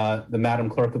the Madam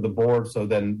Clerk of the Board, so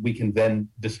then we can then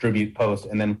distribute post,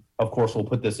 and then of course we'll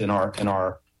put this in our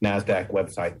NASDAQ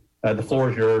website. The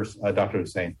floor is yours, Dr.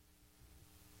 Hussain.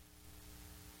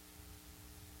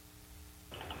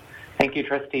 Thank you,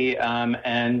 Trustee.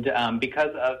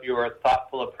 Because of your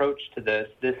thoughtful approach to this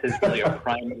is really a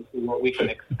primer to what we can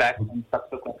expect in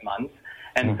subsequent months,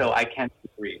 and so I can't be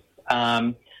brief.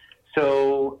 And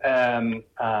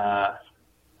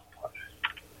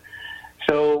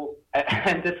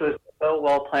this was so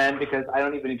well planned because I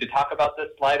don't even need to talk about this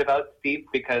slide about STEEP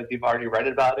because you've already read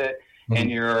about it in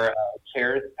your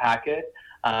chair's packet.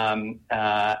 And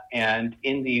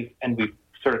we've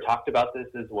sort of talked about this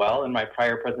as well in my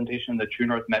prior presentation, the True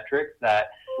North metrics,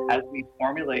 that as we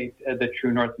formulate the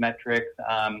True North metrics,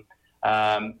 one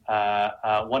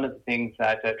of the things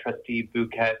that Trustee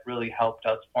Bouquet really helped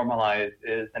us formalize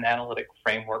is an analytic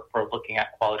framework for looking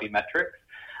at quality metrics.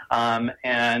 And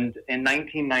in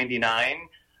 1999,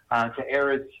 to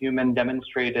err as human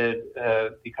demonstrated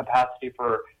the capacity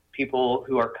for people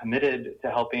who are committed to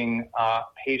helping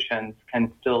patients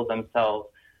can still themselves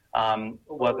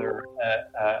whether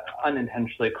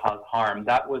unintentionally cause harm.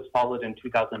 That was followed in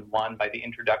 2001 by the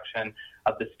introduction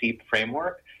of the STEEP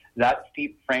framework. That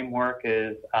STEEP framework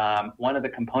is one of the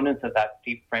components of that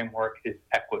STEEP framework is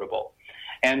equitable.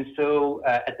 And so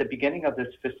at the beginning of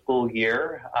this fiscal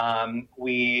year,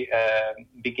 we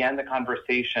began the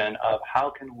conversation of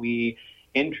how can we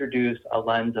introduce a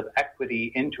lens of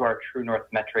equity into our True North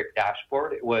metric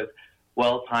dashboard. It was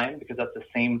well timed because at the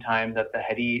same time that the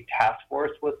HEDI task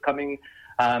force was coming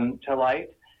to light.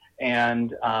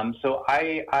 And so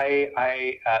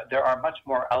there are much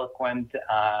more eloquent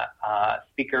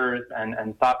speakers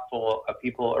and thoughtful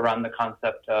people around the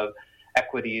concept of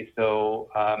equity. So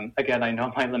again, I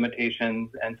know my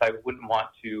limitations, and so I wouldn't want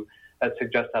to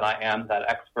suggest that I am that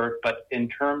expert, but in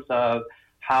terms of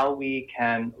how we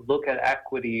can look at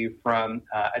equity from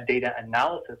a data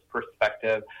analysis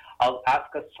perspective, I'll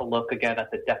ask us to look again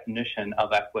at the definition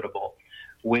of equitable,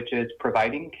 which is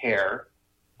providing care.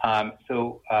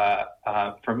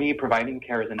 For me, providing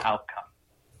care is an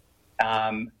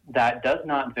outcome that does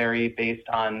not vary based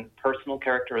on personal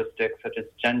characteristics such as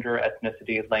gender,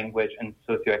 ethnicity, language, and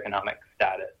socioeconomic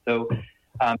status. So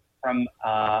from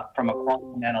a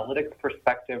quality and analytics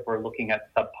perspective, we're looking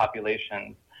at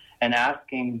subpopulations and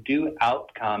asking, do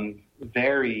outcomes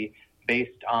vary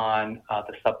based on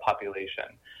the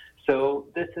subpopulation? So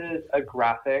this is a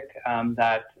graphic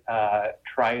that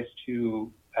tries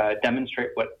to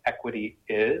demonstrate what equity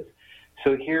is.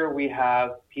 So here we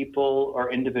have people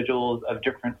or individuals of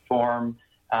different form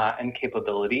and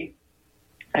capability.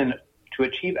 And to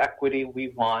achieve equity, we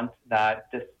want that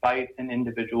despite an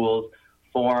individual's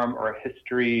form or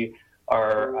history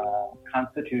or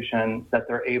constitution, that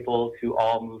they're able to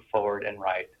all move forward and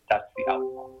right. That's the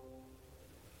outcome.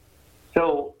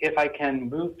 So if I can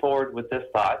move forward with this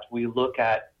thought, we look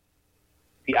at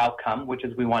the outcome, which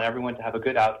is we want everyone to have a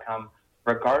good outcome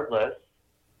regardless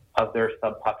of their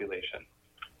subpopulation.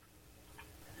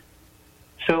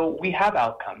 So we have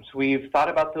outcomes. We've thought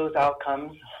about those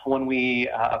outcomes when we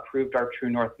approved our True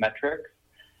North metrics.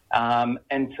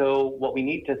 And so what we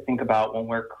need to think about when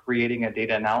we're creating a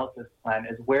data analysis plan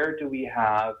is where do we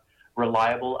have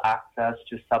reliable access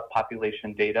to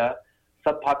subpopulation data,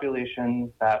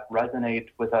 subpopulations that resonate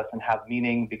with us and have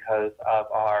meaning because of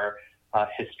our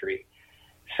history.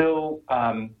 So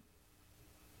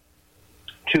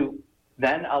to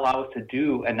then allow us to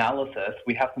do analysis,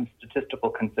 we have some statistical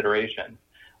considerations.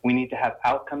 We need to have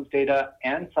outcomes data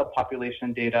and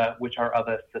subpopulation data, which are of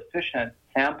a sufficient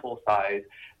sample size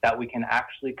that we can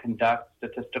actually conduct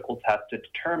statistical tests to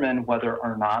determine whether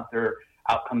or not their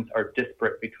outcomes are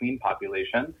disparate between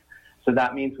populations. So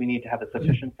that means we need to have a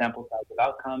sufficient sample size of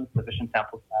outcomes, sufficient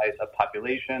sample size of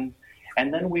populations,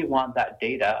 and then we want that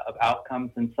data of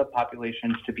outcomes and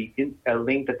subpopulations to be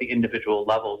linked at the individual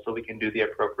level so we can do the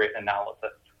appropriate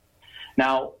analysis.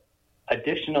 Now,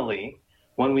 additionally,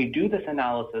 when we do this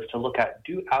analysis to look at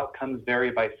do outcomes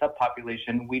vary by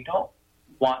subpopulation, we don't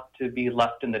want to be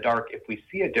left in the dark if we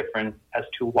see a difference as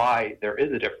to why there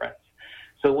is a difference.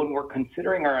 So when we're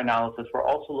considering our analysis, we're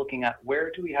also looking at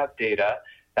where do we have data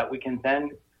that we can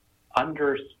then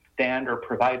understand or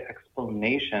provide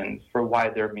explanations for why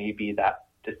there may be that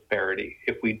disparity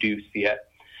if we do see it.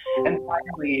 And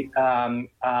finally,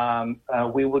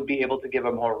 we would be able to give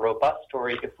a more robust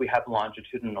story if we have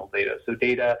longitudinal data, so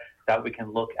data that we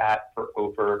can look at for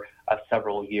over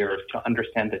several years to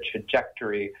understand the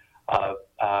trajectory of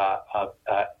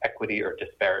equity or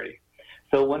disparity.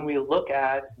 So when we look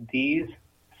at these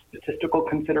statistical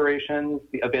considerations,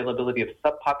 the availability of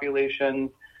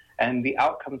subpopulations, and the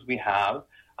outcomes we have,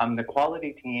 the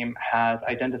quality team has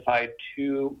identified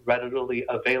two readily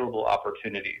available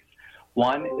opportunities.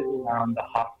 One is around the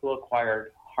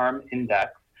hospital-acquired harm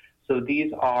index. So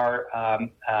these are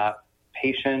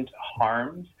patient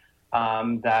harms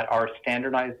that are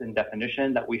standardized in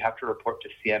definition that we have to report to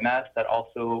CMS that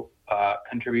also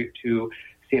contribute to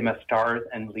CMS STARS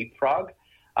and Leapfrog.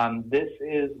 This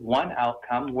is one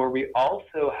outcome where we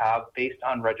also have, based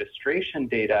on registration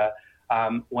data,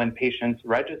 when patients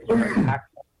register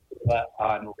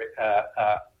on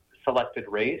selected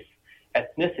race,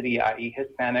 ethnicity, i.e.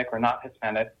 Hispanic or not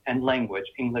Hispanic, and language,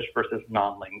 English versus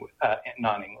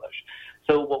non-English.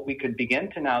 So what we could begin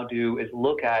to now do is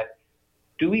look at,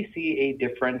 do we see a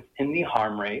difference in the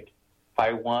harm rate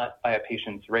by a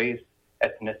patient's race,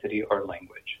 ethnicity, or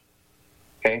language?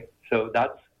 Okay, so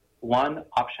that's one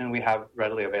option we have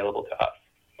readily available to us.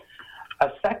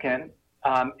 A second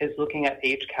is looking at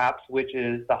HCAHPS, which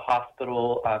is the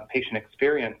hospital patient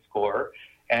experience score.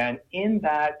 And in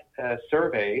that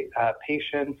survey,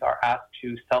 patients are asked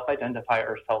to self-identify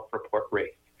or self-report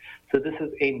race. So this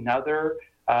is another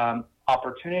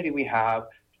opportunity we have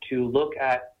to look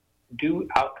at, do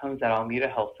outcomes at Alameda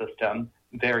Health System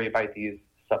vary by these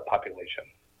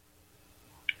subpopulations?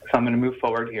 So I'm going to move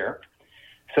forward here.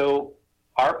 So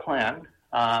our plan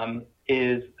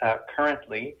is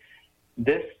currently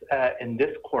in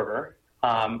this quarter,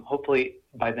 hopefully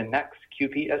by the next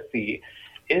QPSC,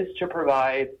 is to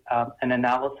provide an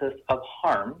analysis of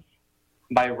harms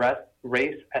by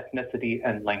race, ethnicity,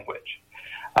 and language.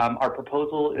 Our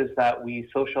proposal is that we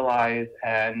socialize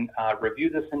and review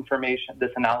this information,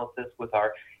 this analysis with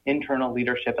our internal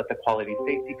leadership at the Quality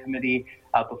Safety Committee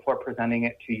before presenting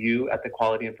it to you at the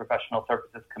Quality and Professional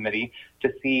Services Committee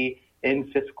to see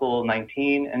in fiscal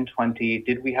 19 and 20,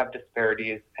 did we have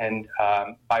disparities and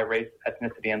by race,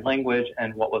 ethnicity, and language,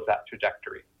 and what was that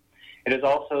trajectory? It is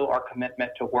also our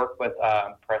commitment to work with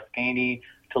Press Ganey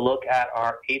to look at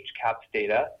our HCAHPS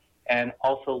data and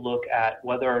also look at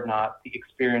whether or not the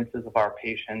experiences of our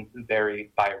patients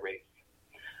vary by race.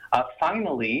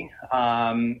 Finally,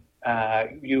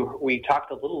 we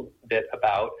talked a little bit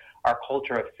about our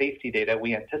culture of safety data.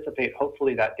 We anticipate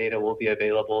hopefully that data will be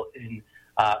available in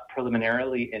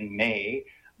preliminarily in May,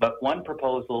 but one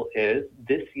proposal is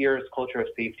this year's culture of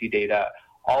safety data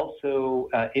also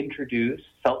introduce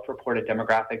self-reported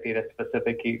demographic data,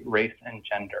 specifically race and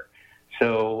gender.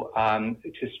 So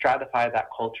to stratify that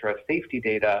culture of safety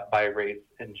data by race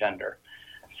and gender.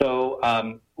 So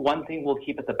one thing we'll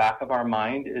keep at the back of our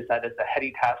mind is that as the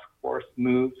HEDI task force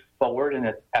moves forward in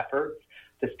its efforts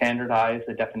to standardize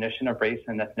the definition of race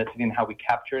and ethnicity and how we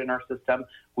capture it in our system,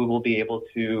 we will be able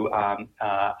to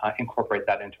incorporate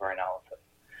that into our analysis.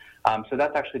 So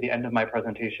that's actually the end of my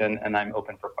presentation, and I'm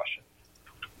open for questions.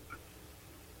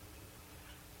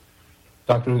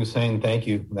 Dr. Hussain, thank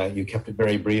you. That you kept it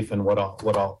very brief, and what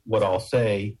I'll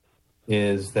say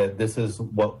is that this is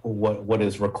what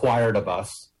is required of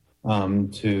us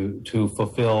to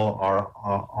fulfill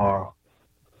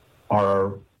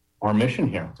our mission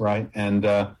here, right? And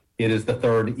it is the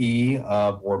third E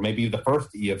of, or maybe the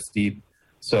first E of STEEP.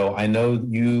 So I know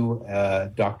you,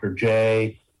 Dr.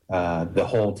 J, the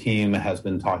whole team has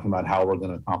been talking about how we're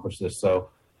going to accomplish this. So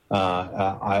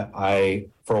I,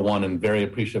 for one, am very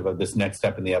appreciative of this next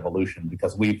step in the evolution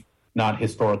because we've not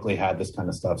historically had this kind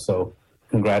of stuff. So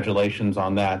congratulations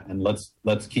on that, and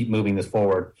let's keep moving this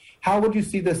forward. How would you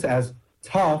see this as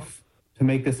tough to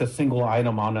make this a single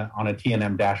item on a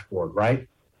TNM dashboard, right?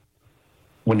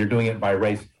 When you're doing it by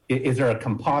race, Is there a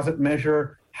composite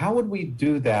measure? How would we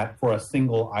do that for a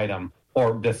single item,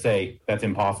 or just say that's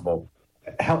impossible?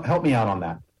 Help me out on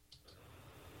that.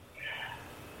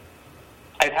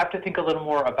 I'd have to think a little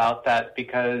more about that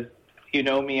because, you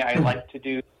know me, I like to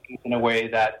do things in a way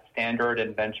that's standard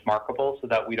and benchmarkable so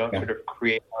that we don't sort of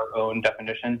create our own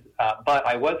definitions. But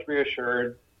I was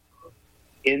reassured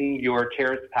in your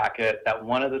chair's packet that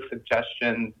one of the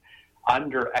suggestions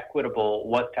under equitable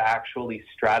was to actually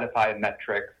stratify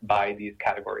metrics by these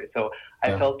categories. So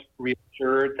I felt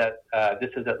reassured that this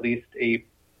is at least a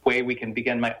way we can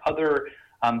begin. My other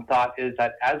thought is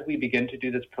that as we begin to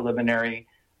do this preliminary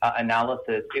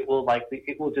analysis, it will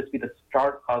just be the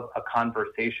start of a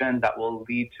conversation that will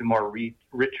lead to more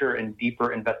richer and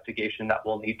deeper investigation that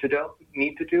we'll need to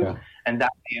do, and that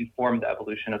may inform the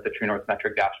evolution of the True North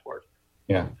metric dashboard.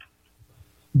 Yeah.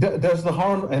 Does the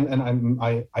harm, and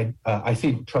I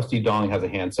see Trustee Dong has a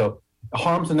hand. So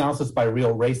harms analysis by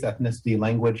real race, ethnicity,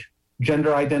 language,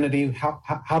 gender identity.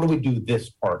 How do we do this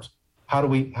part? How do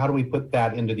we put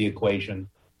that into the equation?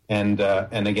 And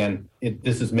again,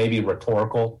 this is maybe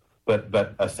rhetorical,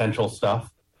 but essential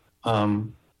stuff.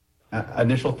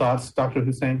 Initial thoughts, Dr.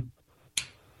 Hussain?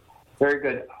 Very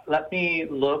good. Let me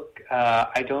look.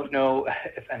 I don't know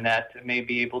if Annette may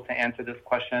be able to answer this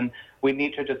question. We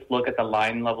need to just look at the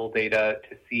line level data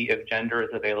to see if gender is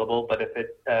available. But if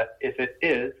it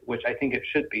is, which I think it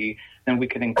should be, then we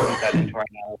can include that into our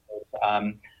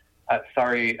analysis.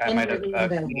 Sorry, I might have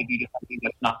communicated something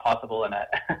that's not possible,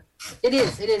 Annette. It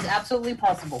is absolutely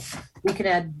possible. We can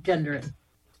add gender in.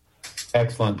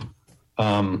 Excellent.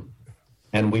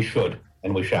 And we should,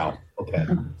 and we shall. Okay.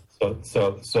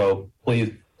 So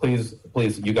please,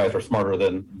 you guys are smarter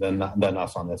than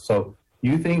us on this. So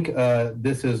you think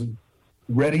this is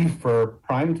ready for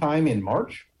prime time in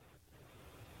March?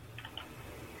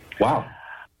 Wow.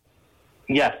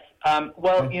 Yes.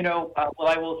 Well,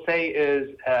 what I will say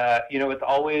is, it's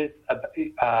always,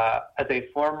 as a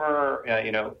former,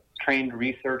 trained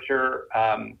researcher,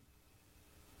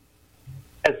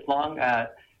 as long as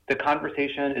the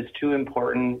conversation is too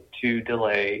important to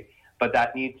delay, but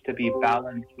that needs to be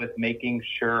balanced with making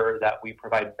sure that we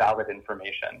provide valid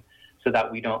information so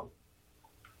that we don't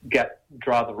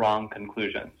draw the wrong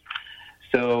conclusions.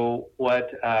 So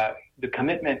what the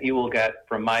commitment you will get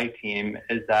from my team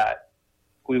is that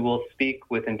we will speak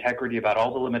with integrity about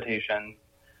all the limitations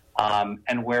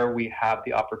and where we have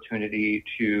the opportunity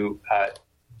to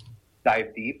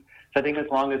dive deep. So I think as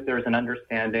long as there's an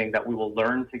understanding that we will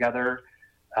learn together,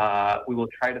 we will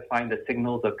try to find the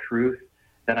signals of truth,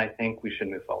 then I think we should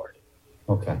move forward.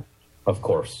 Okay, of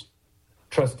course.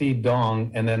 Trustee Dong,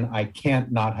 and then I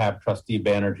can't not have Trustee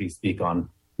Banerjee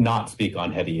not speak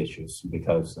on heady issues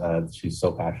because she's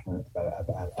so passionate,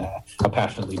 a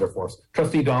passionate leader for us.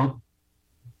 Trustee Dong?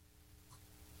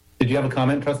 Did you have a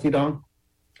comment, Trustee Dong?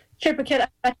 Chair Paquette,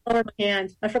 I lowered my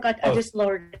hand. I forgot. I just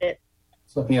lowered it.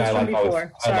 So, yeah, I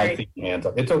like seeing hands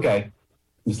up. It's okay.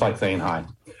 Just like saying hi.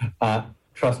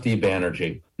 Trustee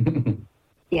Banerjee.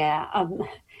 Yeah.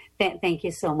 Thank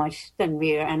you so much,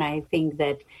 Tanvir. And I think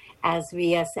that as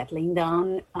we are settling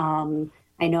down,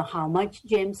 I know how much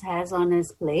James has on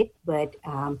his plate, but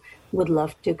would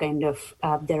love to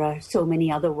there are so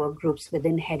many other work groups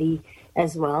within HEDI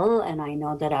as well. And I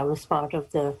know that I was part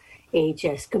of the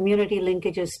AHS community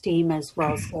linkages team as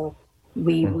well. So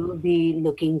we will be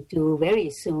looking to very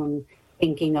soon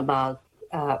thinking about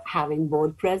having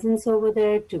board presence over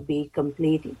there to be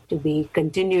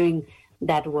continuing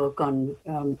that work on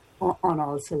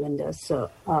all cylinders. So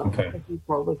looking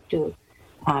forward to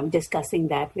discussing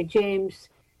that with James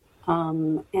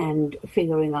and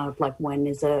figuring out when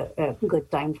is a good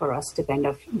time for us to kind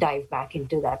of dive back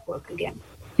into that work again.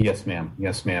 Yes, ma'am.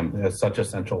 Yes, ma'am. It's such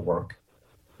essential work.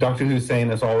 Dr.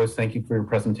 Hussain, as always, thank you for your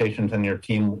presentations and your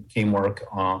teamwork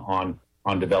on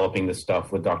developing this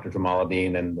stuff with Dr.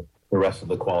 Jamaluddin and the rest of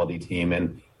the quality team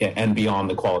and beyond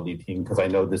the quality team, because I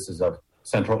know this is of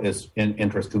central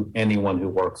interest to anyone who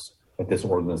works at this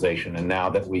organization. And now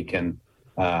that we can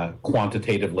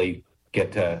quantitatively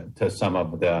get to some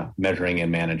of the measuring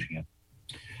and managing it.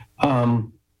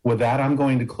 With that, I'm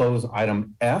going to close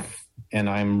item F, and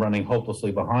I'm running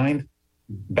hopelessly behind.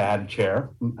 Bad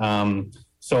chair.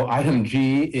 So item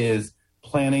G is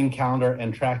planning, calendar,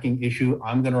 and tracking issue.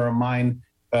 I'm going to remind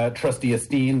Trustee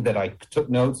Esteen that I took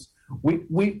notes.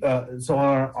 So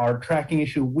our tracking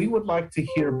issue, we would like to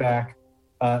hear back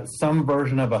some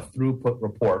version of a throughput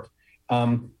report.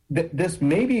 This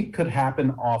maybe could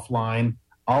happen offline.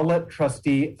 I'll let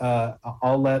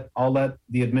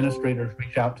the administrators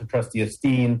reach out to Trustee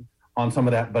Esteen on some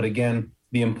of that. But again,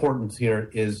 the importance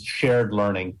here is shared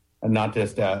learning, and not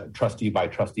just trustee by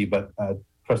trustee, but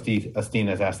Trustee Esteen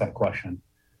has asked that question.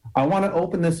 I want to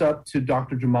open this up to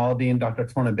Dr. Jamaluddin, Dr.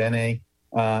 Tornabene,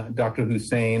 Dr.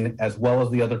 Hussain, as well as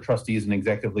the other trustees and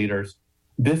executive leaders.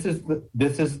 This is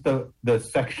the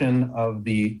section of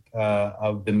the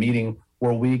meeting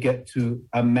where we get to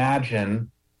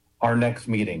imagine our next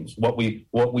meetings, what we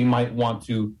might want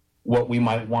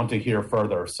to hear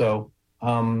further. So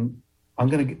I'm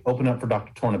going to open up for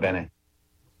Dr. Tornabene.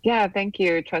 Yeah, thank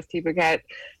you, Trustee Bouquet.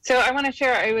 So I want to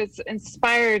share, I was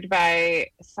inspired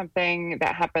by something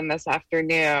that happened this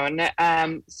afternoon.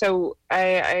 So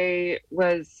I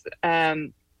was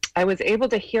able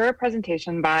to hear a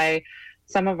presentation by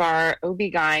some of our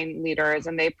OB-GYN leaders,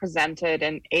 and they presented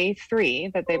an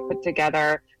A3 that they put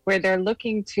together where they're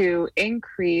looking to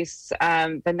increase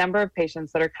the number of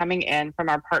patients that are coming in from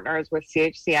our partners with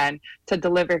CHCN to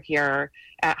deliver here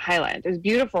at Highland. It was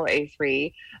beautiful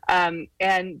A3.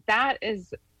 And that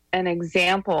is an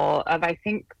example of, I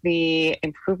think, the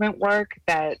improvement work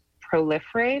that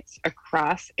proliferates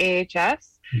across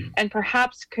AHS and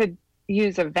perhaps could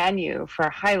use a venue for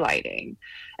highlighting.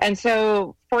 And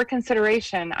so for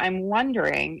consideration, I'm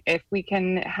wondering if we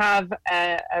can have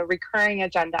a recurring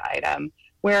agenda item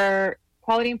where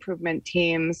quality improvement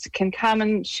teams can come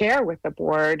and share with the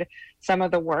board some of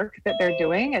the work that they're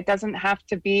doing. It doesn't have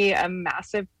to be a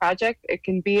massive project. It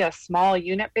can be a small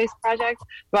unit-based project,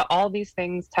 but all these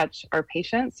things touch our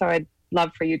patients. So I'd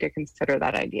love for you to consider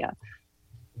that idea.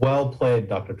 Well played,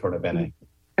 Dr. Tornabene.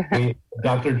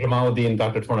 Dr. Jamaluddin,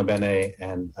 Dr. Tornabene,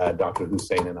 and Dr.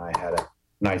 Hussain and I had a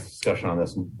nice discussion on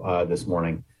this this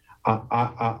morning. I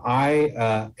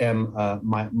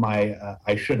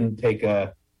shouldn't take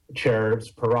a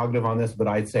chair's prerogative on this, but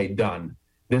I'd say done.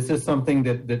 This is something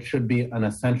that should be an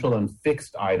essential and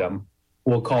fixed item.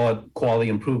 We'll call it quality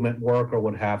improvement work or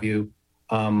what have you.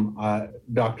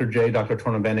 Dr. J, Dr.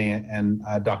 Tornabene, and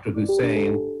Dr.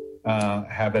 Hussain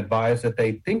have advised that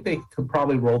they think they could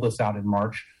probably roll this out in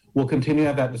March. We'll continue to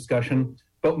have that discussion,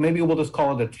 but maybe we'll just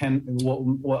call it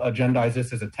we'll agendize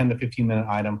this as a 10 to 15 minute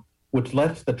item, which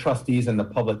lets the trustees and the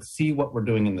public see what we're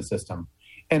doing in the system.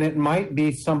 And it might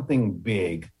be something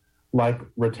big, like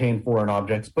retained foreign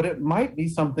objects, but it might be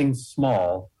something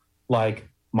small, like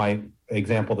my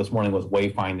example this morning was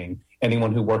wayfinding.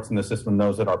 Anyone who works in the system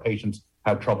knows that our patients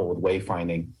have trouble with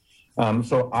wayfinding.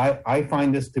 So I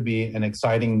find this to be an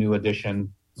exciting new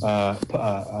addition to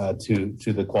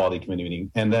the quality committee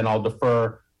meeting. And then I'll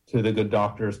defer to the good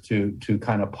doctors to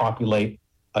kind of populate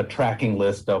a tracking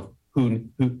list of who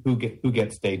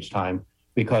gets stage time,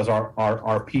 because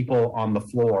our people on the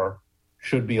floor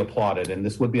should be applauded. And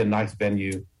this would be a nice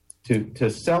venue to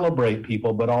celebrate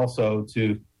people, but also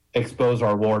to expose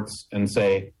our warts and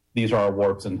say, these are our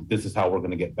warts and this is how we're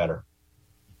going to get better.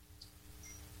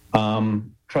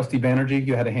 Trustee Banerjee,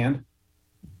 you had a hand?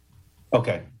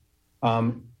 Okay.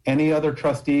 Any other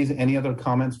trustees, any other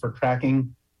comments for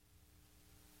tracking?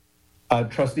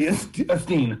 Trustee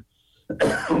Esteen.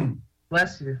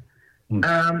 Bless you.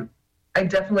 I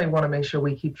definitely want to make sure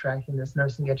we keep tracking this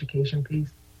nursing education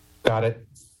piece. Got it.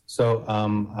 So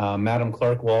Madam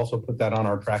Clerk will also put that on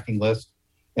our tracking list.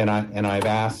 And I've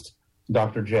asked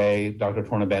Dr. J, Dr.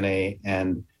 Tornabene,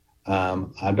 and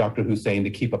Dr. Hussain to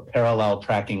keep a parallel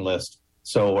tracking list,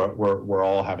 so we're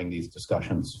all having these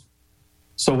discussions.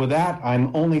 So with that,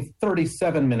 I'm only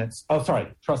 37 minutes. Oh,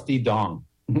 sorry, Trustee Dong.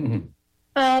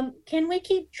 Can we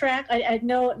keep track? I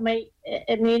know it might.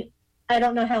 I mean, I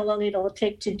don't know how long it'll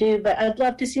take to do, but I'd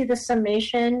love to see the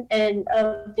summation and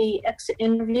of the exit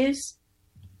interviews.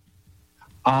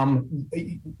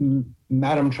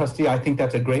 Madam Trustee, I think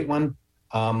that's a great one.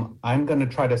 I'm going to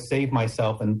try to save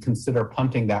myself and consider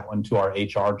punting that one to our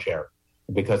HR chair,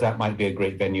 because that might be a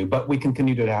great venue, but we can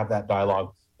continue to have that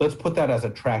dialogue. Let's put that as a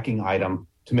tracking item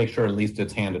to make sure at least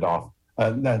it's handed off.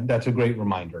 That's a great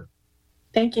reminder.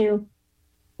 Thank you.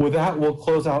 With that, we'll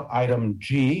close out item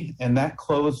G, and that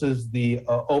closes the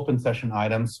open session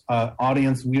items.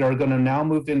 Audience, we are going to now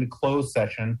move into closed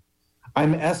session.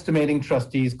 I'm estimating,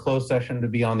 trustees, closed session to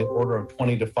be on the order of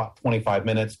 20 to 25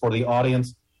 minutes. For the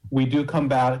audience, we do come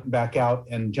back out,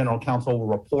 and General Counsel will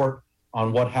report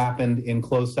on what happened in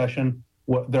closed session.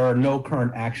 There are no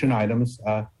current action items.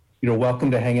 You're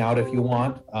welcome to hang out if you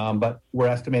want, but we're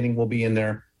estimating we'll be in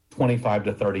there 25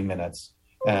 to 30 minutes.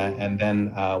 And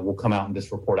then we'll come out and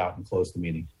just report out and close the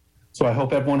meeting. So I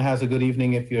hope everyone has a good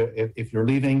evening if you're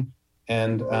leaving.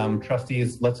 And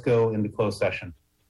trustees, let's go into closed session.